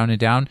down and down and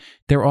down,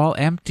 they're all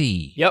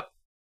empty. Yep.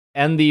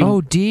 And Oh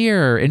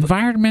dear,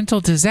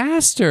 environmental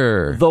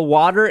disaster. the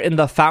water in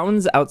the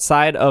fountains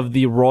outside of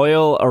the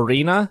Royal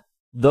Arena,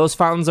 those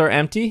fountains are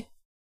empty.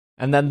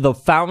 And then the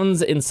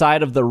fountains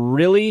inside of the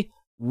really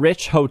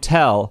rich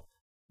hotel,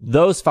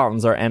 those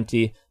fountains are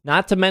empty.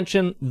 Not to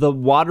mention the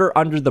water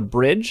under the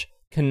bridge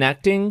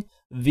connecting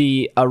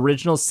the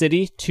original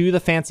city to the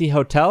fancy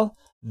hotel,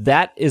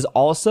 that is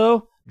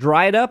also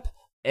dried up,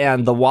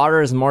 and the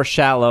water is more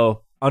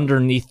shallow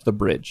underneath the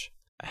bridge.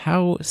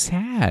 How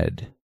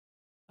sad.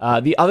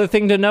 The other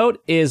thing to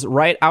note is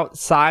right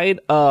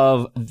outside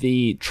of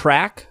the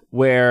track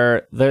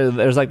where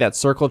there's like that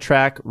circle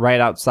track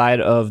right outside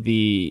of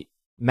the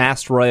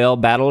Masked Royale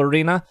Battle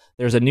Arena.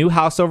 There's a new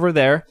house over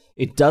there.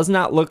 It does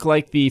not look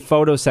like the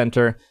photo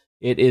center.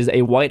 It is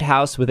a white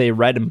house with a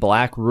red and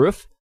black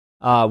roof,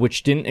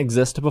 which didn't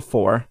exist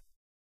before.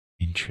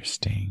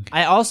 Interesting.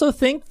 I also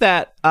think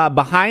that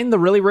behind the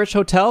really rich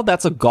hotel,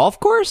 that's a golf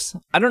course.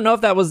 I don't know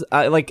if that was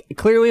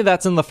clearly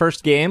that's in the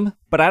first game,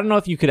 but I don't know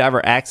if you could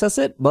ever access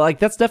it. But like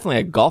that's definitely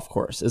a golf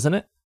course, isn't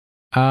it?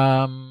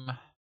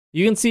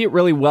 You can see it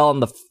really well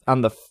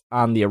on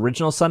the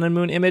original Sun and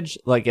Moon image.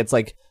 Like it's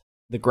like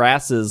the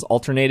grass is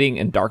alternating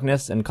in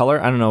darkness and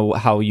color. I don't know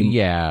how you.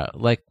 Yeah,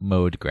 like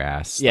mowed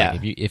grass. Yeah.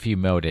 Like if you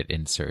mowed it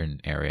in certain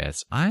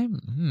areas.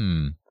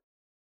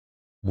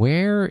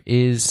 Where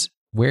is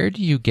where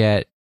do you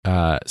get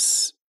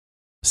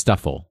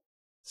Stuffle?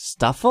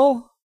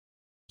 Stuffle?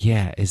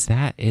 Yeah, is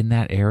that in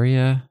that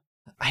area?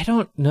 I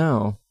don't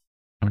know.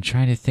 I'm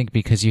trying to think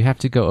because you have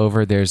to go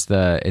over. There's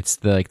the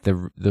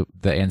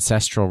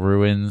ancestral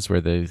ruins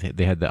where they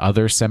had the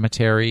other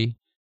cemetery.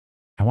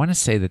 I want to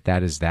say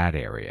that is that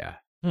area.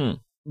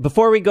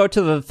 Before we go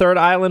to the third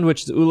island,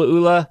 which is Ula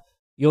Ula,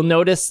 you'll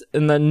notice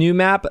in the new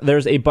map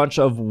there's a bunch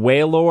of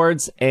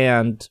Wailords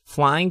and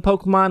flying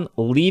Pokemon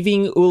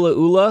leaving Ula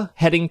Ula,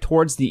 heading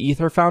towards the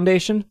Ether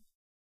Foundation.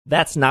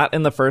 That's not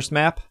in the first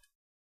map,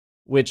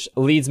 which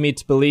leads me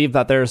to believe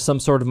that there's some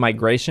sort of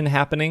migration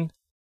happening,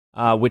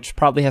 which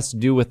probably has to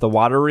do with the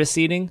water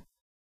receding.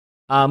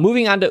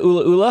 Moving on to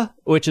Ula Ula,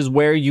 which is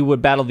where you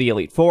would battle the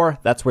Elite Four.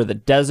 That's where the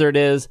desert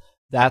is.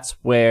 That's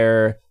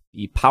where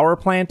the power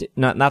plant,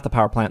 not the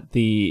power plant,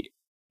 the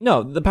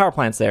power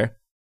plant's there.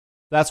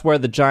 That's where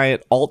the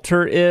giant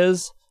altar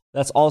is.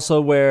 That's also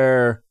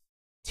where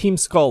Team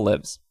Skull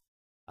lives.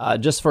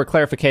 Just for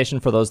clarification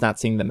for those not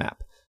seeing the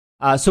map.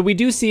 So we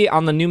do see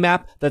on the new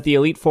map that the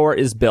Elite Four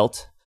is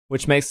built,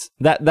 which makes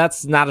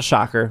that's not a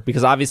shocker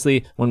because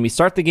obviously when we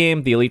start the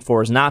game, the Elite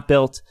Four is not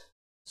built.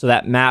 So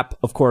that map,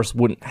 of course,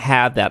 wouldn't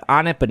have that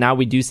on it. But now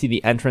we do see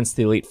the entrance to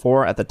the Elite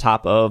Four at the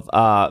top of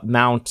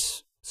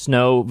Mount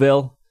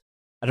Snowville.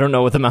 I don't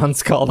know what the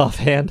mountain's called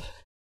offhand.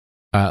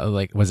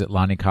 Was it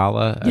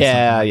Lanikala?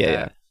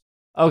 Yeah.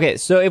 Okay,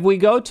 so if we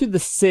go to the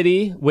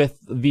city with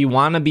the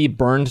wannabe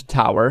burned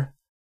tower,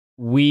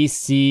 we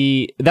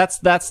see that's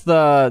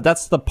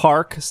the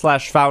park /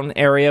 fountain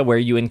area where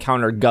you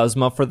encounter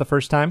Guzma for the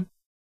first time.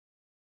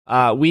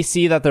 We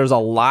see that there's a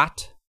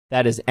lot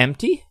that is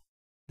empty.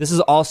 This is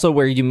also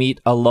where you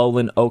meet a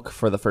Alolan Oak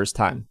for the first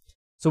time.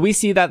 So we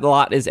see that the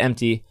lot is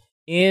empty.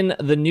 In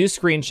the new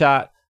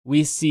screenshot,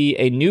 we see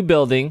a new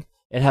building.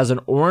 It has an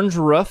orange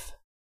roof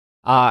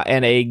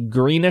and a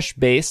greenish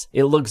base.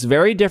 It looks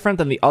very different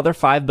than the other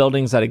 5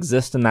 buildings that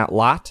exist in that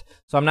lot.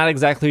 So I'm not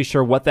exactly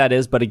sure what that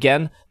is, but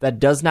again, that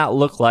does not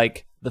look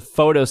like the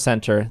photo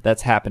center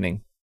that's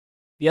happening.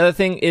 The other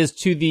thing is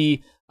to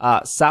the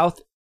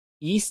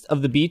southeast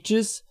of the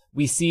beaches,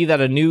 we see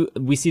that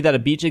a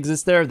beach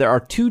exists there. There are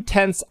 2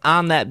 tents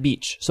on that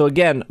beach. So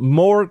again,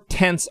 more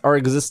tents are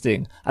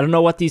existing. I don't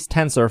know what these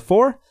tents are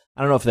for.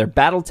 I don't know if they're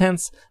battle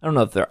tents. I don't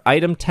know if they're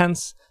item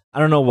tents. I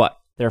don't know what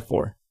they're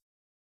for.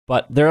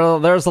 But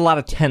there's a lot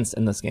of tents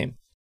in this game.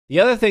 The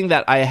other thing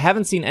that I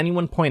haven't seen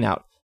anyone point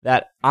out,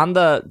 that on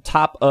the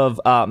top of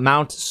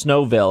Mount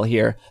Snowville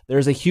here,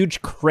 there's a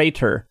huge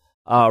crater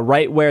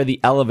right where the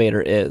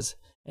elevator is.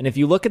 And if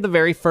you look at the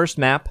very first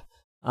map,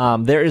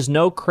 there is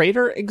no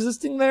crater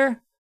existing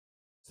there.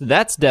 So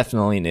that's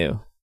definitely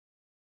new.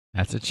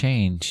 That's a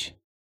change.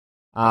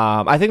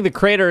 I think the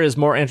crater is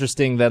more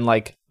interesting than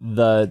like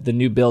the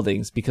new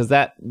buildings because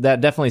that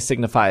definitely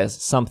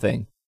signifies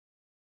something.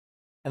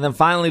 And then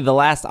finally, the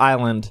last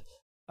island,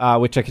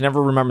 which I can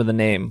never remember the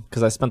name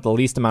because I spent the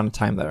least amount of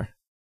time there.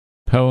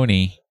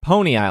 Pony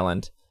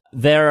Island.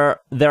 There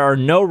are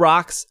no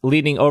rocks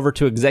leading over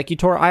to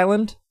Executor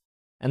Island,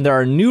 and there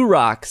are new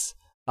rocks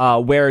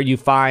where you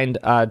find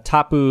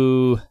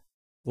Tapu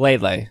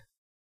Lele.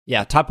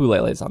 Yeah, Tapu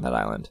Lele is on that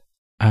island.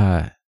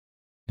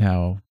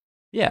 No.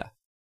 Yeah.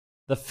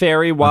 The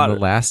fairy water. On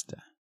the last.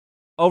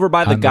 Over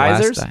by the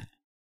geysers?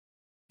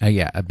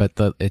 Yeah, but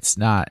it's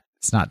not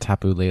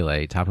Tapu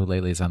Lele. Tapu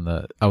Lele is on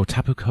the... Oh,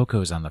 Tapu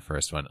Koko's on the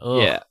first one.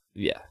 Ugh.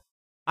 Yeah.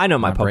 I know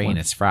my Pokemon. brain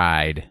is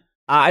fried.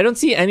 I don't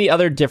see any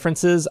other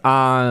differences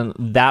on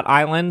that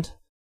island.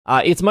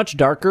 It's much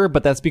darker,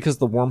 but that's because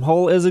the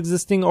wormhole is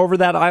existing over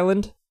that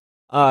island.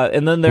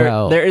 And then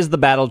there is the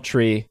battle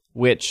tree,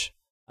 which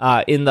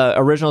in the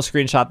original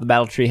screenshot, the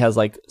battle tree has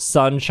like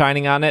sun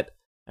shining on it,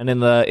 and in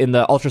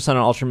the Ultra Sun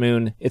and Ultra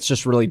Moon, it's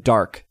just really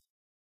dark.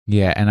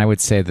 Yeah, and I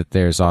would say that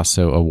there's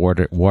also a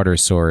water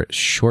source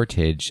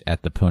shortage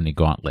at the Pony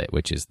Gauntlet,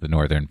 which is the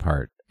northern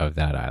part of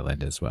that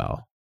island as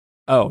well.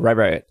 Oh,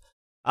 right.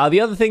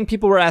 The other thing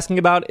people were asking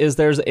about is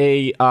there's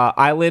a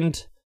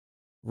island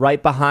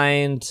right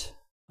behind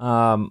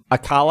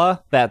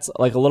Akala that's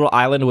like a little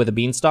island with a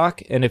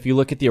beanstalk. And if you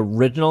look at the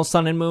original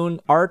Sun and Moon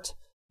art,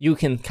 you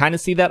can kind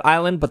of see that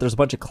island, but there's a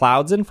bunch of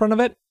clouds in front of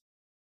it.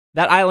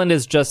 That island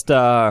is just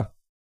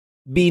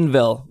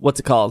Beanville. What's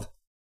it called?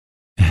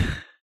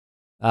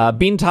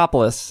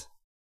 Beantopolis.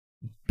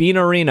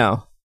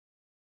 Beanorino.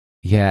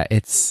 Yeah,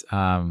 it's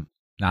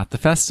not the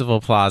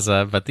Festival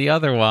Plaza, but the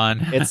other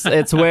one. It's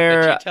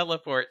where that you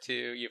teleport to.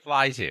 You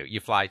fly to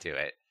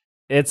it.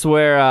 It's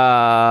where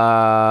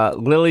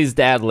Lily's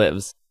dad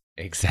lives.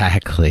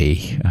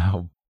 Exactly.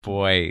 Oh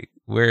boy,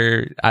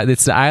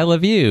 it's the Isle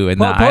of You and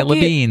the Isle of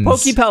Beans.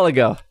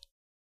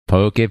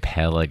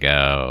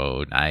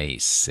 Pokepelago.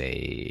 Nice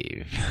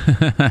save.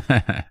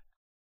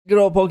 Good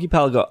old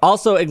Pokepelago.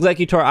 Also,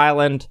 Executor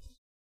Island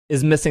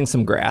is missing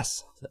some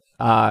grass.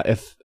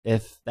 If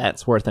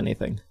that's worth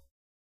anything.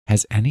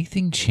 Has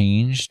anything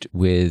changed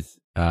with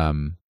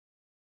Team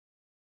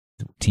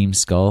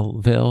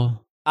Skullville?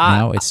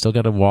 Now it's still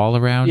got a wall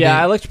around it?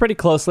 Yeah, I looked pretty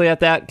closely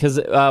at that because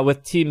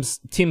with Team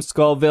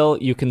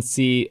Skullville, you can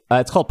see...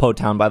 it's called Po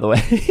Town, by the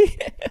way.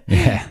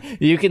 Yeah.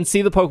 You can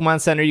see the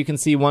Pokemon Center. You can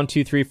see 1,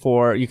 2, 3,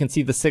 4. You can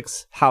see the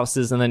 6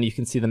 houses, and then you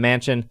can see the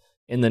mansion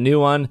in the new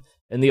one.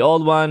 In the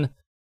old one,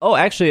 oh,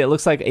 actually, it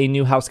looks like a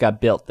new house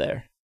got built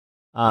there.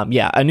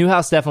 Yeah, a new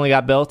house definitely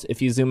got built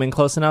if you zoom in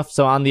close enough.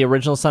 So on the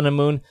original Sun and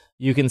Moon,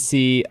 you can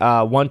see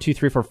 1, 2,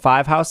 3, 4,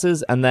 5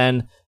 houses, and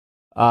then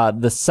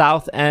the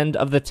south end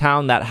of the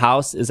town, that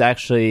house is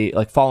actually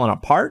like falling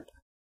apart.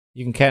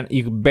 You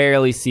can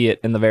barely see it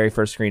in the very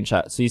first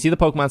screenshot. So you see the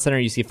Pokemon Center,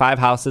 you see 5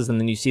 houses, and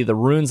then you see the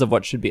ruins of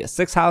what should be a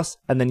 6th house,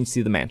 and then you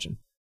see the mansion.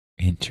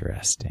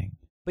 Interesting.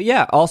 But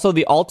yeah, also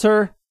the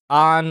altar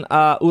on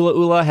Ula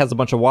Ula has a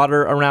bunch of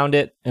water around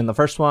it in the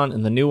first one.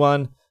 In the new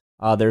one,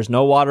 there's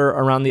no water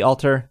around the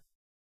altar.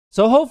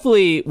 So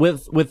hopefully,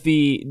 with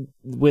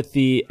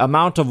the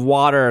amount of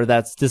water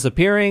that's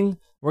disappearing,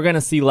 we're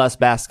gonna see less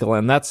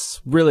Basculin.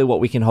 That's really what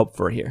we can hope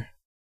for here.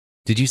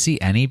 Did you see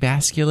any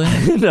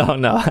Basculin?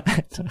 No,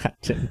 I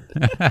didn't.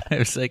 It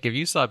was like, if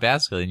you saw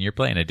Basculin, you're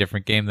playing a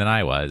different game than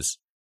I was.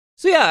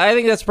 So yeah, I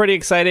think that's pretty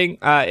exciting.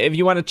 If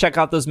you want to check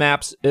out those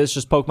maps, it's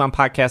just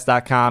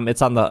PokemonPodcast.com.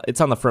 It's on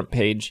the front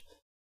page.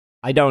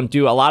 I don't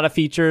do a lot of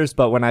features,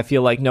 but when I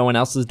feel like no one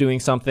else is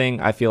doing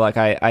something, I feel like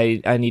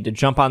I need to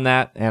jump on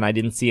that, and I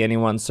didn't see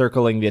anyone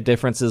circling the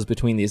differences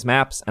between these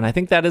maps, and I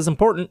think that is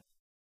important,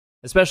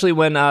 especially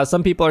when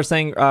some people are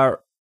saying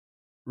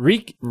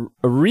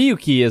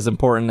Ryuki is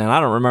important, and I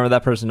don't remember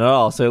that person at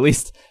all, so at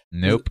least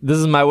Nope. This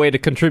is my way to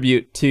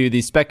contribute to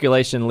the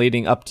speculation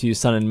leading up to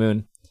Sun and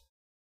Moon.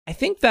 I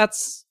think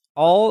that's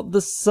all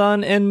the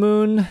Sun and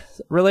Moon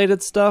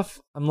related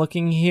stuff. I'm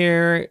looking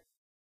here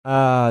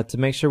to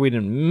make sure we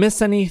didn't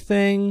miss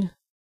anything.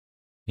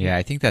 Yeah,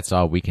 I think that's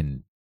all we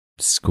can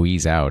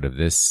squeeze out of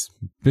this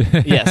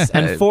Yes,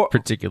 and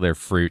particular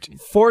fruit.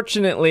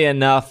 Fortunately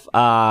enough,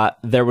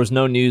 there was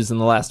no news in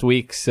the last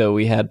week, so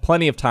we had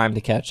plenty of time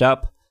to catch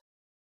up.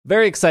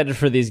 Very excited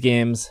for these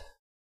games.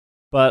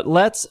 But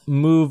let's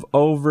move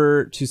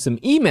over to some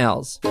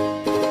emails.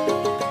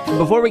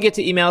 Before we get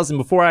to emails, and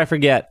before I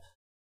forget,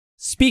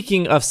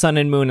 speaking of Sun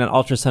and Moon and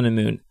Ultra Sun and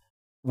Moon,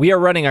 we are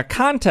running a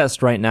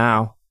contest right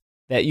now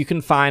that you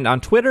can find on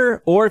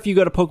Twitter, or if you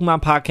go to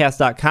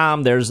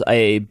PokemonPodcast.com, there's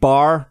a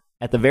bar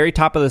at the very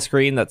top of the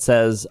screen that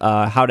says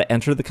how to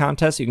enter the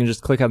contest. You can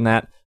just click on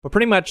that. But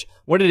pretty much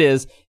what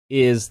it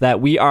is that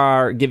we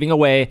are giving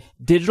away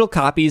digital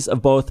copies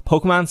of both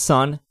Pokemon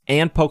Sun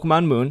and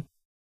Pokemon Moon.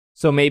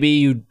 So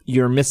maybe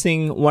you're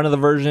missing one of the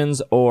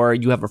versions, or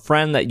you have a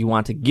friend that you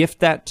want to gift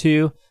that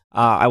to.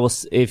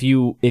 If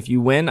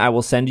you win, I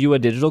will send you a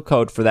digital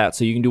code for that,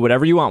 so you can do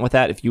whatever you want with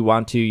that. If you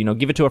want to,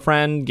 give it to a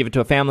friend, give it to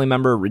a family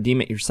member, redeem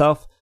it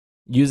yourself,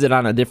 use it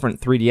on a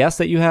different 3DS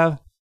that you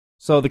have.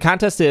 So the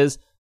contest is,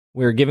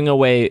 we're giving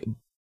away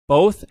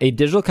both a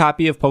digital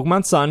copy of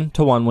Pokemon Sun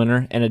to one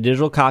winner and a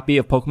digital copy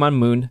of Pokemon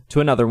Moon to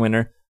another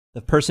winner.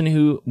 The person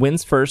who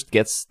wins first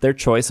gets their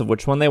choice of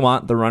which one they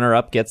want. The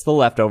runner-up gets the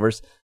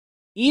leftovers.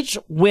 Each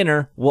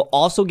winner will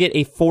also get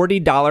a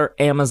 $40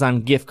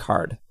 Amazon gift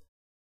card.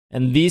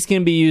 And these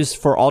can be used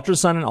for Ultra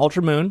Sun and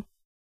Ultra Moon,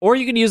 or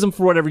you can use them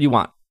for whatever you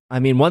want. I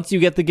mean, once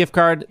you get the gift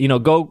card,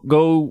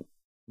 go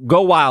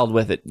wild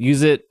with it.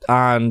 Use it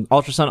on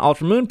Ultra Sun,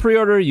 Ultra Moon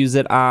pre-order. Use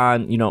it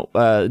on,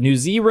 new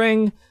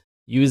Z-Ring.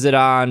 Use it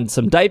on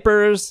some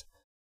diapers.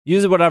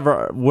 Use it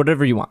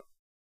whatever you want.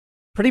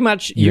 Pretty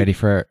much. You ready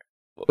for...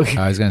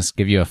 I was going to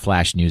give you a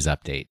flash news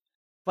update.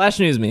 Flash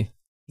news me.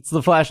 It's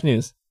the flash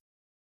news.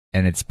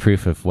 And it's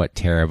proof of what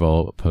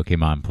terrible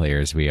Pokemon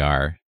players we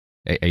are.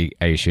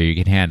 Are you sure you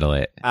can handle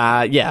it?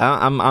 Yeah,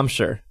 I'm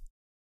sure.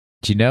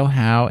 Do you know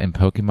how in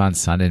Pokemon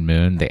Sun and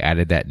Moon they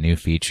added that new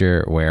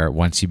feature where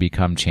once you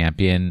become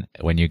champion,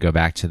 when you go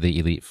back to the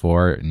Elite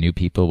Four, new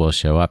people will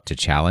show up to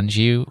challenge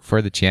you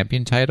for the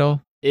champion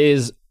title?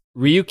 Is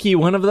Ryuki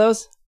one of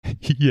those?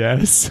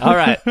 Yes. All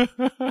right.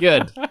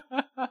 Good.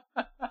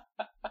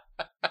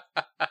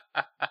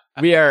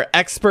 We are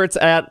experts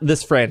at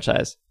this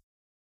franchise.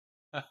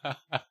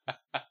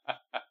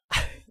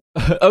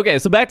 Okay,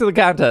 so back to the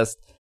contest.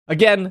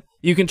 Again,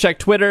 you can check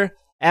Twitter.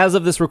 As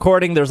of this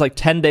recording, there's like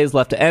 10 days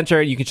left to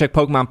enter. You can check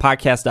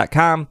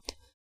PokemonPodcast.com.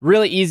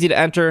 Really easy to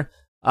enter.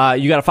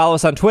 You got to follow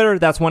us on Twitter.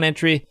 That's one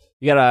entry.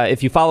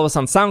 If you follow us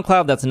on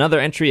SoundCloud, that's another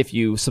entry. If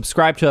you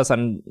subscribe to us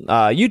on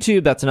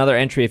YouTube, that's another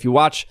entry. If you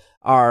watch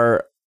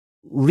our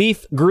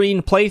Leaf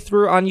Green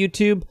playthrough on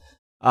YouTube,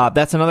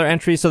 that's another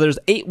entry. So there's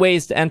 8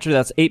 ways to enter.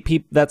 That's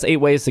 8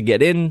 ways to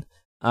get in.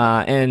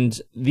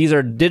 And these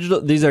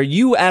are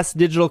US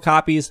digital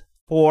copies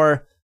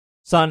for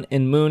Sun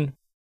and Moon.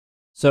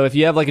 So if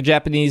you have like a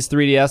Japanese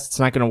 3DS, it's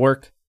not going to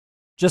work.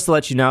 Just to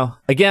let you know.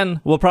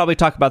 Again, we'll probably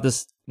talk about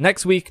this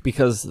next week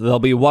because there'll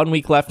be 1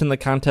 week left in the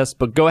contest,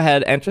 but go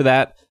ahead, enter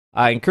that.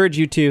 I encourage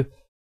you to.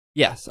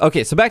 Yes.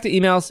 Okay, so back to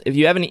emails. If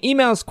you have any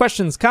emails,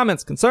 questions,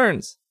 comments,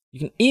 concerns, you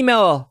can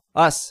email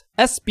us,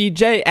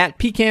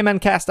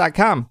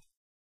 sbj@pkmncast.com.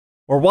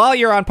 Or while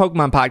you're on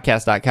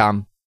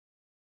PokemonPodcast.com,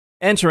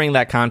 entering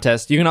that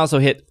contest, you can also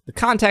hit the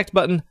contact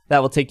button.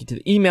 That will take you to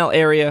the email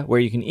area where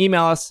you can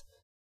email us.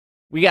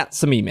 We got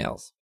some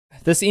emails.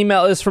 This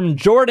email is from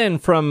Jordan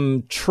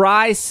from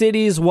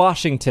Tri-Cities,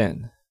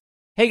 Washington.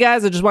 Hey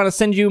guys, I just want to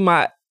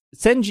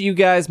send you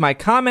guys my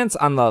comments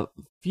on the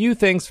few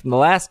things from the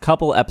last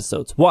couple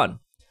episodes. 1,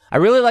 I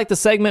really like the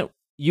segment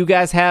you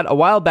guys had a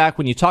while back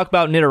when you talked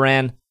about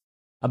Nidoran,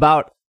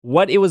 about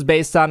what it was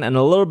based on and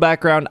a little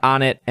background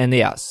on it, and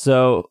yeah,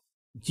 so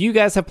do you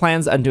guys have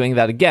plans on doing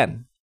that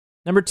again?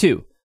 Number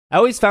 2, I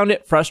always found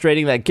it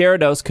frustrating that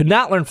Gyarados could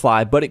not learn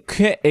Fly, but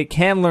it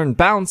can learn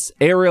Bounce,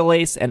 Aerial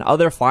Ace, and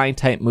other flying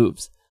type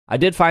moves. I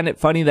did find it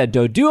funny that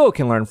Doduo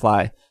can learn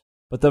Fly,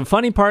 but the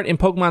funny part in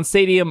Pokemon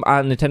Stadium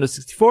on Nintendo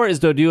 64 is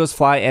Doduo's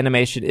fly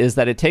animation is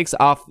that it takes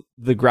off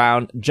the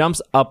ground,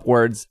 jumps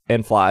upwards,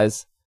 and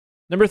flies.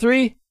 Number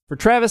 3, for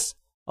Travis,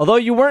 although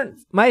you weren't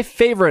my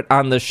favorite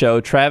on the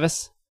show,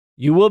 Travis,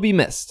 you will be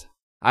missed.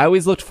 I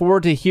always looked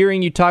forward to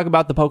hearing you talk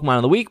about the Pokemon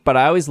of the week, but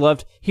I always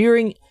loved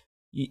hearing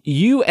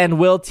you and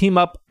Will team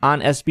up on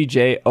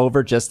SBJ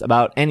over just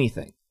about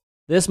anything.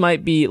 This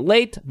might be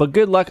late, but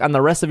good luck on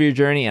the rest of your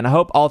journey, and I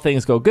hope all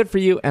things go good for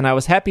you, and I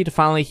was happy to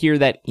finally hear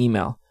that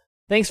email.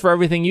 Thanks for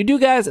everything you do,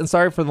 guys, and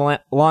sorry for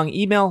the long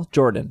email,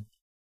 Jordan.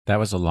 That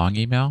was a long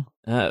email?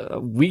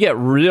 We get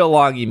real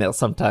long emails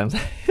sometimes.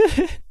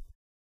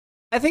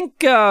 I think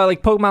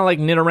like Pokemon like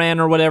Nidoran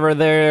or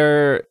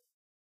whatever,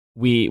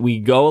 we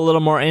go a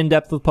little more in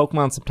depth with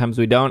Pokemon. Sometimes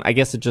we don't. I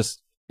guess it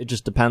just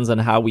depends on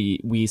how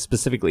we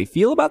specifically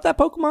feel about that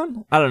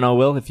Pokemon. I don't know,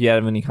 Will, if you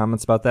have any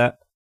comments about that.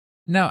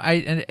 No,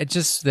 it's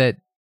just that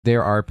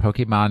there are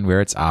Pokemon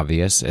where it's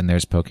obvious, and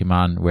there's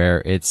Pokemon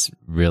where it's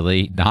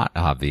really not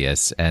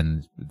obvious,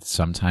 and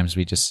sometimes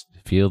we just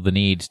feel the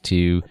need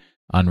to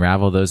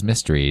unravel those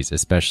mysteries,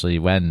 especially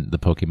when the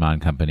Pokemon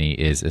Company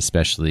is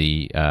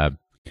especially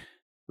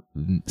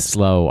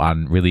slow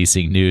on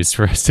releasing news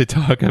for us to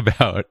talk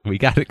about. We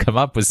got to come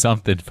up with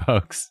something,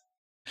 folks.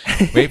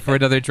 Wait for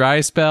another dry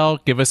spell,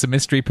 give us a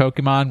mystery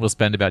Pokemon, we'll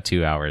spend about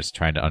 2 hours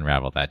trying to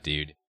unravel that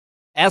dude.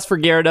 As for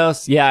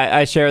Gyarados, yeah,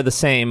 I share the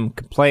same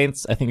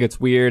complaints. I think it's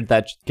weird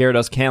that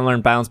Gyarados can learn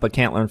Bounce but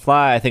can't learn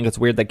Fly. I think it's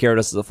weird that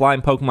Gyarados is a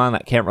flying Pokemon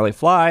that can't really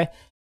fly.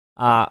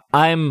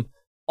 I'm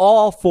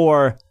all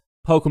for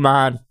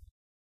Pokemon.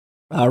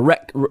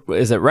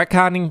 Is it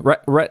retconning?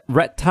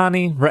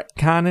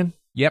 Retconning?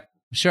 Yep,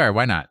 sure,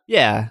 why not?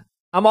 Yeah,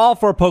 I'm all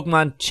for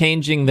Pokemon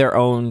changing their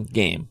own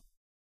game.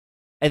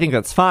 I think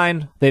that's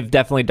fine. They've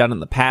definitely done it in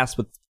the past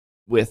with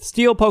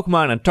Steel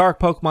Pokemon and Dark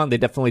Pokemon. They've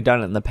definitely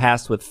done it in the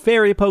past with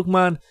Fairy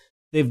Pokemon.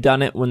 They've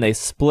done it when they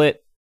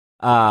split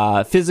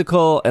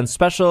physical and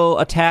special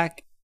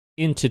attack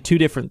into 2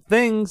 different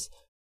things.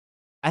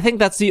 I think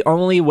that's the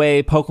only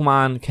way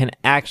Pokemon can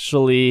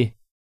actually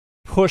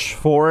push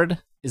forward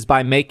is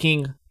by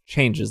making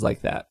changes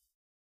like that.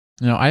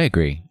 No, I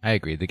agree.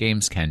 The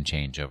games can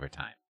change over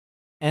time.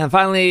 And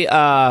finally,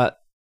 I'm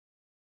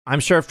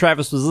sure if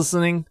Travis was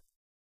listening,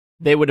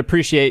 they would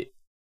appreciate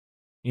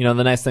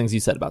the nice things you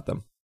said about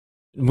them.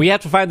 We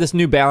have to find this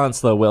new balance,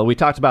 though, Will. We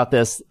talked about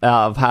this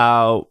of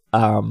how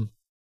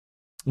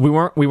we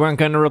weren't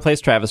going to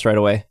replace Travis right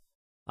away,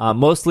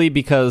 mostly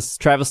because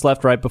Travis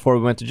left right before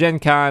we went to Gen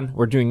Con.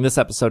 We're doing this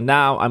episode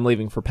now. I'm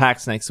leaving for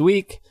PAX next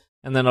week,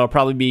 and then it'll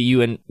probably be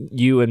you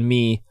and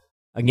me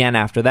again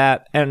after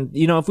that. And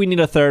if we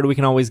need a third, we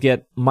can always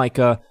get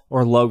Micah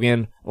or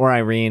Logan or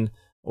Irene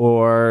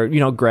or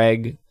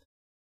Greg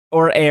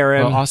or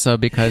Aaron. Well, also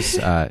because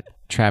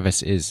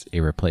Travis is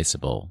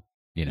irreplaceable,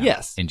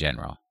 yes. In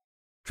general.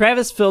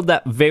 Travis filled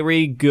that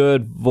very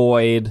good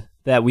void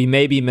that we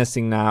may be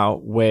missing now,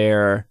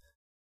 where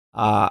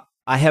I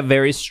have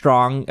very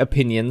strong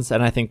opinions,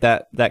 and I think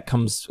that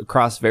comes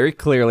across very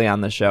clearly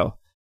on the show.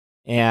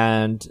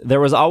 And there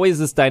was always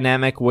this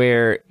dynamic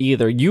where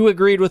either you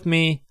agreed with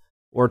me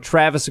or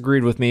Travis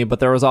agreed with me, but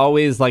there was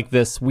always like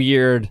this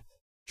weird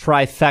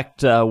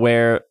trifecta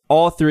where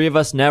all 3 of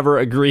us never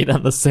agreed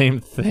on the same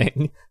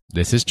thing.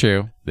 This is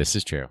true.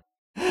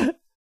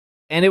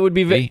 And it would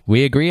be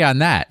we agree on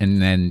that,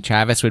 and then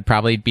Travis would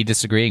probably be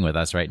disagreeing with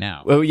us right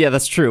now. Well, yeah,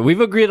 that's true. We've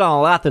agreed on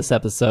a lot this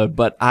episode,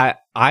 but I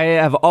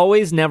have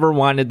always never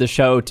wanted the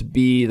show to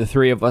be the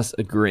 3 of us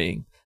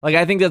agreeing. Like,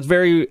 I think that's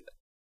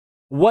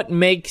what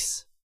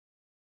makes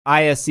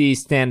ISE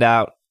stand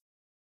out,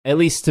 at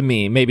least to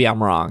me, maybe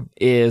I'm wrong,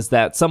 is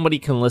that somebody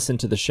can listen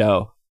to the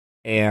show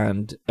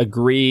and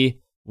agree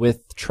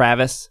with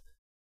Travis,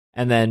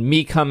 and then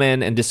me come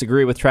in and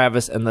disagree with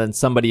Travis, and then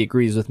somebody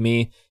agrees with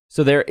me.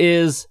 So there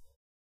is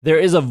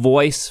a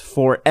voice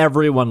for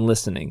everyone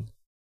listening,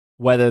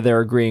 whether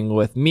they're agreeing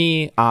with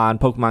me on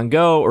Pokemon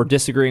Go or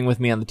disagreeing with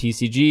me on the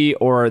TCG,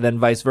 or then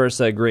vice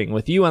versa, agreeing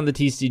with you on the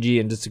TCG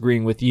and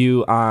disagreeing with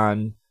you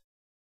on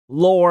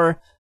lore.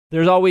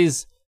 There's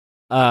always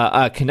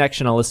a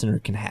connection a listener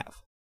can have.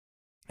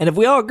 And if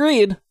we all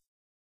agreed,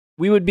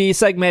 we would be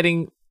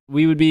segmenting,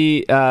 we would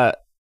be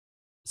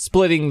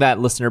splitting that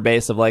listener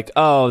base of like,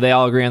 oh, they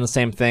all agree on the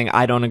same thing.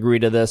 I don't agree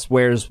to this.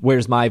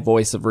 Where's my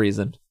voice of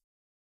reason?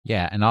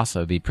 Yeah, and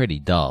also be pretty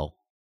dull.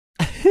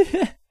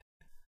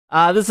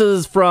 This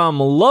is from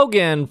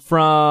Logan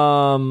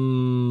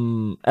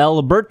from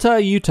Alberta,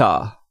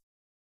 Utah.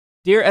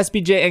 Dear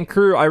SBJ and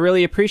crew, I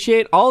really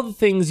appreciate all the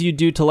things you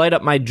do to light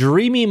up my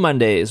dreamy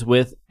Mondays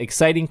with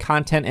exciting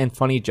content and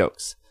funny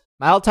jokes.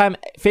 My all-time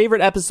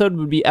favorite episode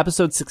would be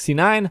episode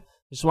 69.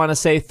 Just want to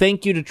say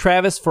thank you to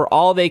Travis for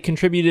all they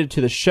contributed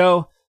to the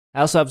show.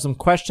 I also have some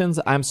questions.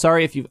 I'm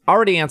sorry if you've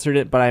already answered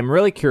it, but I'm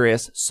really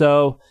curious.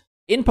 So,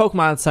 in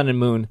Pokemon Sun and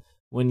Moon,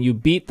 when you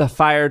beat the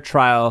fire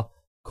trial,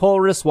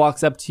 Colress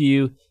walks up to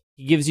you.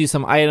 He gives you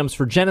some items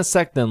for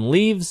Genesect, then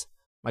leaves.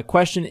 My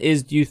question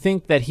is, do you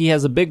think that he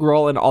has a big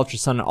role in Ultra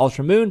Sun and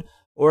Ultra Moon,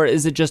 or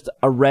is it just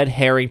a red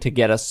herring to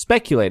get us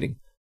speculating?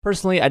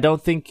 Personally, I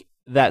don't think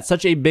that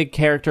such a big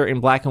character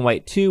in Black and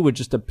White 2 would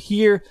just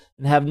appear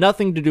and have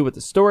nothing to do with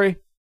the story. If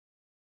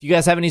you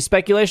guys have any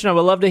speculation, I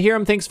would love to hear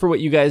them. Thanks for what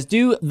you guys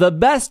do. The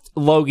best,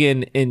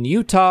 Logan in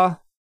Utah.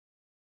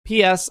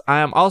 P.S. I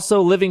am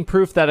also living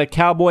proof that a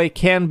cowboy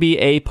can be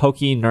a Poke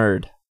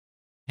nerd.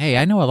 Hey,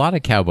 I know a lot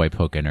of cowboy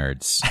Poke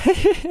nerds.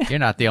 You're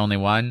not the only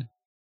one.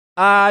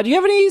 Do you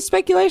have any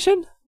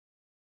speculation?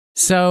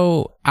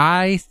 So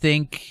I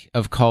think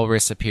of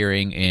Colress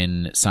appearing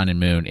in Sun and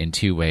Moon in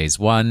two ways.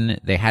 One,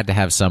 they had to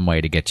have some way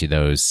to get you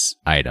those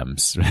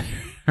items,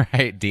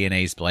 right?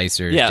 DNA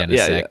splicers,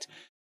 Genesect,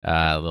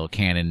 little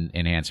cannon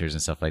enhancers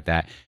and stuff like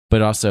that.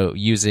 But also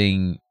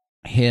using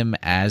him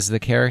as the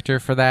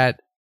character for that,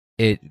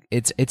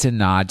 it's a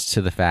nod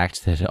to the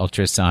fact that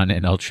Ultra Sun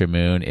and Ultra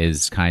Moon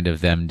is kind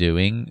of them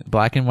doing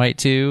Black and White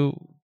 2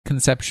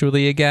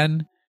 conceptually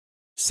again.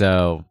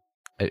 So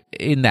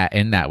in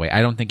that way,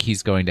 I don't think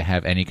he's going to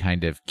have any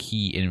kind of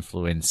key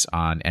influence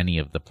on any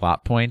of the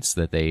plot points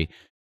that they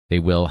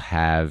will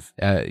have.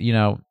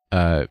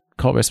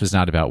 Colress was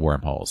not about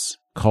wormholes.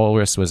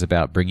 Colress was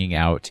about bringing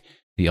out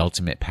the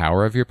ultimate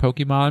power of your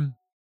Pokemon,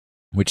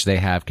 which they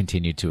have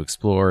continued to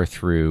explore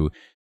through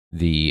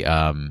the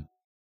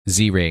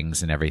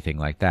Z-Rings and everything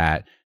like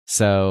that.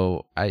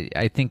 So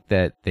I think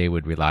that they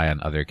would rely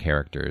on other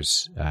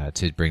characters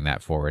to bring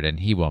that forward, and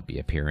he won't be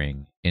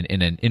appearing in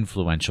an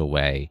influential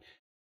way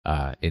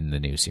in the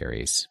new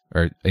series,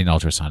 or in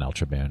Ultra Sun,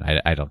 Ultra Moon.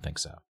 I don't think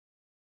so.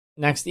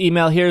 Next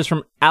email here is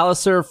from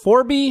Alistair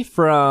Forby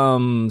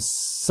from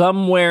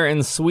somewhere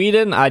in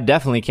Sweden. I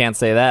definitely can't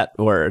say that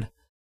word.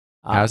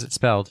 How's it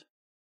spelled?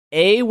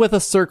 A with a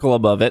circle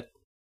above it.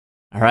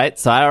 All right,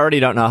 so I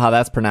already don't know how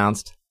that's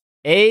pronounced.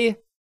 AKERSBERGA.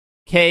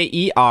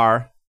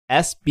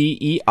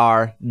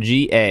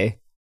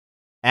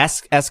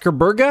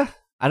 Eskerberga?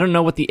 I don't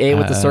know what the A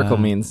with the circle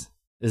means.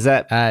 Is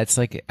that? It's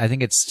like, I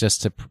think it's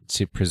just to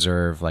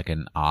preserve like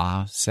an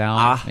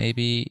sound,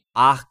 maybe.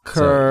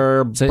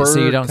 Ackerberg. So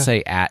you don't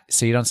say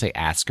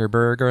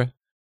Askerberger,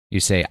 you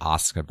say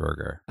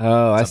Oskerberger.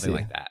 Oh, I see. Something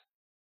like that.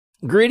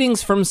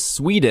 Greetings from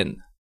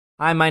Sweden.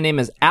 Hi, my name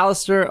is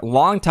Alistair,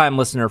 longtime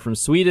listener from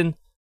Sweden.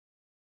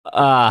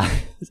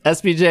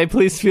 SBJ,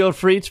 please feel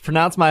free to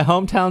pronounce my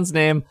hometown's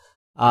name.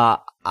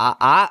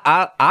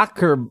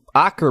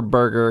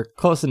 Ackerberger,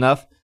 close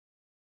enough.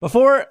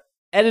 Before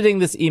editing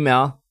this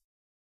email,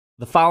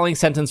 the following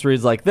sentence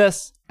reads like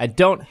this: I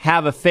don't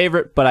have a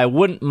favorite, but I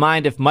wouldn't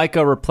mind if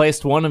Micah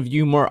replaced one of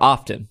you more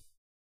often.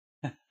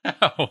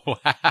 Oh,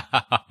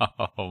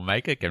 wow.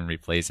 Micah can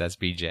replace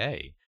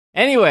SBJ.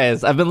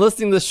 Anyways, I've been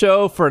listening to the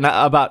show for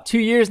about 2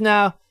 years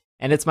now,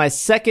 and it's my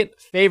second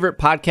favorite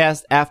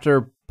podcast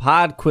after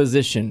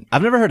Podquisition.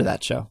 I've never heard of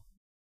that show.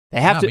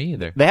 Me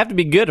either. They have to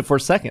be good if we're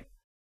second.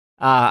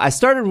 I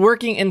started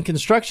working in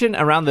construction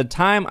around the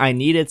time I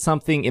needed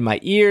something in my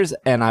ears,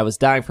 and I was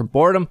dying from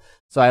boredom,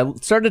 so I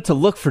started to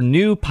look for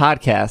new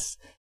podcasts.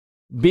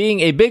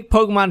 Being a big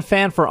Pokemon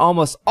fan for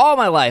almost all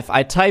my life,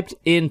 I typed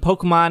in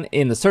Pokemon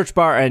in the search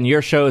bar, and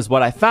your show is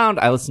what I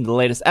found. I listened to the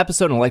latest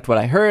episode and liked what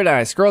I heard, and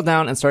I scrolled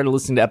down and started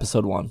listening to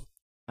episode 1.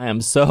 I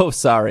am so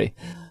sorry.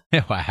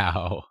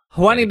 Wow.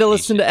 Wanting to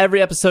listen to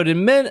every episode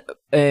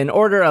in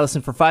order, I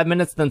listened for 5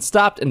 minutes, then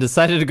stopped and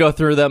decided to go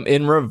through them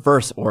in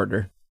reverse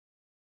order.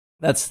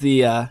 That's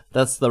the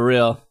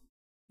real.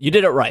 You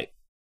did it right.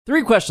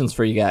 3 questions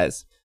for you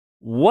guys.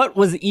 What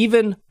was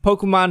even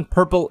Pokemon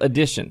Purple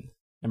Edition?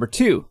 Number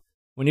 2,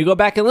 when you go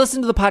back and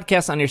listen to the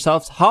podcast on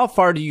yourselves, how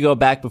far do you go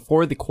back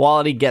before the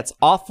quality gets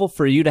awful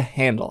for you to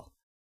handle?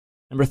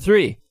 Number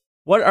 3,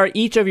 what are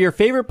each of your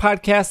favorite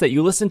podcasts that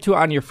you listen to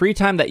on your free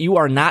time that you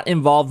are not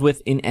involved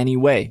with in any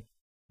way?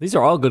 These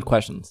are all good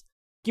questions.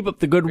 Keep up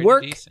the good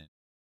work.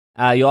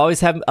 You'll always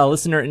have a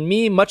listener in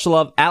me. Much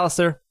love,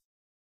 Alistair.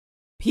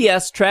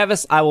 P.S.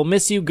 Travis, I will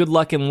miss you. Good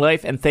luck in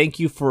life, and thank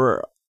you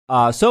for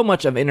so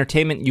much of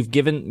entertainment you've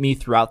given me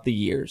throughout the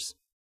years.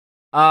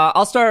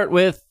 I'll start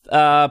with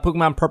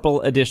Pokemon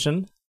Purple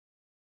Edition.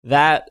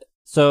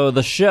 So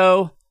the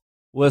show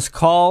was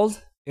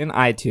called in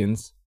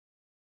iTunes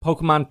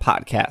Pokemon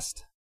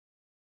Podcast,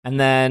 and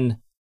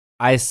then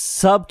I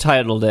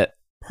subtitled it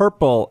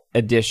Purple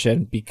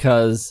Edition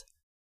because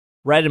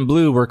Red and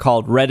Blue were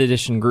called Red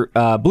Edition,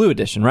 Blue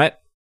Edition, right?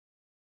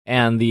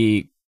 And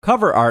the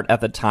cover art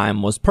at the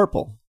time was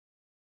purple.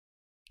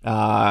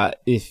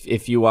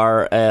 If you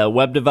are a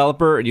web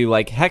developer and you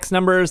like hex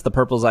numbers, the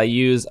purples I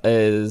use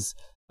is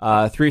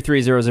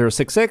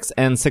 330066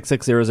 and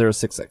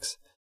 660066.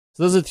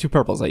 So those are the 2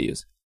 purples I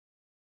use.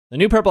 The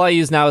new purple I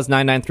use now is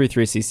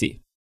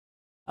 9933cc.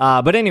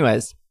 But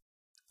anyways,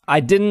 I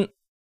didn't,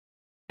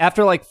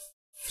 after like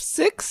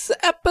 6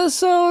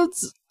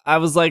 episodes, I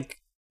was like,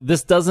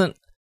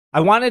 I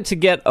wanted to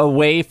get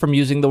away from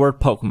using the word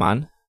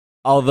Pokemon,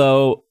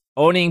 although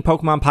owning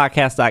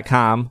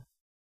PokemonPodcast.com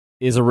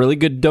is a really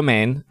good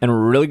domain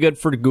and really good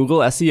for Google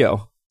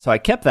SEO. So I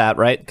kept that,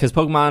 right? Because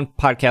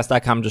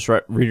PokemonPodcast.com just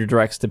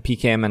redirects to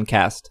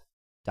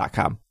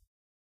PKMNcast.com.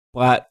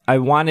 But I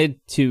wanted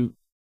to,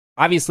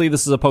 obviously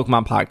this is a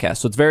Pokemon podcast,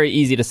 so it's very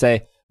easy to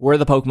say, we're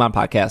the Pokemon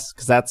Podcast,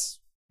 because that's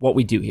what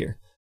we do here.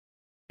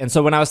 And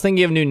so when I was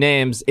thinking of new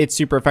names, It's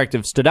Super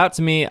Effective stood out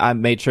to me. I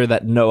made sure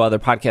that no other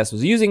podcast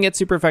was using It's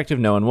Super Effective.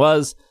 No one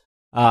was.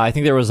 I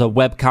think there was a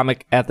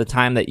webcomic at the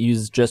time that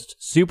used just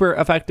Super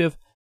Effective.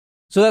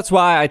 So that's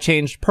why I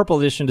changed Purple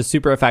Edition to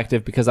Super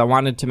Effective, because I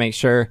wanted to make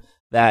sure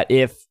that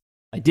if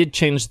I did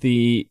change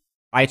the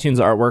iTunes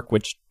artwork,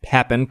 which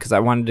happened because I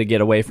wanted to get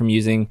away from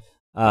using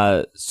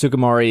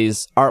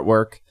Sugimori's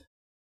artwork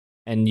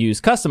and use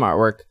custom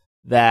artwork,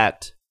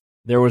 that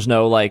there was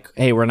no like,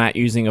 hey, we're not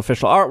using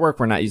official artwork,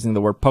 we're not using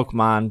the word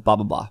Pokemon, blah,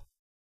 blah, blah.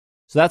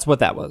 So that's what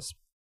that was.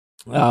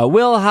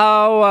 Will,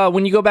 how,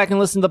 when you go back and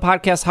listen to the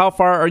podcast, how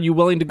far are you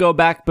willing to go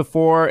back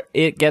before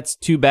it gets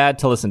too bad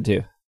to listen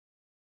to?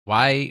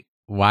 Why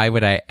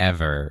would I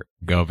ever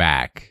go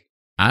back?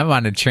 I'm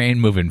on a train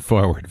moving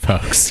forward,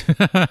 folks.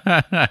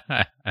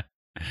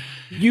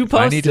 You posted, if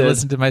I need to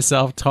listen to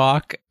myself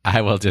talk,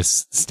 I will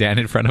just stand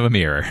in front of a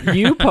mirror.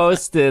 You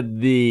posted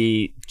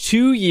the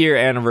 2-year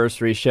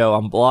anniversary show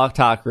on Blog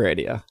Talk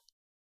Radio.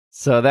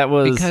 So that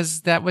was...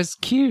 Because that was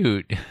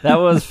cute. That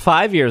was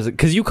 5 years...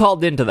 Because you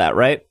called into that,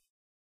 right?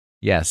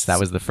 Yes,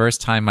 that was the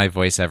first time my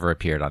voice ever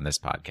appeared on this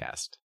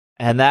podcast.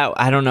 And that...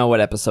 I don't know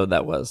what episode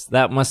that was.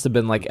 That must have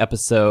been like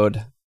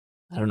episode...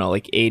 I don't know,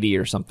 like 80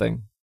 or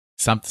something.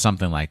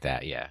 Something like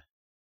that, yeah.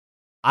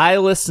 I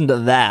listened to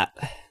that...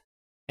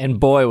 And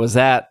boy, was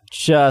that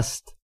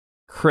just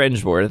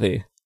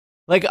cringeworthy.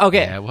 Like,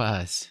 okay. Yeah, it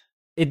was.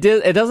 It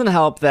doesn't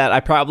help that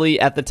I probably,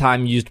 at the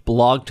time, used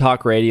Blog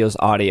Talk Radio's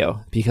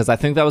audio, because I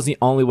think that was the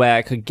only way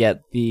I could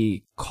get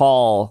the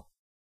calls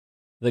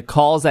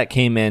that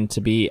came in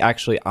to be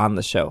actually on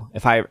the show,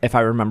 if I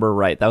remember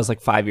right. That was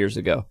like 5 years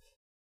ago.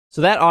 So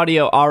that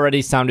audio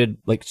already sounded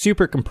like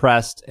super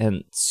compressed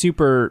and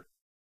super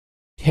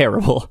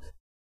terrible.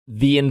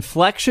 The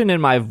inflection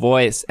in my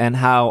voice and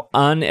how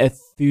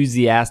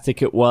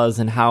unenthusiastic it was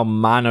and how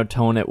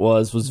monotone it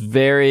was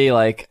very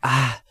like,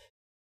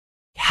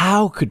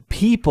 how could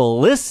people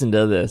listen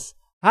to this?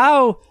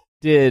 How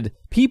did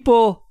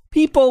people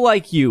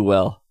like you,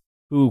 Will,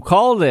 who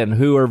called in,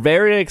 who were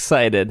very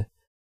excited,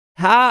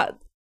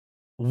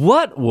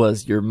 what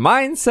was your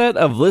mindset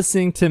of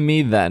listening to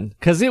me then?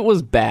 Because it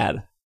was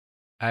bad.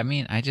 I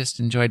mean, I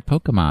just enjoyed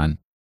Pokemon.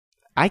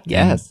 I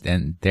guess.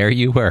 And there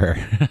you were.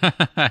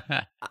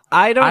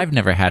 I've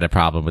never had a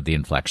problem with the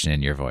inflection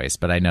in your voice,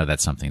 but I know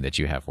that's something that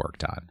you have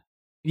worked on.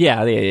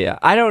 Yeah.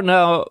 I don't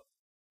know.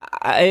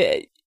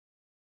 I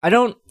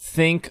don't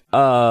think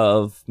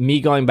of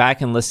me going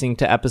back and listening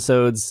to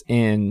episodes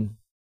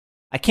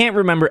I can't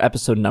remember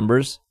episode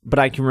numbers, but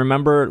I can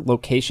remember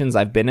locations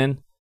I've been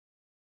in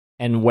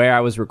and where I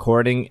was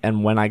recording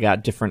and when I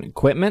got different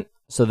equipment.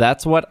 So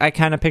that's what I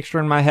kind of picture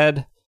in my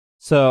head.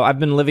 So I've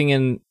been living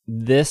in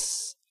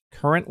this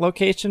current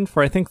location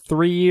for I think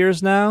 3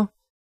 years now,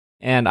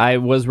 and I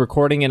was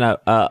recording in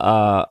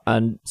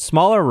a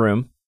smaller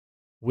room,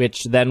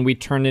 which then we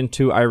turned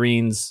into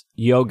Irene's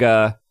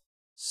yoga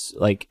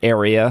like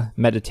area,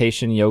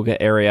 meditation yoga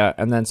area,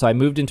 and then so I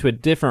moved into a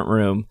different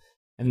room,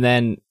 and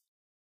then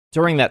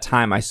during that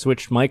time I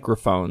switched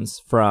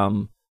microphones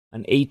from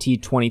an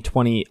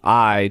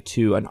AT2020i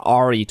to an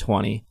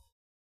RE20,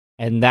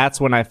 and that's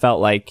when I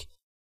felt like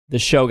the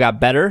show got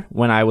better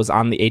when I was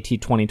on the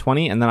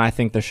AT2020, and then I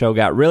think the show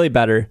got really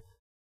better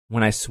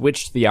when I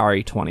switched the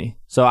RE20.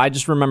 So I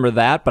just remember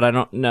that, but I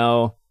don't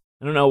know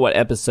what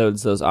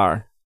episodes those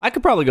are. I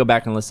could probably go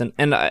back and listen.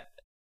 And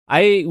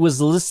I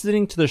was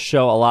listening to the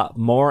show a lot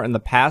more in the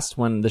past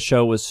when the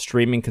show was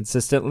streaming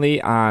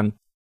consistently on,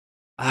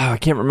 I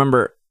can't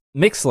remember,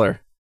 Mixlr.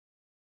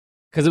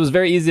 Because it was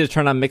very easy to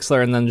turn on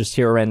Mixlr and then just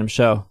hear a random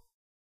show.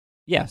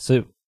 Yeah,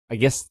 so I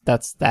guess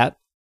that's that.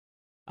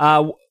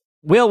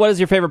 Will, what is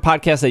your favorite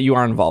podcast that you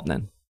are involved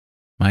in?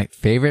 My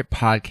favorite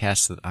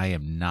podcast that I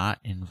am not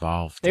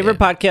involved in. Favorite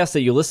podcast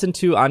that you listen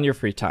to on your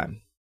free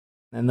time?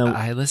 And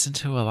I listen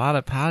to a lot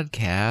of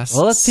podcasts.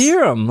 Well, let's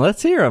hear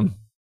them.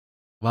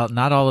 Well,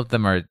 not all of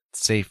them are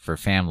safe for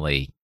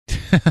family.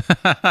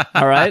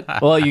 All right.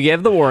 Well, you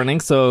gave the warning,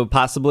 so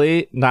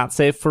possibly not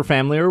safe for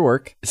family or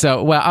work.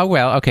 So,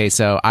 okay.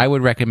 So I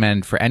would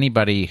recommend for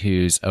anybody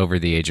who's over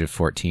the age of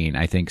 14,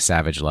 I think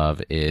Savage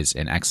Love is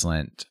an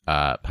excellent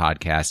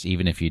podcast,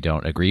 even if you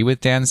don't agree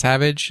with Dan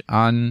Savage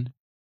on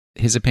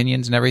his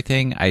opinions and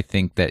everything. I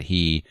think that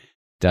he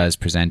does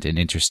present an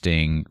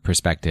interesting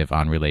perspective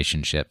on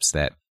relationships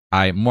that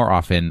I more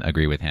often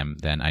agree with him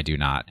than I do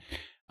not.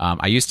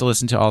 I used to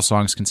listen to All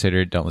Songs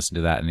Considered. Don't listen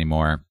to that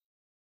anymore.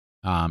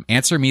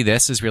 Answer Me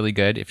This is really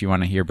good if you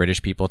want to hear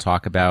British people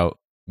talk about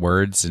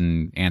words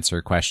and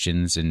answer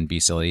questions and be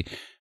silly.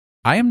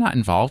 I am not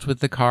involved with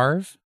The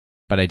Carve,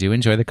 but I do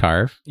enjoy the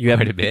Carve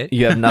quite a bit.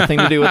 You have nothing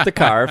to do with the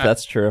Carve.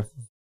 That's true.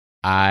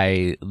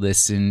 I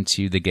listen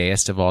to The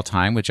Gayest of All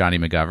Time with Johnny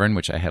McGovern,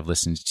 which I have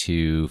listened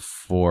to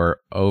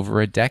for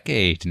over a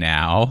decade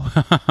now.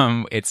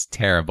 It's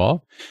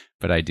terrible,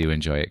 but I do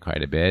enjoy it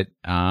quite a bit.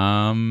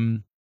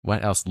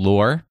 What else?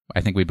 Lore.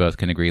 I think we both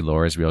can agree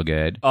Lore is real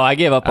good. Oh, I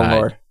gave up on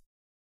Lore.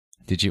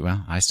 Did you?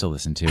 Well, I still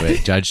listen to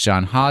it. Judge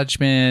John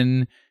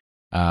Hodgman.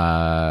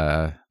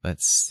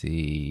 Let's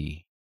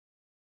see.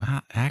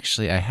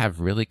 Actually, I have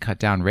really cut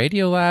down.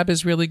 Radiolab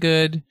is really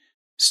good.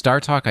 Star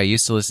Talk I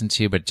used to listen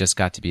to, but just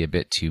got to be a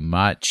bit too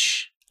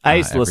much. I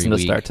used to listen to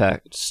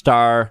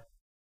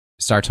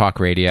Star Talk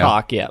Radio.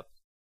 Talk, yeah.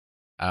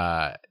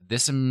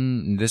 This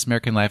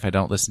American Life I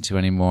don't listen to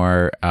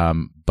anymore.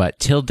 But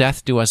Till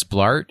Death Do Us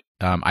Blart.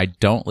 I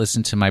don't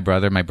listen to My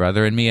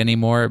Brother and Me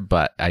anymore,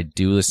 but I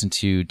do listen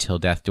to Till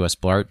Death Do Us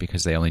Blart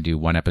because they only do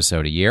one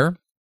episode a year.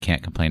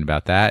 Can't complain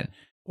about that.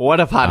 What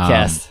a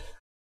podcast.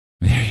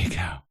 There you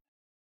go.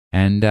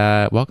 And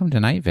welcome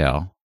to Night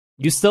Vale.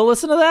 You still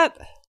listen to that?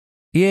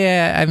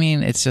 Yeah, I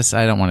mean, it's just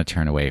I don't want to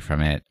turn away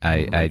from it.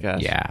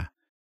 Yeah.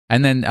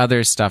 And then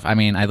other stuff. I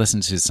mean, I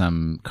listen to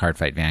some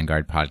Cardfight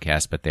Vanguard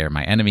podcast, but they're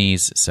my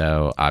enemies,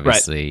 so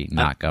obviously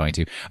not going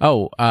to.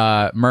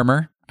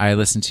 Murmur I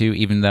listen to,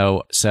 even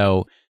though.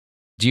 So,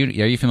 are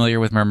you familiar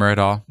with Murmur at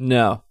all?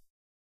 No.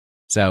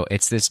 So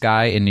it's this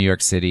guy in New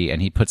York City,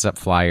 and he puts up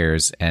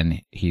flyers,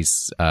 and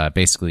he's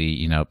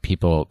basically,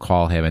 people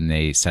call him and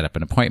they set up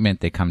an appointment.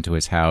 They come to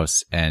his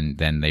house, and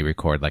then they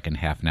record like a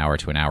half an hour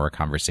to an hour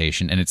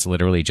conversation, and it's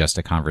literally just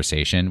a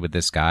conversation with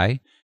this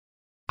guy.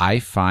 I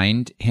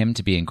find him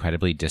to be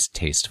incredibly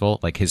distasteful.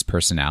 Like his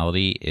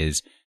personality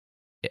is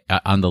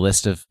on the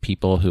list of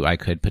people who I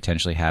could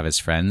potentially have as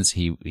friends.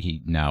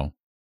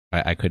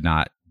 I could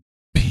not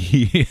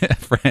be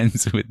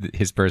friends with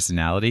his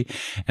personality.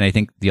 And I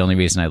think the only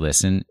reason I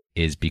listen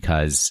is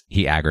because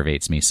he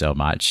aggravates me so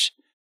much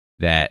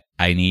that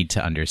I need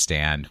to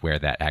understand where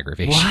that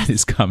aggravation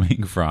is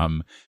coming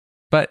from.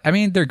 But I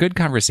mean, they're good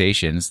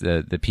conversations.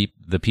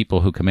 The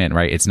people who come in,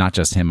 right? It's not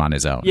just him on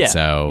his own. Yeah.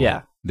 So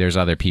yeah. There's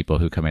other people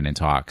who come in and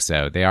talk.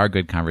 So they are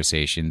good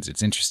conversations.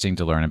 It's interesting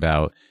to learn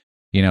about,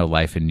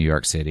 life in New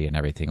York City and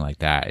everything like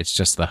that. It's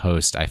just the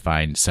host I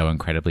find so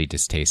incredibly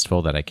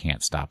distasteful that I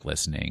can't stop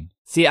listening.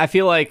 See, I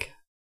feel like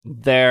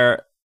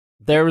there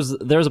was a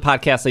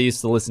podcast I used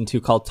to listen to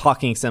called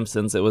Talking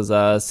Simpsons. It was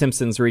a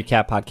Simpsons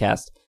recap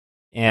podcast.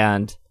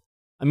 And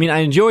I mean, I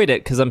enjoyed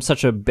it because I'm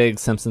such a big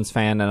Simpsons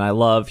fan and I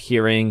love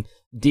hearing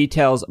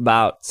details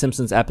about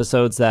Simpsons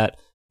episodes that,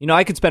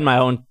 I could spend my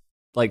own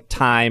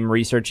time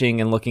researching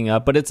and looking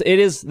up, but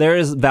there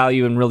is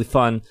value and really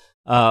fun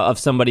of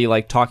somebody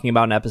talking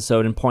about an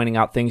episode and pointing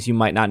out things you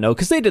might not know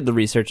because they did the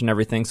research and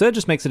everything. So it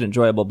just makes it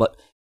enjoyable. But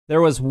there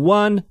was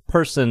one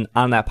person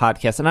on that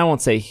podcast, and I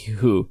won't say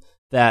who,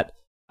 that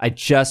I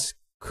just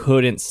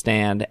couldn't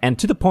stand. And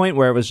to the point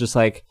where it was just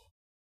it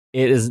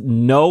is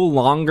no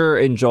longer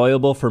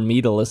enjoyable for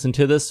me to listen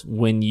to this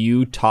when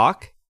you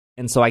talk.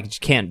 And so I just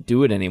can't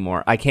do it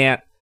anymore. I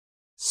can't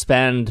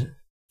spend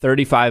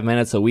 35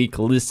 minutes a week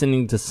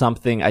listening to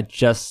something that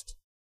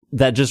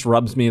just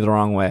rubs me the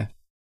wrong way.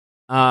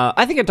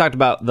 I think I've talked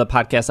about the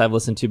podcasts I've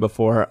listened to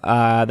before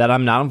that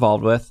I'm not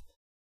involved with.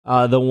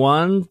 The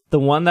one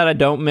that I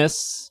don't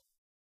miss,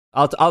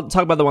 I'll talk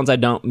about the ones I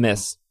don't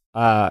miss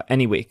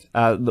any week.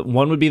 The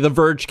one would be the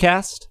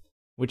Vergecast,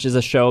 which is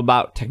a show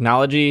about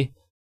technology,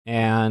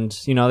 and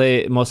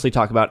they mostly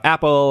talk about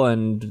Apple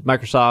and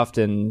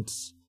Microsoft and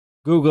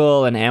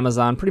Google and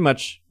Amazon, pretty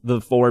much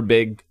the four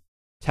big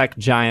tech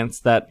giants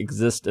that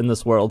exist in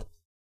this world.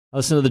 I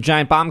listen to the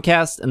Giant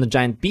Bombcast and the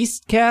Giant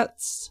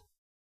Beastcast,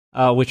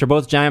 which are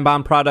both Giant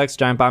Bomb products.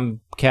 Giant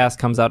Bombcast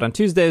comes out on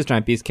Tuesdays.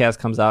 Giant Beastcast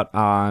comes out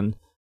on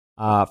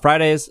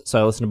Fridays.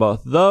 So I listen to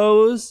both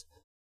those.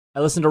 I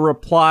listen to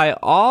Reply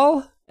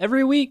All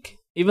every week,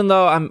 even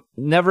though I'm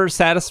never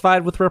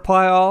satisfied with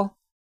Reply All.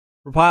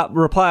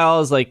 Reply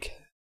All is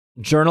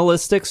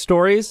journalistic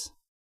stories.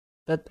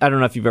 That I don't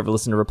know if you've ever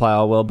listened to Reply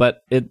All, Will,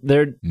 but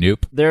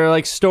Nope.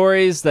 They're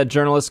stories that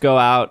journalists go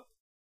out.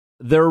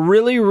 They're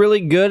really,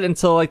 really good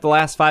until the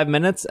last 5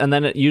 minutes, and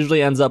then it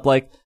usually ends up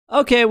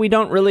okay, we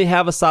don't really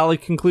have a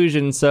solid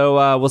conclusion,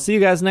 so we'll see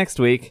you guys next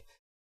week.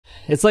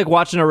 It's like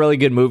watching a really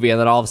good movie and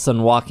then all of a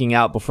sudden walking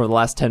out before the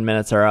last 10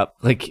 minutes are up.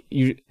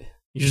 You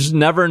just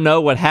never know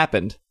what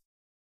happened.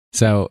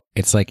 So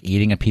it's like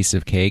eating a piece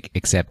of cake,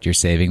 except you're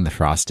saving the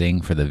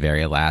frosting for the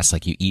very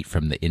last. You eat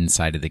from the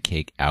inside of the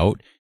cake out,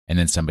 and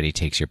then somebody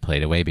takes your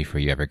plate away before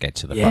you ever get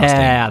to the frosting.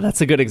 Yeah,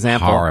 that's a good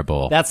example.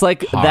 Horrible. That's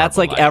like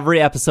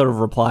every episode of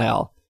Reply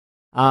All.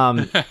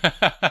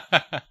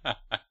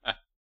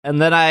 And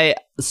then I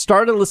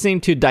started listening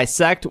to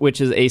Dissect,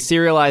 which is a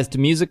serialized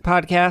music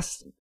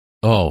podcast.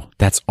 Oh,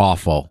 that's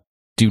awful.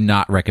 Do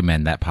not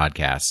recommend that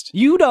podcast.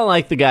 You don't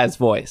like the guy's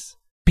voice.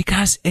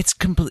 Because it's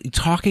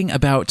talking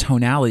about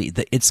tonality.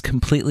 It's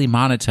completely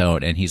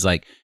monotone. And he's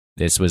like,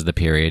 this was the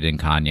period in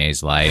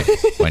Kanye's life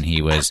when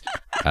he was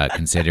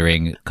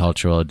considering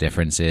cultural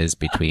differences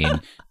between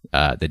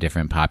the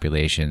different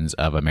populations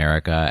of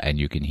America, and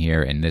you can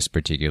hear in this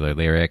particular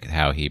lyric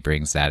how he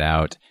brings that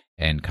out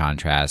in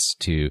contrast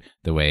to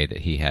the way that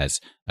he has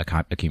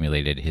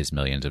accumulated his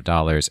millions of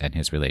dollars and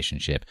his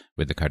relationship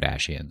with the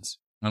Kardashians.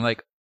 I'm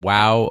like,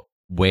 wow,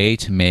 way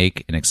to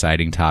make an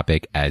exciting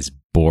topic as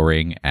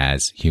boring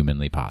as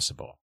humanly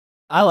possible.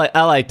 I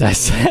like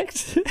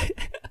Dissect.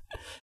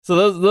 So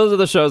those are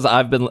the shows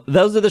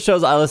those are the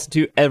shows I listen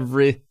to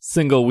every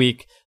single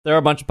week. There are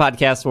a bunch of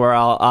podcasts where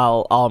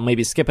I'll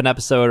maybe skip an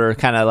episode or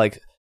kind of like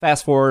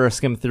fast forward or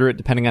skim through it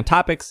depending on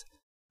topics.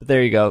 But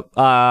there you go.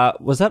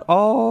 Was that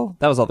all?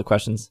 That was all the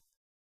questions.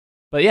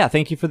 But yeah,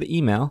 thank you for the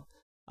email.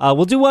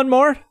 We'll do one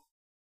more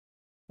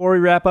before we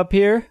wrap up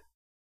here.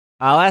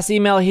 Last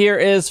email here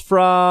is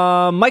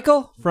from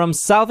Michael from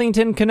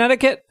Southington,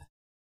 Connecticut.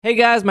 Hey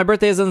guys, my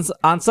birthday is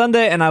on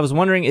Sunday, and I was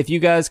wondering if you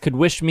guys could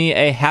wish me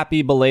a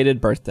happy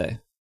belated birthday.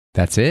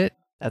 That's it?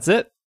 That's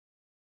it.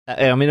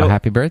 I mean, well,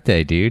 happy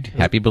birthday, dude.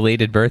 Happy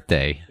belated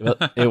birthday.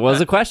 It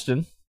was a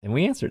question, and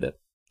we answered it.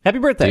 Happy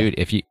birthday. Dude,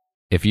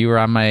 if you were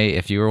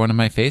one of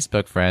my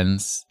Facebook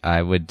friends,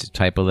 I would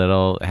type a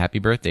little happy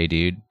birthday,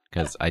 dude,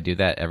 because I do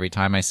that every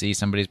time I see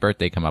somebody's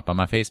birthday come up on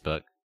my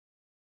Facebook.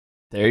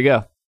 There you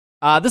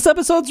go. This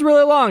episode's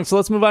really long, so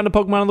let's move on to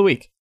Pokemon of the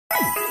Week.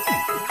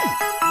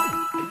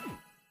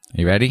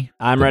 You ready?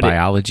 I'm ready.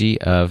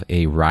 Biology of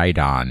a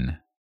Rhydon.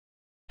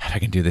 If I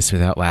can do this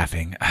without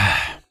laughing.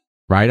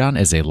 Rhydon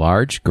is a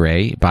large,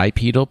 gray,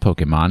 bipedal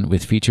Pokemon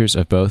with features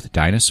of both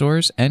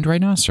dinosaurs and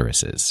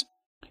rhinoceroses.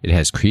 It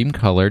has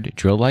cream-colored,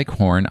 drill-like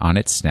horn on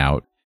its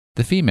snout,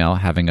 the female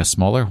having a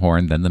smaller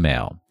horn than the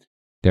male.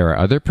 There are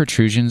other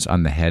protrusions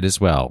on the head as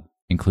well,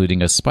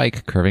 including a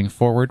spike curving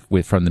forward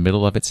from the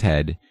middle of its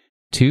head,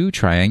 2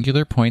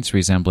 triangular points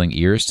resembling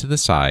ears to the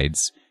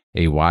sides,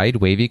 a wide,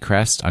 wavy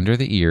crest under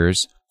the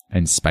ears,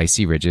 and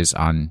spiky ridges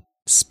on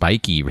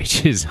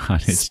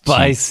its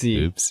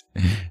spicy cheeks.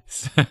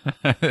 Oops.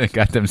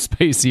 Got them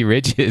spicy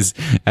ridges.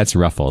 That's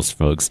Ruffles,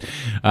 folks.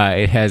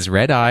 It has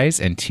red eyes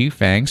and 2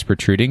 fangs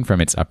protruding from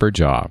its upper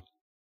jaw.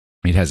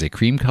 It has a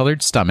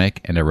cream-colored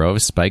stomach and a row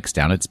of spikes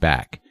down its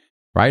back.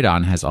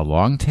 Rhydon has a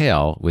long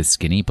tail with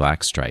skinny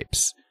black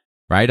stripes.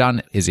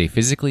 Rhydon is a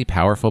physically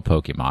powerful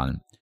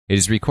Pokemon. It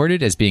is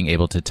recorded as being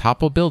able to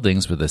topple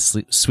buildings with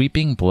a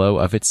sweeping blow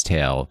of its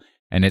tail,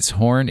 and its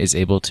horn is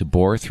able to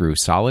bore through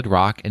solid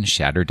rock and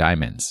shatter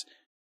diamonds.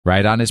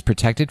 Rhydon is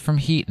protected from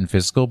heat and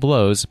physical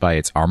blows by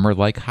its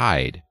armor-like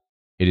hide.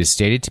 It is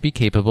stated to be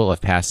capable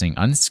of passing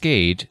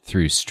unscathed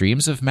through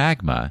streams of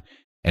magma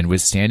and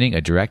withstanding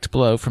a direct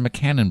blow from a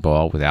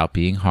cannonball without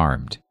being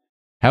harmed.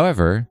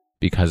 However,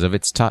 because of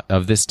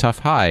this tough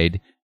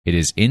hide, it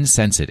is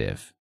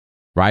insensitive.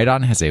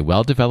 Rhydon has a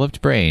well-developed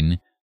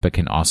brain, but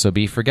can also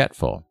be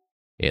forgetful.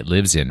 It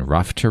lives in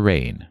rough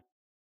terrain.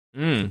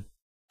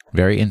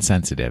 Very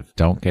insensitive.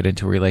 Don't get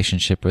into a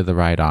relationship with the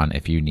Rhydon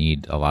if you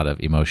need a lot of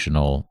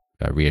emotional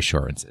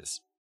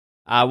reassurances.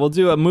 We'll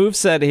do a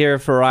moveset here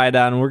for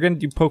Rhydon. We're going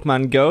to do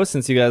Pokemon Go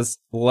since you guys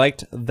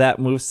liked that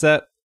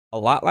moveset a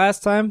lot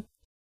last time.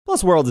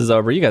 Plus, Worlds is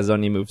over. You guys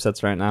don't need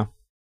movesets right now.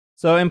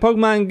 So in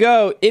Pokemon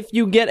Go, if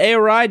you get a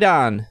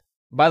Rhydon...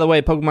 By the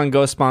way, Pokemon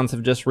Go spawns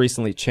have just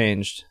recently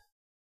changed.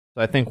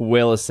 So I think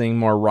Will is seeing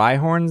more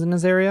Rhyhorns in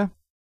his area.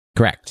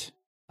 Correct.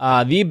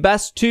 The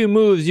best 2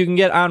 moves you can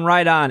get on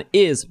Rhydon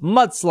is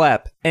Mud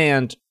Slap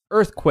and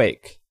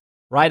Earthquake.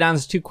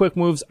 Rhydon's 2 quick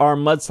moves are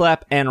Mud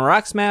Slap and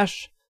Rock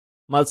Smash.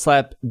 Mud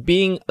Slap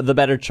being the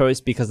better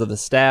choice because of the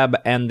stab,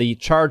 and the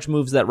charge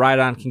moves that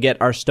Rhydon can get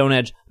are Stone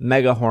Edge,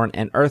 Mega Horn,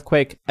 and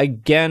Earthquake.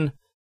 Again,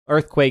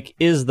 Earthquake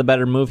is the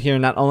better move here.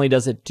 Not only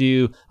does it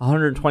do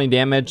 120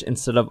 damage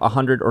instead of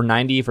 100 or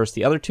 90 versus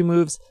the other 2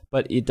 moves,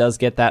 but it does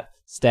get that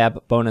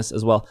stab bonus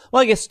as well.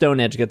 Well, I guess Stone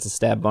Edge gets a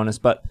stab bonus,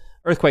 but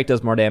Earthquake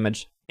does more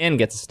damage and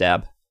gets a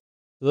stab.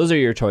 So those are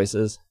your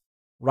choices.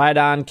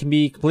 Rhydon can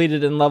be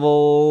completed in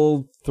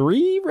level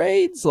 3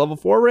 raids, level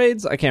 4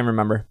 raids. I can't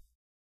remember.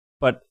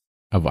 But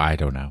I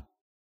don't know.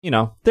 You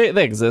know,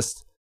 they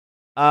exist.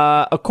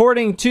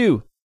 According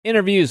to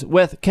interviews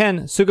with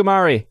Ken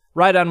Sugimari,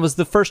 Rhydon was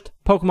the first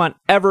Pokemon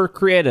ever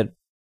created.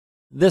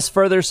 This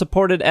further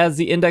supported as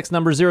the index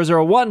number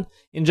 001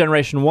 in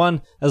Generation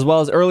 1, as well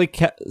as early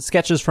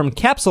sketches from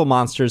Capsule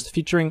Monsters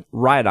featuring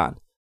Rhydon.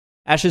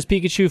 Ash's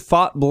Pikachu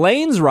fought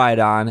Blaine's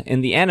Rhydon in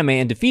the anime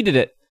and defeated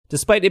it,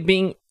 despite it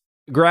being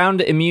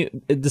ground,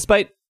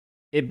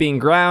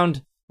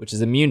 which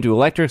is immune to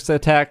electric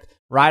attack.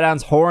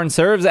 Rhydon's horn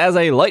serves as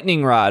a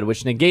lightning rod,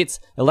 which negates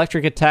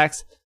electric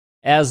attacks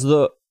as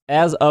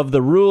of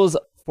the rules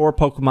for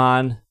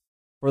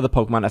the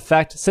Pokemon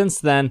effect. Since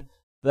then,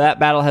 that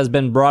battle has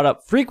been brought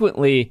up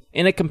frequently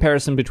in a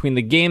comparison between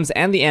the games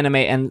and the anime,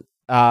 and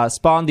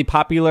spawned the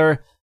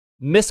popular,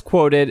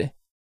 misquoted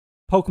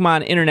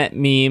Pokemon internet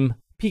meme,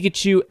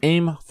 Pikachu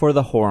aim for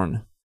the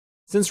horn.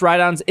 Since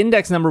Rhydon's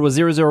index number was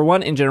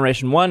 001 in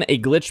Generation 1, a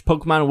glitched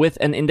Pokemon with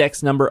an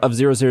index number of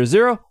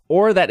 000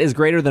 or that is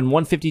greater than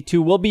 152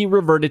 will be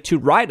reverted to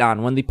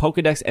Rhydon when the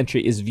Pokedex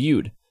entry is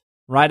viewed.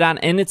 Rhydon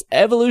and its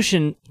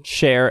evolution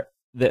share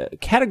the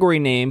category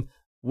name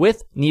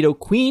with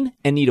Nidoqueen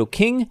and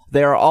Nidoking.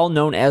 They are all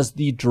known as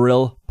the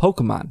Drill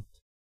Pokemon.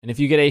 And if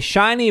you get a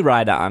shiny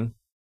Rhydon,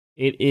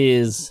 it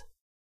is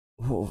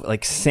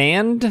like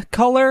sand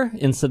color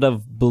instead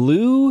of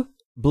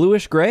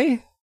bluish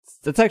gray.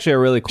 That's actually a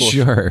really cool.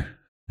 Sure.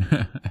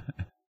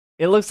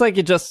 It looks like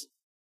it just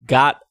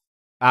got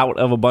out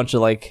of a bunch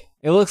of it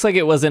looks like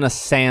it was in a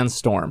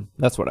sandstorm.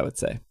 That's what I would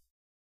say.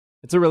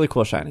 It's a really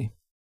cool shiny.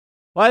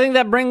 Well, I think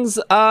that brings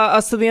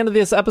us to the end of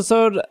this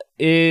episode.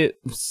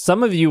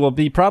 Some of you will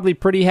be probably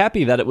pretty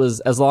happy that it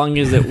was as long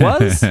as it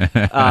was.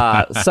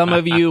 Some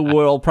of you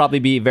will probably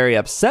be very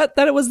upset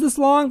that it was this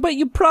long, but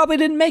you probably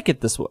didn't make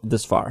it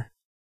this far.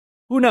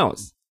 Who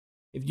knows?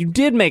 If you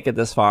did make it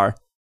this far,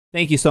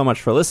 thank you so much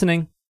for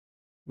listening.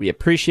 We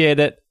appreciate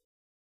it.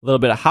 A little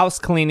bit of house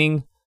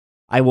cleaning.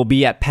 I will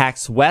be at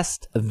PAX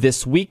West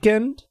this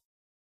weekend.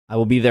 I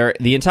will be there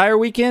the entire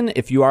weekend.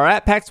 If you are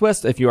at PAX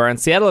West, if you are in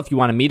Seattle, if you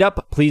want to meet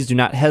up, please do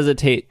not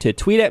hesitate to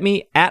tweet at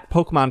me at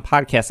Pokemon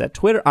Podcast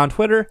on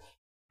Twitter,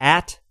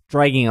 at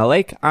Dragging a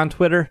Lake on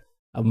Twitter.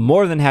 I'm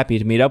more than happy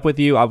to meet up with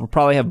you. I will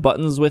probably have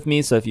buttons with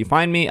me, so if you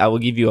find me, I will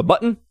give you a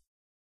button,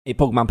 a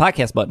Pokemon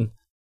Podcast button.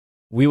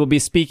 We will be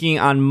speaking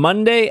on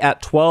Monday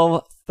at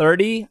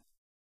 12:30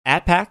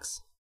 at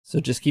PAX,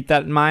 so just keep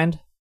that in mind.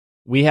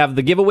 We have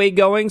the giveaway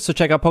going, so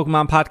check out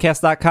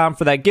PokemonPodcast.com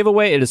for that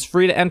giveaway. It is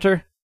free to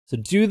enter. So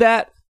do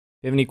that. If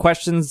you have any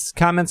questions,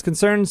 comments,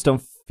 concerns,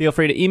 don't feel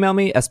free to email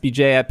me,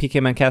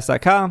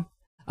 sbj@pkmncast.com.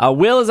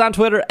 Will is on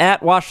Twitter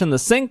at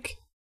WashingTheSink.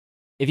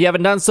 If you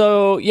haven't done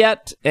so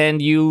yet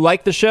and you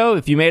like the show,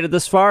 if you made it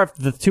this far, if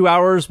the 2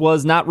 hours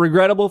was not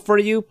regrettable for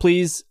you,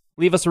 please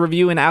leave us a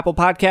review in Apple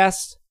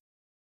Podcasts.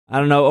 I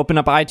don't know, open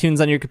up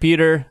iTunes on your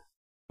computer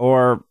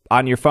or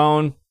on your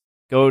phone.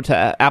 Go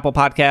to Apple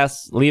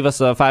Podcasts, leave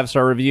us a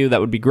 5-star review. That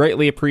would be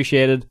greatly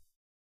appreciated.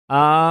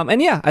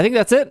 And yeah, I think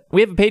that's it.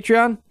 We have a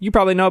Patreon. You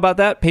probably know about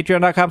that.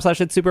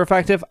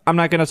 Patreon.com/itssupereffective. I'm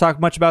not going to talk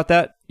much about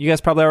that. You guys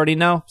probably already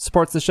know.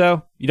 Supports the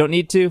show. You don't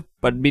need to,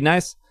 but it'd be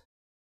nice.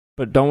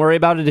 But don't worry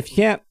about it if you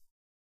can't.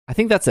 I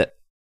think that's it.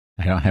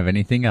 I don't have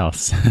anything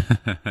else.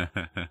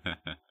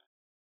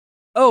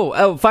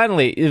 Oh,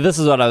 finally, this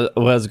is what I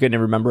was going to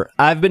remember.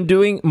 I've been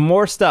doing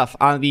more stuff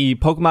on the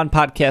Pokemon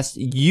Podcast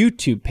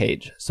YouTube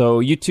page.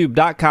 So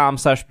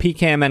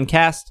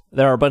youtube.com/pkmncast.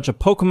 There are a bunch of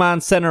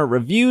Pokemon Center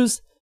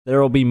reviews. There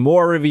will be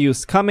more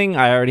reviews coming.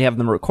 I already have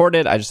them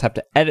recorded. I just have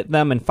to edit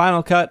them in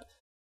Final Cut.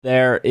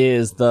 There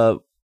is the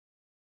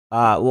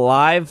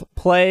live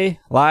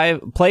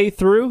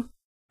playthrough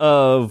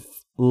of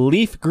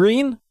Leaf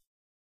Green,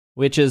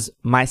 which is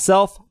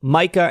myself,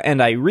 Micah,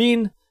 and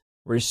Irene.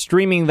 We're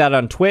streaming that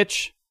on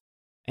Twitch.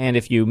 And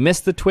if you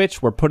missed the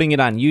Twitch, we're putting it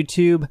on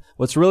YouTube.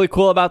 What's really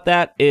cool about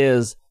that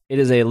is it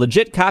is a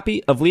legit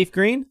copy of Leaf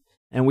Green.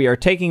 And we are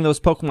taking those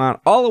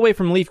Pokemon all the way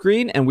from Leaf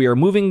Green, and we are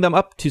moving them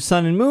up to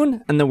Sun and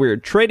Moon, and then we're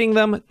trading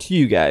them to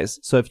you guys.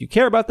 So if you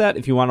care about that,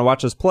 if you want to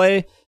watch us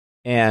play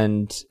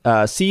and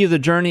see the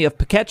journey of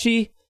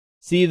Pikachu,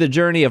 see the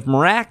journey of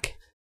Marak,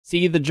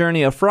 see the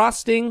journey of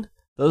Frosting,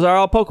 those are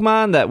all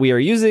Pokemon that we are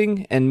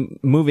using and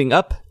moving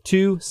up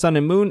to Sun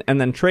and Moon,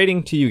 and then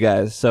trading to you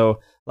guys. So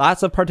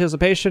lots of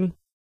participation,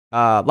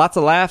 lots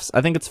of laughs.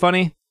 I think it's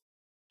funny.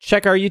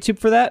 Check our YouTube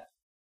for that.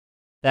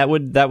 That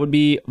would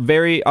be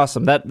very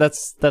awesome.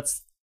 That's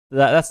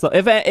the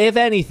if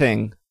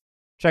anything,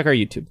 check our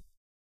YouTube.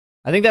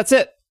 I think that's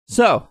it.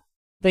 So,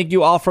 thank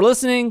you all for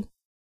listening.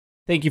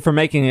 Thank you for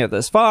making it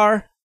this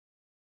far.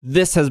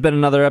 This has been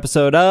another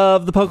episode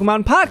of the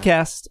Pokemon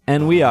Podcast,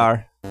 and we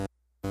are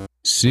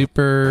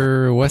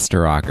Super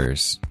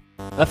Westerockers.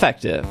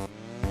 effective.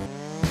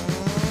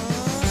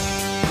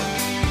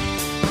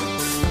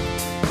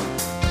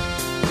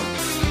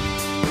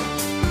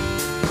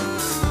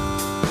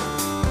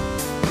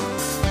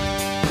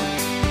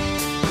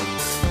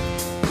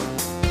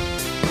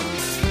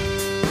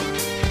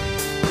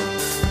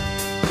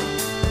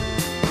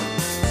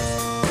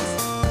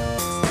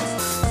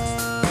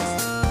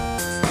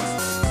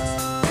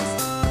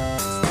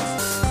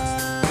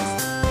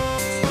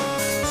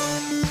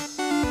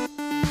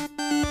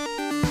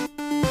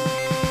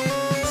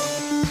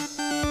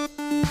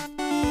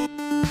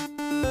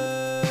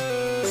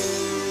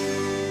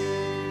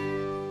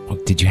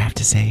 Did you have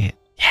to say it?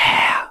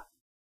 Yeah.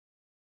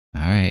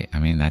 All right. I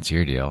mean, that's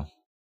your deal.